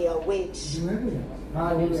 call me a witch?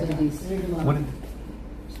 I won't say this. What?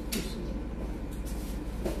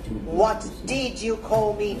 What did you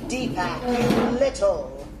call me, Deepak, you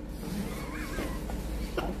little?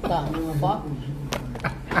 The fuck?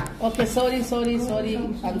 Okay, sorry.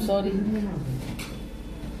 I'm sorry.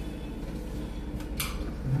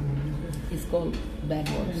 It's called bad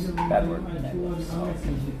words. Bad word. Bad words.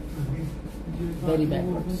 Very bad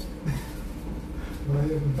words.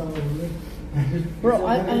 Bro,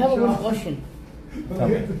 I have one question. Tell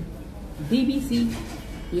me. BBC,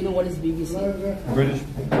 you know what is BBC? British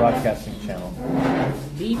Broadcasting Channel.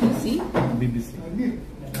 BBC? BBC.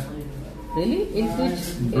 Really? In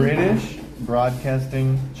which? British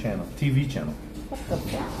Broadcasting Channel. TV channel. What the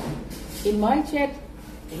fuck? In my chat,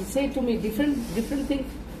 he said to me different thing.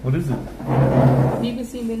 What is it?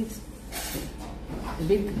 BBC means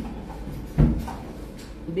big,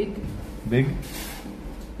 Big?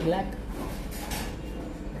 black.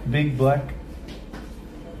 Big black?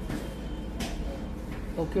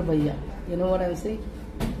 Okay, bhaiya. You know what I'm saying?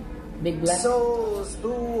 Big black. Souls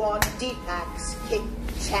who on Deepak's kick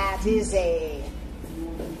chat is a...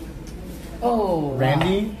 Oh,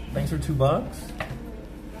 Randy, thanks for $2.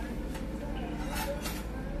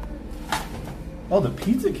 Oh, the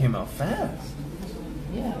pizza came out fast.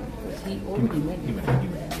 Yeah, but he already made Give it.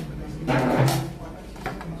 it.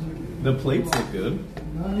 The plates look good.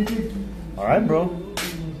 Alright, bro.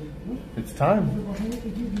 It's time.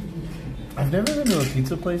 I've never been to a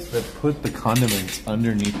pizza place that put the condiments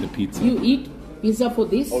underneath the pizza. You eat pizza for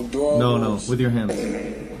this? No, with your hands.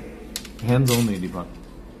 Hands only, Deepak.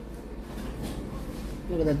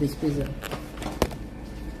 Look at this pizza.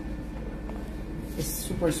 It's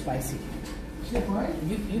super spicy.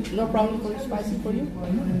 You no problem for spicy for you?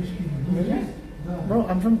 Bro,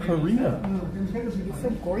 I'm from Korea. You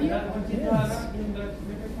from Korea? Yes.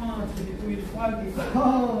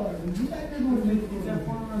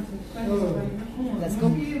 Let's go.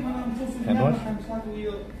 Hand wash?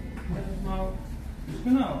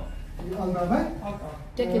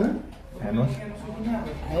 Take it. Hand wash?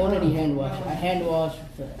 I already hand wash. I hand wash.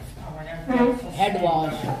 Head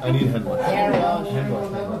wash. I need hand wash. Hair wash. Hand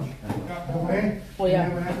wash, hand wash. Oh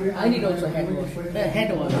yeah. I need also hand wash.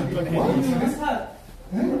 Hand wash. Not hand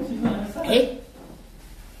wash. Hey.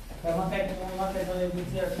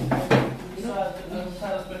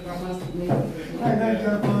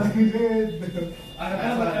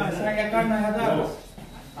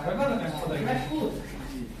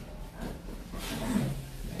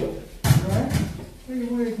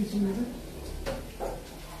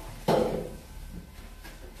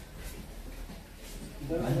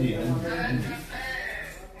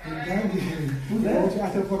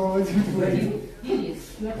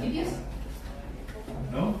 Tedious. You are tedious?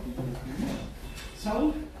 No?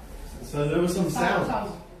 Sound? So there was some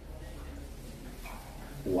Sound.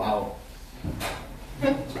 Wow.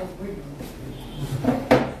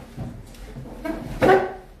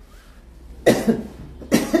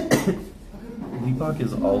 Deepak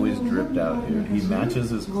is always dripped out here. He matches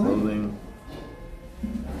his clothing.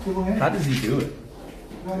 How does he do it?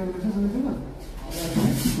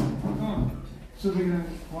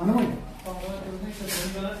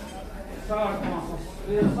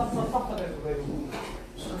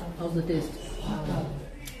 How's the taste?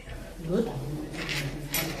 Good?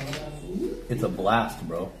 It's a blast,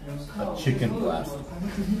 bro. A chicken blast.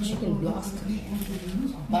 Chicken blast.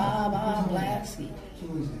 Baba blasty.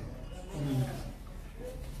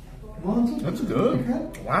 That's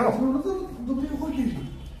good. Wow.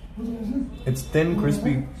 It's thin,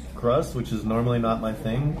 crispy crust, which is normally not my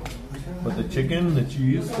thing. But the chicken, the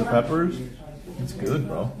cheese, the peppers, it's good,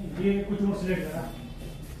 bro.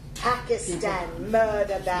 Pakistan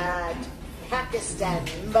murder bad. Pakistan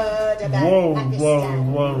murder bad. Whoa,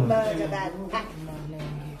 Pakistan whoa. murder bad.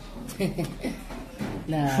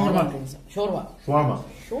 Nah, Shawarma. I don't think so. Shawarma. Shawarma.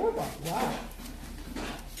 Shawarma.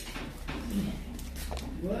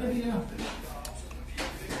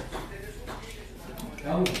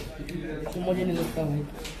 Wow. तो मुझे नहीं लगता भाई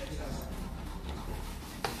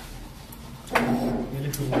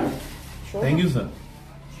Thank you, sir.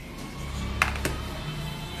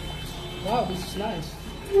 Wow, this is nice.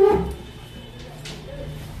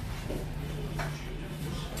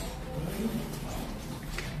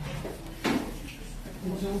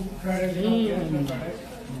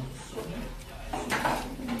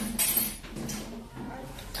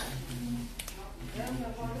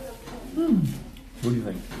 What do you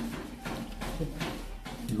think?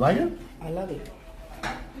 You like it? I love it.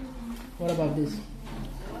 What about this?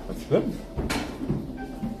 That's good.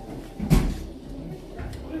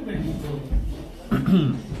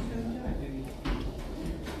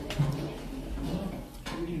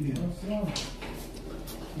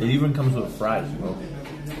 It even comes with fries, bro.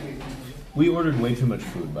 We ordered way too much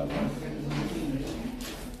food, by the way.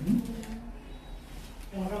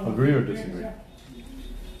 Agree or disagree?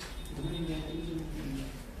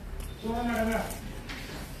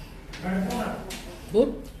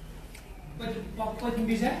 Good?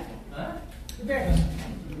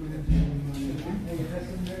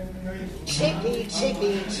 Chicky,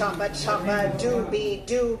 chicky, choppa, choppa, doobie,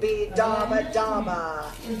 doobie, dabba,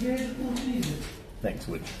 dabba. Thanks,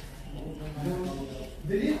 Witch.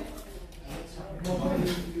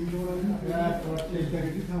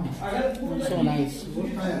 So nice.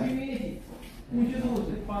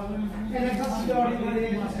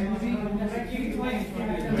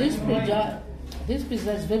 This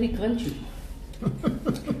pizza is very crunchy.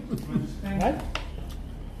 Right?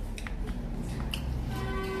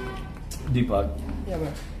 Deepak, Yeah,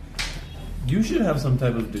 but you should have some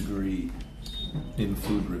type of degree in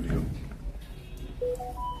food review.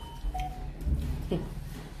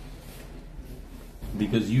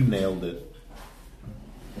 Because you nailed it.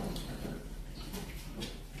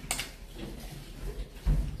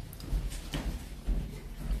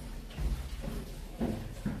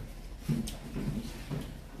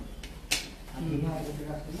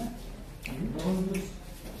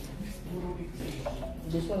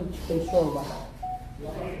 this one is chicken shorba.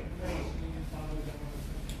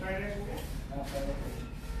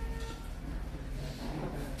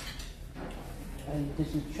 And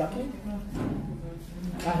this is chocolate.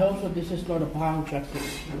 I hope so this is not a pound chocolate.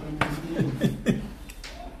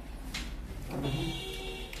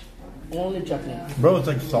 Only chocolate. Bro, it's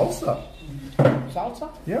like salsa. Salsa?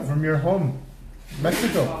 Yeah, from your home.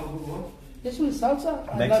 Mexico. This one is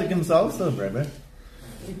salsa? I Mexican salsa, baby.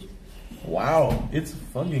 Wow, it's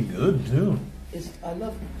fucking good too. I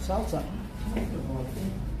love salsa.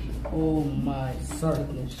 Oh my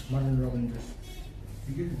goodness. Mutton rogan josh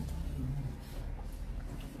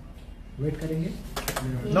wait करेंगे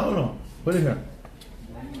No, put it here.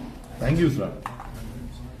 Thank you, sir.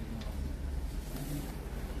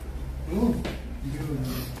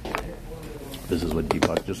 This is what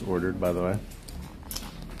Deepak just ordered, by the way.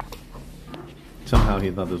 Somehow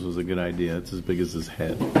he thought this was a good idea. It's as big as his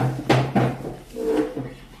head.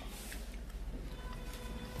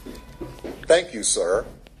 Thank you, sir.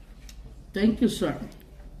 Thank you, sir.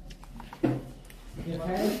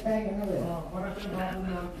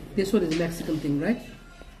 This one is Mexican thing, right?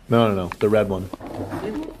 No. The red one.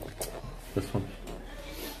 This one.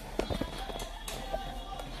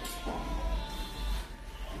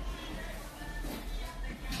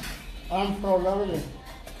 I'm so lovely.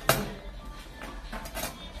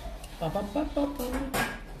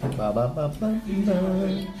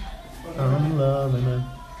 I'm loving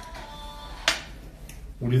it.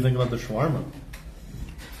 What do you think about the shawarma?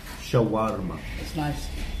 Shawarma. It's nice,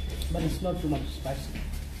 but it's not too much spicy.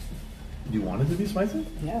 Do you want it to be spicy?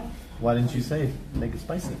 Yeah. Why didn't you say make it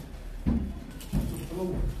spicy?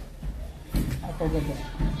 I forgot that.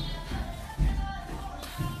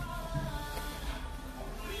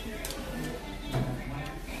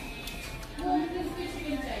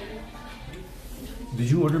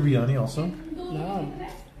 Did you order biryani also? No.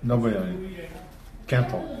 No biryani.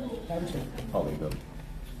 Cancel. Cancel. Oh, there you go.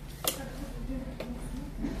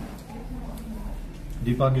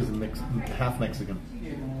 Deepak is half Mexican.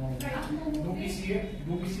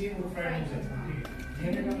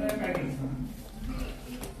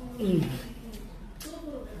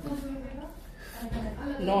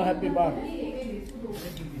 No happy bar.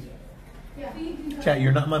 Chat,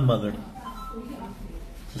 you're not my mother.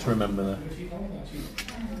 Just remember that.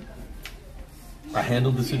 I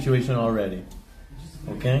handled the situation already.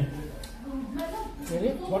 Okay? Really?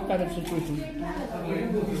 What kind of situation?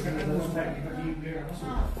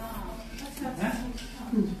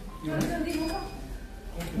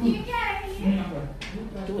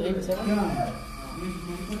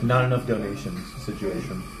 287 Not enough donations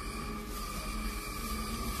situation.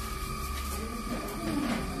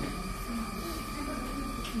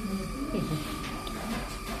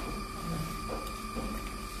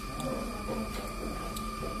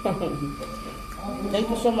 Thank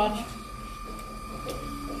you so much.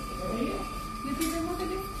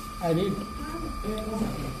 I did.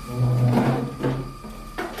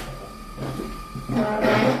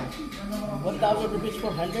 1,000 rupees for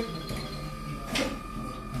 100.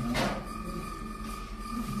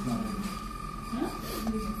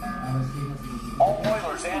 All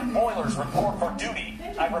oilers and boilers report for duty.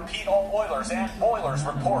 I repeat, all oilers and boilers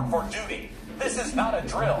report for duty. This is not a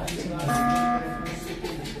drill.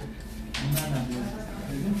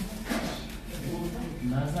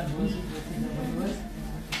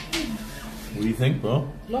 What do you think, bro?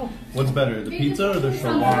 No. What's better, the pizza or the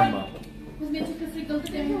shawarma?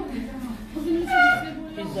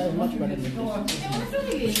 Pizza is much better than this. The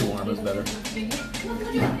shawarma's better.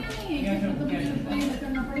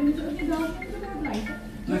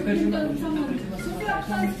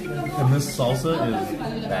 And this salsa is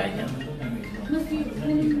banging.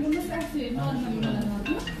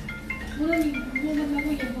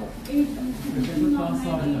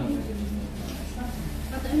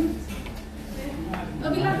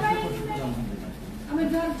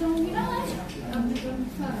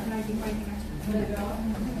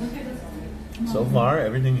 So far,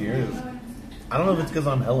 everything here is... I don't know if it's because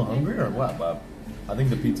I'm hella hungry or what, but I think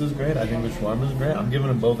the pizza's great. I think the shawarma's great. I'm giving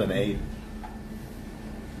them both an 8.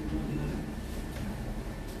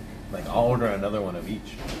 Like, I'll order another one of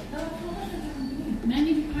each.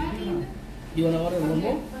 You want to order one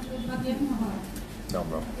more? No,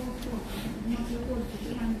 bro.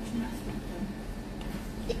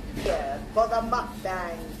 Here for the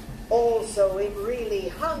mukbang. Also, I'm really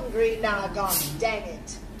hungry now, god dang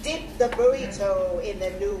it. Dip the burrito in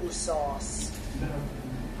the new sauce.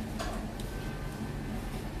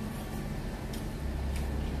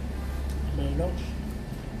 There you go.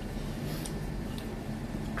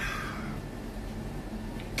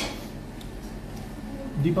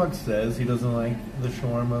 Deepak says he doesn't like the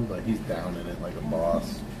shawarma, but he's down in it like a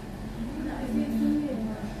boss.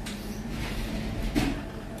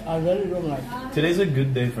 I really don't like. Today's a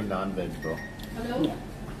good day for non-veg, bro. Yeah.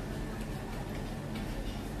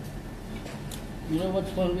 You know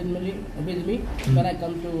what's wrong with me? When I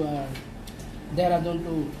come to Dehradun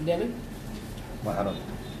to Delhi? What happened?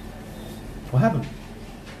 What happened?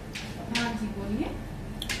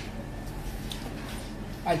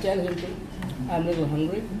 I tell him I'm a little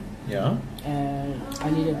hungry. Yeah? And I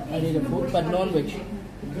need a food, but non-veg.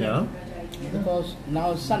 Yeah? Because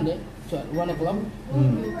now it's Sunday, so at 1 o'clock,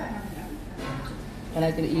 and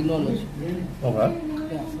I can eat non-veg. Okay.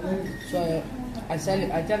 Yeah. So I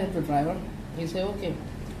tell him to driver. He say okay.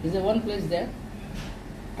 Is there one place there?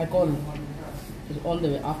 I call him. He's on the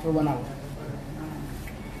way after 1 hour.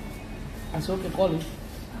 I said okay, call him.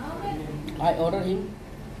 I order him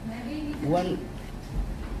one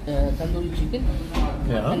tandoori chicken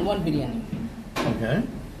and one biryani. Okay.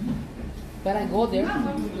 When I go there,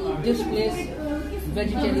 this place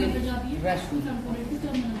vegetarian restaurant.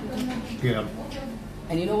 Yeah.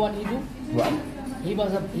 And you know what he do? What?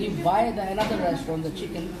 He buy another restaurant the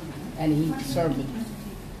chicken and he serve me.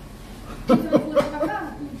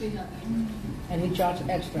 And he charge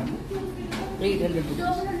extra 800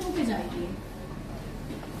 rupees.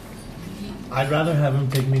 I'd rather have him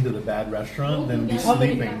take me to the bad restaurant than be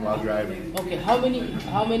sleeping while driving. Okay, how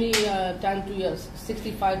many times 2 years?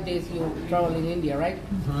 65 days you travel in India, right?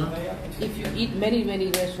 If you eat many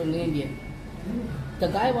restaurants in India, the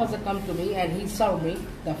guy was to come to me and he served me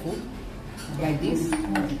the food like this,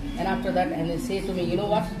 and after that, and he say to me, you know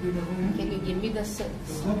what? Can you give me the sir?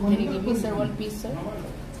 Can you give me sir one piece, sir?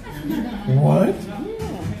 What? Yeah.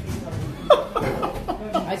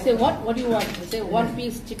 I say, what? What do you want? He say, one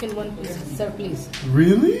piece chicken, one piece, sir, please.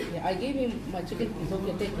 Really? Yeah, I gave him my chicken piece.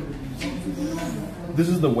 Okay, take it. This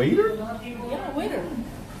is the waiter? Yeah, waiter.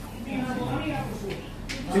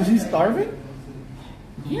 Is he starving?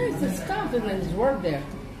 Yeah, it's a staff and his work there.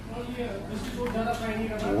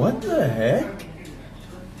 What the heck?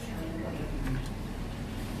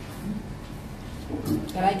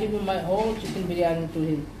 And I give him my whole chicken biryani to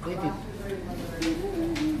him. Take it.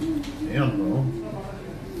 Damn, bro.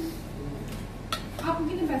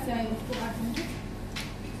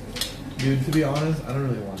 Dude, to be honest, I don't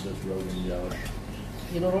really want this Rogan Josh.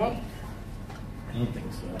 You know what? I don't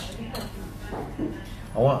think so.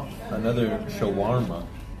 I want another shawarma.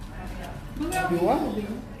 You want?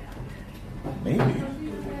 Maybe.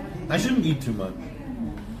 I shouldn't eat too much.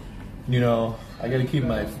 You know, I gotta keep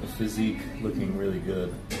my physique looking really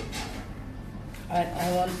good.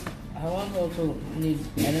 I want also need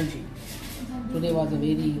energy. Today was a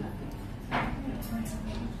very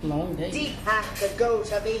long day. Deepak, the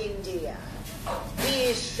goat of India. He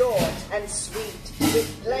is short and sweet,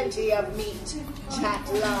 with plenty of meat.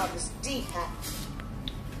 Chat loves deepak.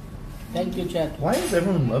 Thank you, chat. Why does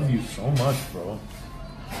everyone love you so much, bro?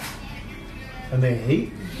 And they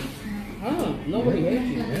hate me. Huh? Nobody hates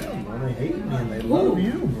you. Yeah, bro, they hate me and they love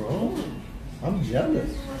you, bro. I'm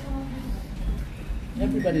jealous.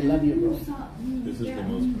 Everybody love you, bro. This is the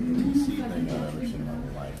most greasy thing I've ever seen in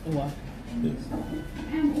my life. What? This.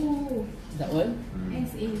 The oil?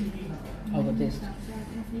 How about this?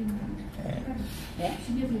 Yeah?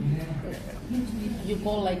 You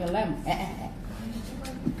call like a lamb.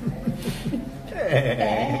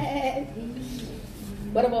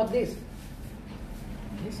 What about this?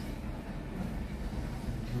 This?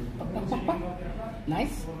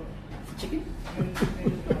 Nice? Chicken?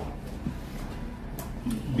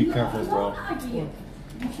 Be careful, bro.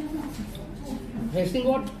 Racing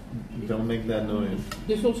what? Don't make that noise.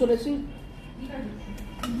 This also racing?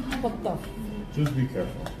 What the? Just be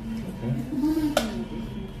careful. Okay?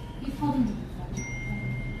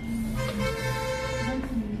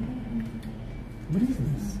 What is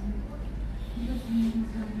this?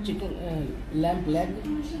 Chicken, lamb leg.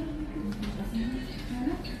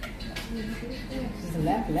 This is a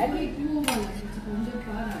lamb leg?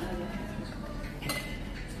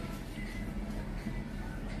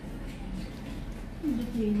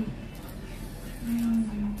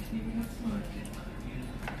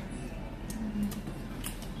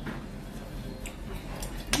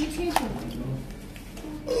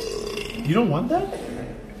 You don't want that?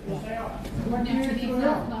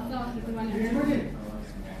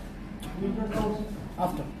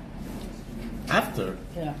 After. After?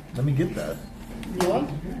 Yeah. Let me get that. You want?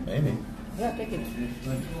 Maybe. Yeah, take it.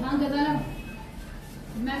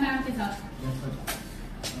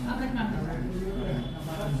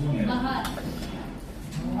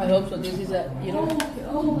 I hope so. This is a, you know,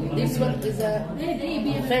 this one is a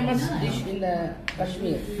famous dish in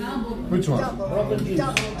Kashmir. Which one? Double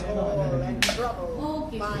tall and trouble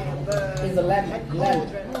by a bird It's a lamb. and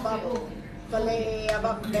cauldron bubble. Fillet of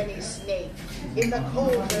a many snake in the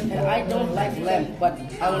cauldron. And I don't like lamb, but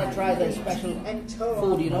I want to try the special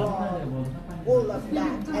food, you know. Wool of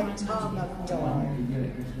bat and tongue of dog.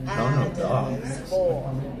 Tongue of dog. Adders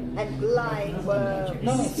born and blind worms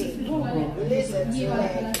No, sting. no, bro. Lizard's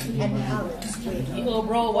leg and halibut's wing. Yo,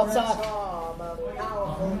 bro, what's up? Charm of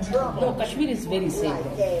powerful trouble. No, Kashmir is very safe, Like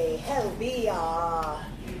bro. a hell BR.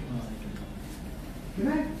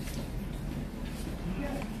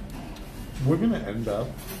 We're gonna end up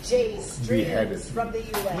Jaystreazy from the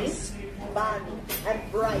US. Fun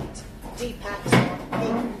and bright. Deepak's on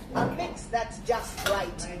pink. A mix that's just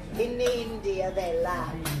right. In India they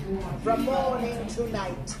laugh. From morning to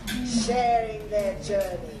night. Sharing their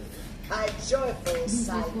journey. A joyful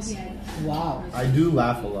sight. Wow. I do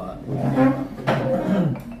laugh a lot.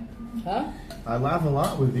 Huh? I laugh a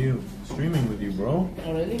lot with you. Streaming with you, bro.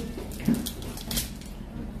 Oh, really?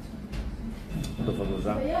 What the fuck was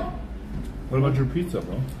that? What about your pizza,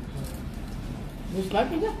 bro? You like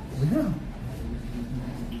pizza? Yeah.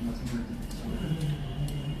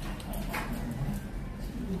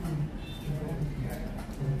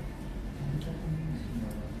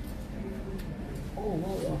 Oh,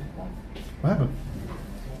 wow. What happened?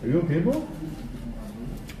 Are you okay, bro?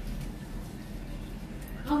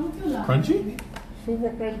 Crunchy? Super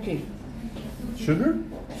crunchy. Sugar?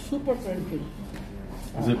 Super crunchy.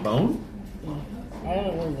 Is it bone? I don't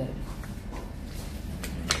know what is that.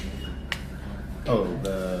 Oh,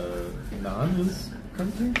 the naan is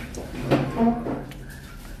crunchy?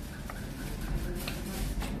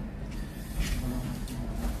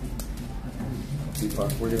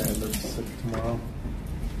 Deepak, we're gonna end up sick tomorrow.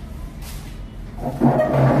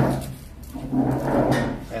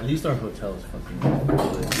 At least our hotel is fucking good.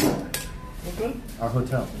 Which one? Our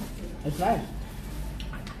hotel. It's nice.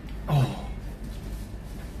 Oh.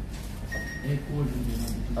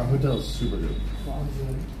 Our hotel is super good.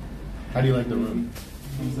 How do you like the room?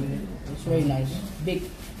 It's very nice. Big.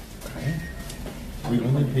 We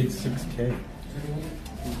only paid $6K.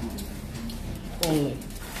 Only.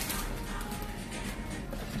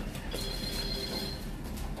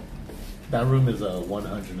 That room is a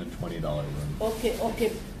 $120 room. Okay,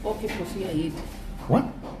 pussy, I eat. What?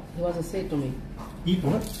 He was to say to me. Eat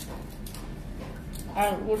what?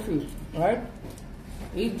 Pussy, right?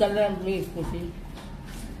 Eat the lamb meat, pussy.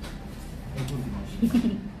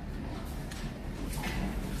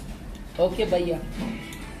 Okay, bhaiya.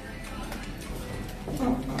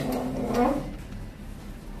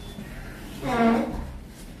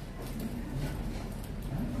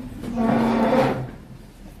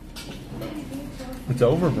 It's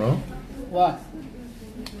over, bro. What?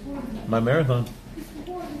 My marathon.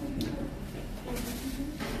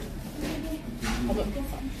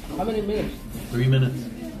 How many minutes? 3 minutes.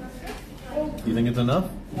 You think it's enough?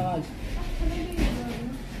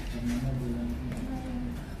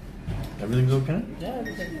 Everything's okay? Yeah,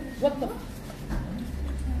 everything. What the?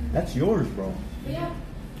 That's yours, bro.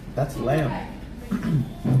 That's lamb.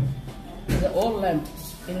 It's all lamb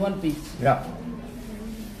in one piece. Yeah.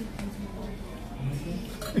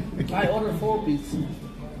 I ordered 4 pieces.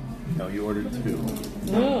 No, you ordered 2.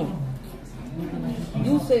 No.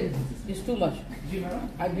 You said it's too much.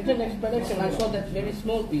 I did an explanation. I saw that very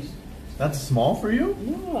small piece. That's small for you?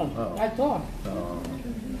 No, Oh. I thought. Oh.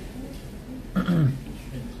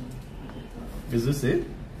 Is this it?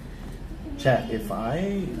 Chat, if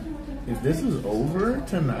this is over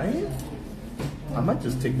tonight, I might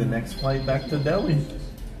just take the next flight back to Delhi.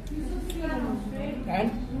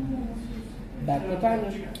 And back to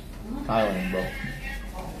Thailand. Thailand, bro.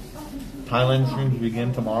 Thailand streams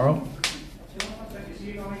begin tomorrow.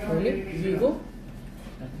 Really? You go?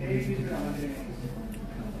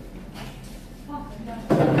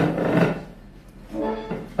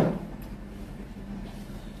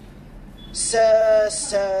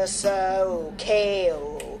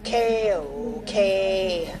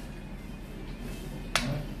 Okay.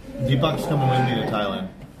 Deepak's coming with me to Thailand.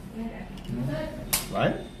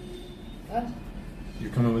 Right? Huh?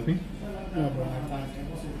 You're coming with me? No, bro, I can't.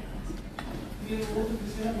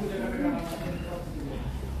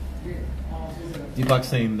 Deepak's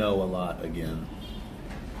saying no a lot again.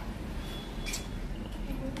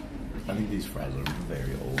 I think these fries are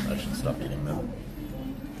very old. I should stop eating them.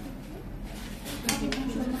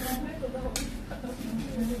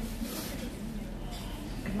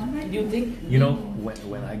 You think? You know,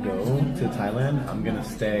 when I go to Thailand, I'm gonna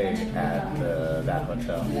stay at that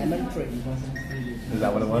hotel. Lemon tree. Is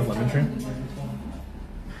that what it was? Lemon Tree?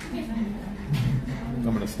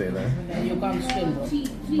 I'm gonna stay there. And you can't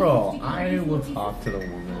swim, bro. Bro, I will talk to the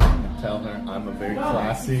woman and tell her I'm a very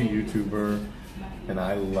classy YouTuber and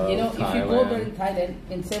I love You know, Thailand. if you go there in Thailand,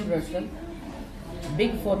 in same restaurant,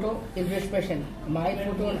 big photo is reservation. My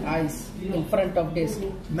photo and eyes in front of this.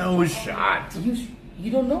 No shot. You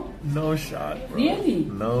don't know? No shot, bro. Really?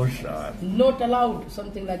 No shot. Not allowed,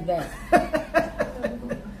 something like that.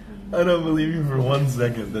 I don't believe you for 1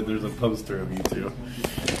 second that there's a poster of you two.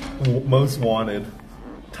 Most wanted.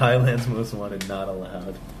 Thailand's most wanted, not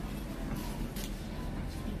allowed.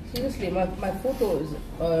 Seriously, my photo is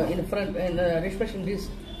in front and reservation list.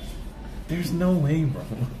 There's no way, bro.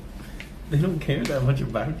 They don't care that much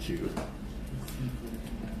about you.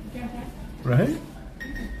 Right?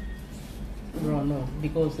 No,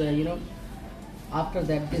 because you know, after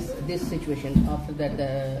that this situation, after that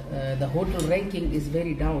the hotel ranking is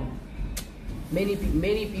very down. Many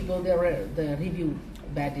people they review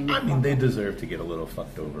bad review. I mean, they deserve to get a little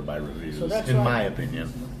fucked over by reviews, So that's in why- my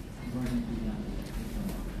opinion.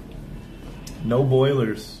 No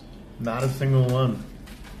boilers, not a single one.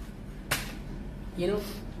 You know,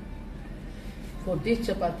 for this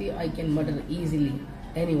chapati I can murder easily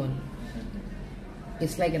anyone.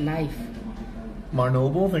 It's like a knife.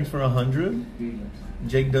 Marnoble, thanks for 100.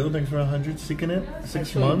 Jake Doe, thanks for 100. Sticking it,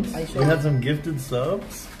 6 months. I saw We you. had some gifted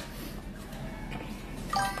subs.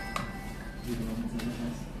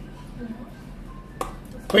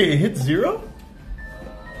 Wait, it hit 0?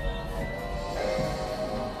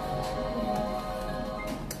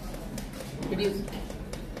 It is.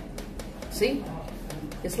 See,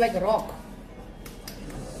 it's like a rock.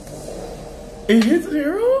 It hit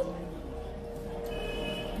 0?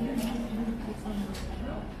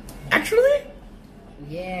 Actually?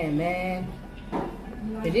 Yeah, man.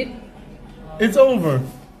 It did. It's over.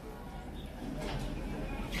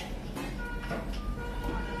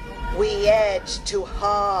 We edged too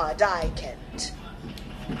hard, I can't.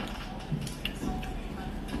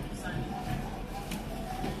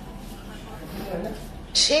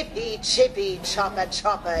 Chippy, chippy, chopper,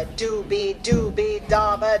 chopper, doobie, doobie,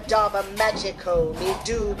 dabba, dabba, magical, me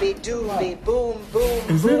doobie, doobie, boom, boom,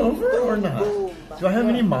 Is it boom, over or boom, not? boom. Do I have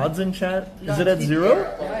any mods in chat? Is No, it at keep-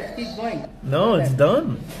 0? Yeah, keep going. No, it's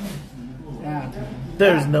done. Yeah.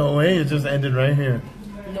 There's no way. It just ended right here.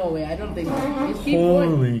 No way, I don't think so. Just keep going.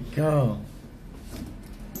 Holy cow.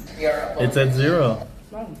 It's at 0.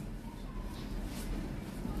 Come.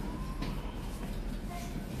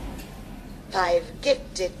 I've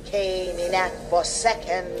gifted Cain in act for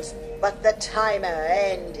seconds, but the timer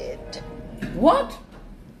ended. What?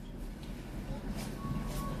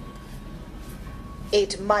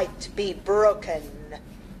 It might be broken.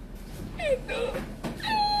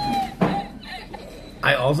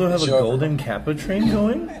 I also have a golden Kappa train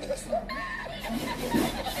going.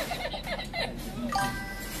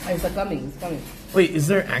 It's coming. It's coming. Wait, is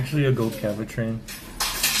there actually a gold cab train?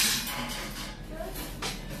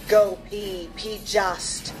 Go pee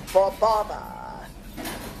just for bother.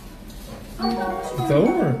 It's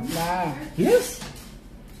over. Nah. Yes.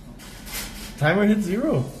 Timer hit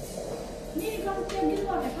 0.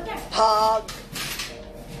 Hog.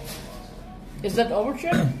 Is that over,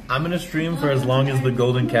 Chip? I'm gonna stream for as long as the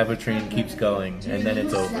golden cab train keeps going, and then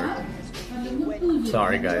it's over.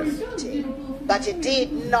 Sorry, guys. But it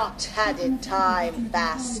did not had it time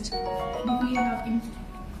fast.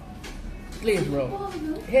 Please, bro.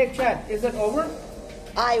 Hey, chat, is it over?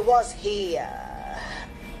 I was here.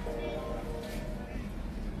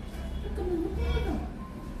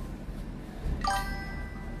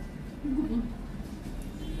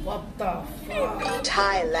 What the fuck?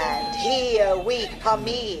 Thailand, here we come.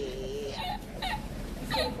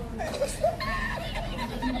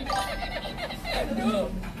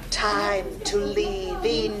 Time to leave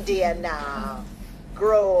India now.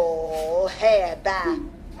 Grow hair back.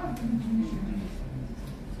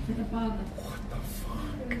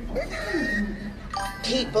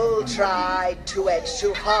 People tried to edge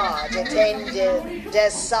too hard. It ended. Their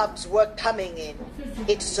subs were coming in.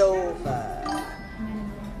 It's over.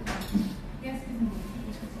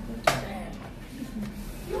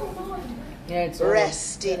 Yeah, it's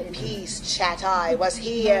Rest in peace, chat. I was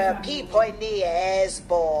here. P.near as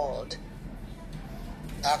bald.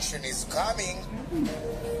 Action is coming.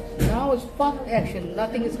 Now it's fuck action.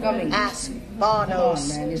 Nothing is coming. Ask Barnos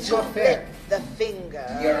man, it's to not fair. flip the finger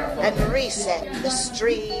and reset the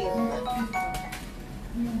stream.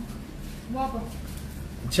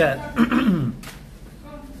 Chat.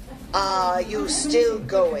 Are you still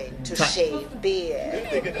going to shave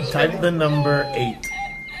beard? Type the number 8.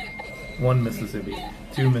 1 Mississippi,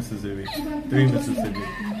 2 Mississippi, 3 Mississippi,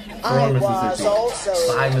 4 Mississippi,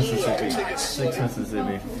 5 Mississippi, 6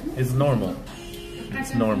 Mississippi. It's normal.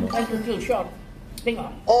 It's normal.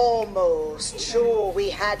 Almost sure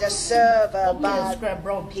we had a server bug.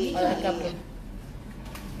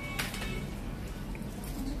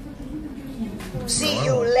 See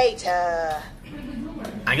you later.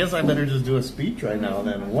 I guess I better just do a speech right now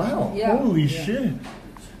then. Wow. Yeah. Holy shit.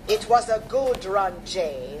 It was a good run,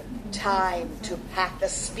 Jay. Time to pack the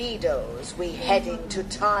speedos. We heading to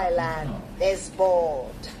Thailand. There's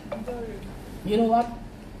board. You know what?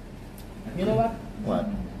 You know what? What?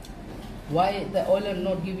 Why the oiler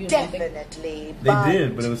not give you Definitely. They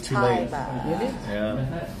did, but it was too late. Really? Yeah.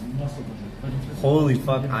 Holy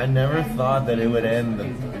fuck, I never thought that it would end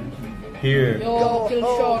here. Yo, kill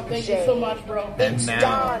shot. Thank you so much, bro. And It's now.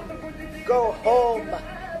 done. Go home.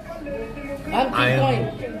 I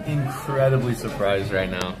am incredibly surprised right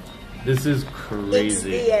now. This is It's crazy.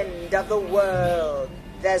 the end of the world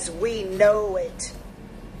as we know it.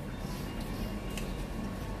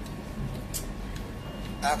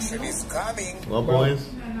 Action is coming. Well, boys.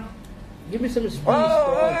 Give me some space, bro.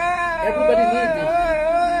 Everybody needs it.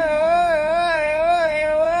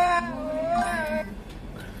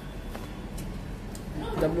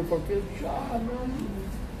 W for kill shot.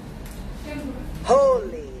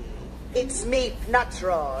 Holy, it's me,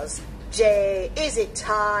 Nutros. Jay, is it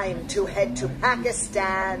time to head to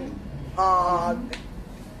Pakistan? Hog.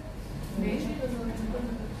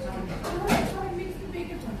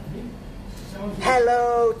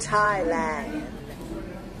 Hello, Thailand.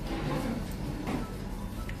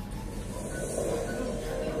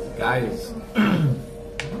 Guys.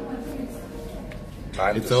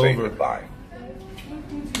 Time It's to say over. goodbye.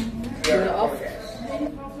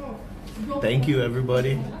 Thank you,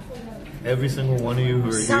 everybody. Every single one of you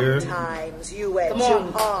who are here. Sometimes you wear Come too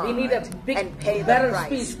on, hard we need a big, and pay the better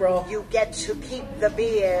price. speech, bro. You get to keep the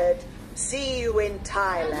beard. See you in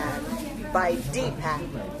Thailand by Deepak.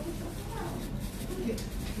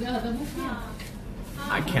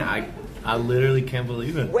 I literally can't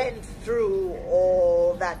believe it. Went through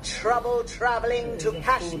all that trouble traveling to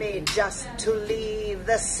Kashmir just to leave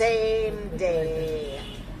the same day.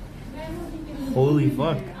 Holy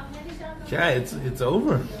fuck. Yeah, it's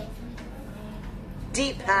over.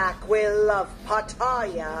 Deepak will love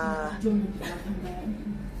Pattaya.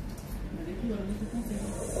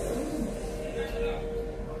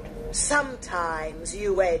 Sometimes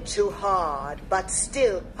you wear too hard, but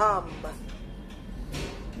still come.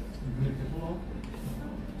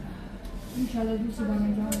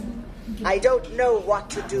 I don't know what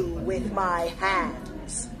to do with my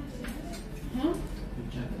hands.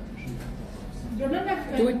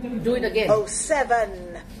 Do it again. Oh, 7.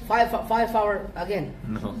 5 hour again.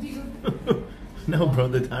 No. No, bro,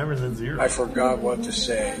 the timer's at 0. I forgot what to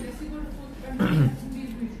say.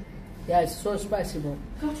 Yeah, it's so spicy, bro.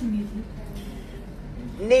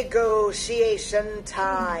 Negotiation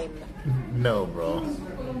time. No, bro.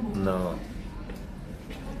 No.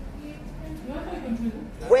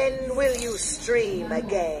 When will you stream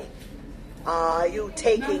again? Are you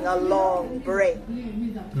taking a long break?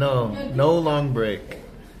 No. No long break.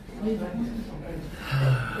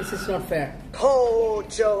 This is not fair. Call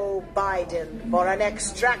Joe Biden for an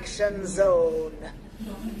extraction zone.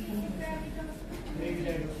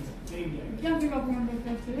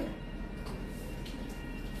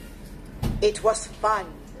 It was fun.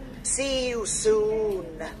 See you soon.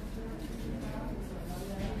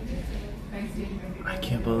 I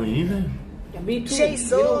can't believe it. Yeah, me too.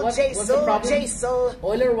 Jaysel, you know what's the Jaysel, problem? Jaysel.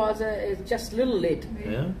 Euler was just a little late.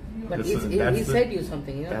 Yeah. But That's he said you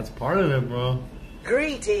something, you know? That's part of it, bro.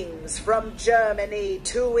 Greetings from Germany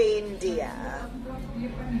to India.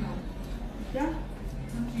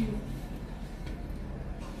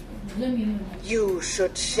 You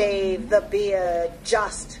should shave the beard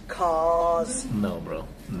just cause. No, bro.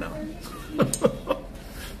 No.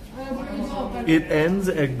 It ends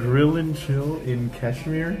at Grill and Chill in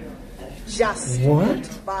Kashmir. Just What? put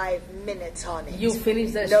 5 minutes on it. You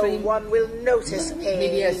finish the No stream. one will notice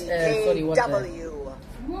KW.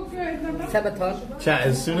 Sabaton. Chat,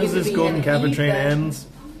 as soon as this Give me Golden an Kappa E train back. ends,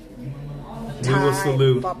 we will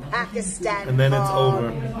salute. For Pakistan And then it's Park.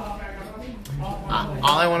 over.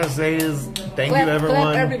 All I want to say is thank Clap, you, everyone.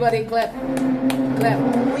 clap, everybody, clap. Clap.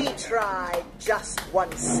 We tried just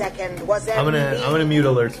 1 second. Was I'm gonna mute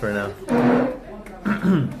alerts for now.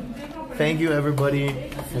 Thank you,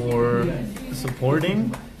 everybody, for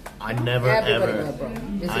supporting. I never Everybody, ever, my bro.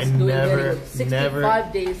 This I is doing very never, good. 65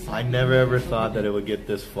 never, days. I never ever thought that it would get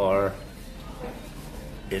this far.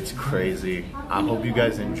 It's crazy. I hope you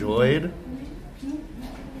guys enjoyed.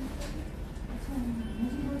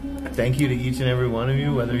 Thank you to each and every one of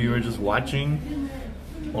you, whether you were just watching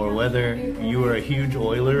or whether you were a huge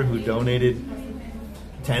Oiler who donated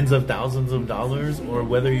tens of thousands of dollars, or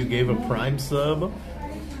whether you gave a Prime sub,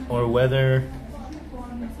 or whether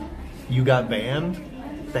you got banned.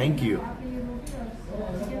 Thank you.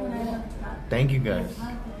 Thank you, guys.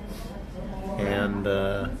 And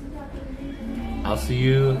I'll see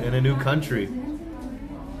you in a new country.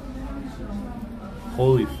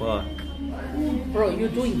 Holy fuck. Bro, you're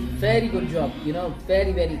doing very good job, you know,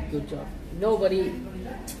 very, very good job. Nobody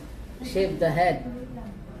shaved the head,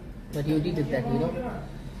 but you did that, you know.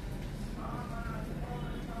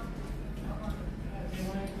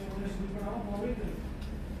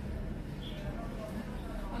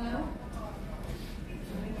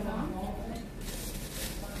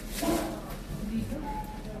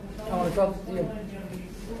 I want to talk to you.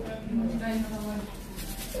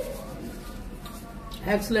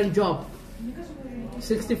 Excellent job.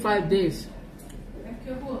 65 days.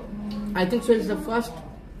 I think so. It's the first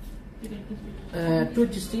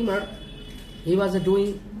Twitch streamer. He was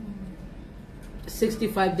doing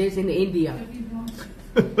 65 days in India.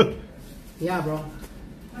 Yeah, bro.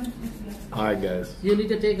 Alright, guys. You need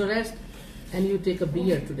to take a rest and you take a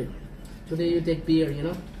beer today. Today you take beer, you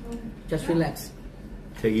know. Just relax.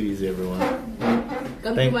 Take it easy, everyone.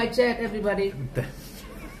 Come to my chat, everybody.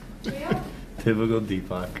 Typical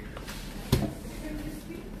Deepak.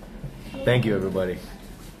 Thank you, everybody.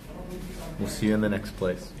 We'll see you in the next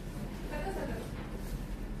place.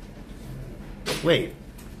 Wait,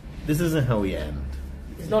 this isn't how we end.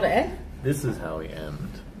 It's not an end? This is how we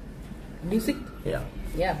end. Music? Yeah,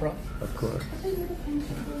 Yeah, bro. of course.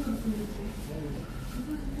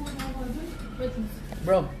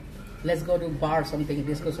 Bro, let's go to bar something,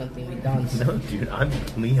 disco something, we dance. No, dude, I'm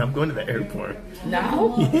going to the airport.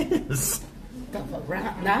 Now? Yes.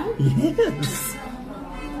 Now? Yes.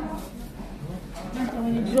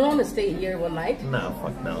 You don't want to stay here one night? No,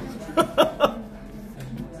 fuck no.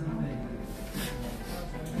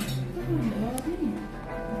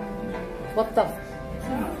 What the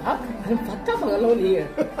fuck? I'm fucked up alone here.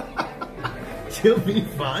 You'll be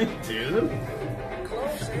fine, dude.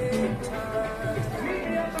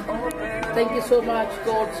 Thank you so much,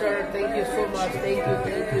 God, sir. Thank you so much. Thank you,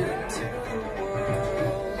 thank you.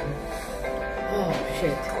 Oh,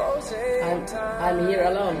 shit. I'm here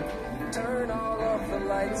alone. Turn all of the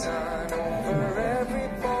lights on over every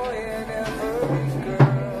boy and every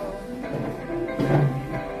girl.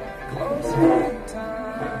 Closing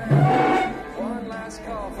time. One last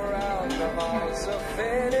call for alcohol, so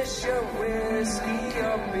finish your whiskey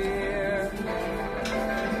or beer.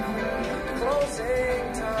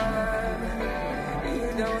 Closing time. You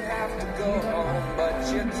don't have to go home, but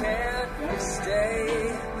you can't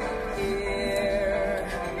stay here.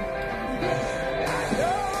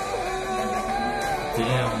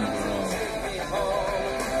 Damn, bro.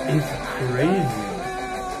 It's crazy.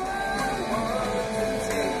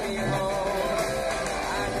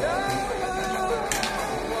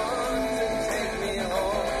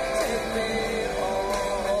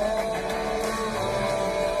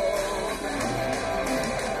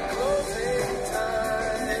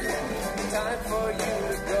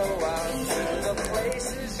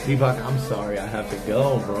 Deepak, I'm sorry, I have to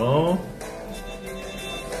go, bro.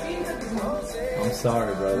 I'm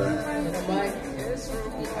sorry, brother.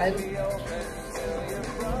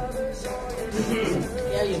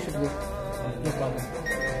 Yeah, you should go. No problem.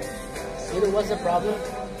 You know what's the problem?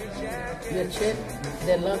 Your chick,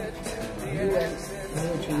 they love you and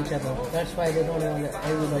you to each other. That's why they don't want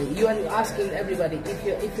everybody. You are asking everybody.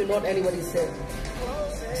 If you not anybody say,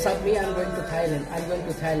 sub me, I'm going to Thailand. I'm going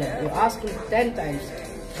to Thailand. You're asking 10 times.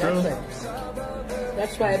 That's it.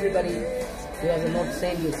 That's why everybody is not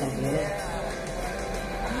saying you something. You know?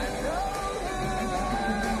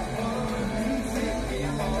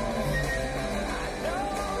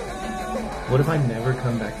 What if I never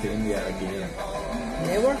come back to India again?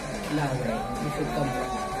 Never? No way. You should come back.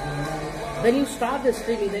 When you start the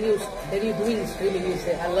streaming, then you doing streaming, you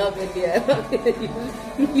say, I love India.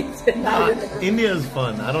 You say, India is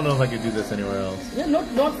fun. I don't know if I could do this anywhere else. Yeah,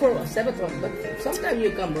 not for Sabathon, but sometime you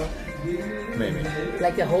come, bro. Maybe.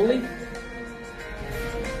 Like a Holi?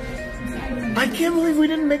 I can't believe we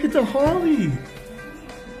didn't make it to Holi.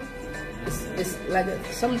 It's like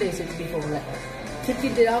some days it's before, like 50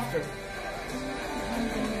 days after.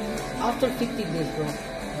 After 50 days, bro.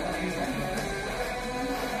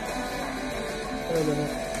 It's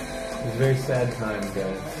a very sad time,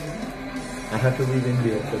 guys. I have to leave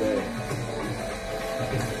India today.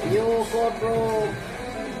 Yo, God, bro.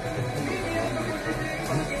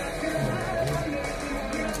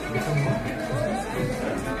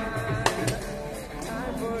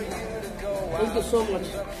 Thank you so much.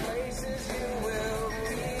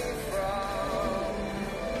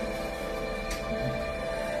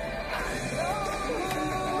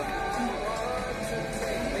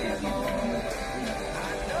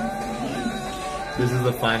 This is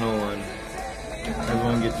the final one.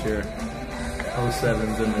 Everyone get your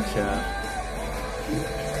 07s in the chat.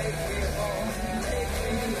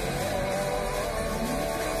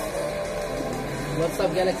 What's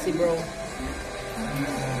up, Galaxy bro?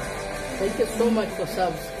 Thank you so much for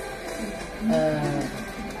subs.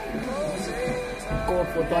 Code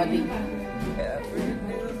for 20.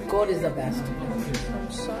 Code is the best.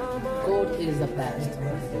 Code is the best.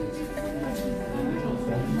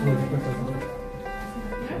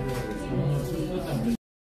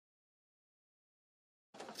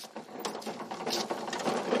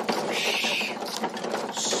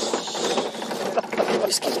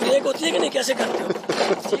 इसकी break होती है कि नहीं, कैसे करते हो? Break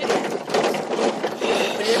होती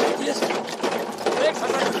है, break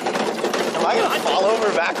Am I gonna fall over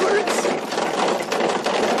backwards?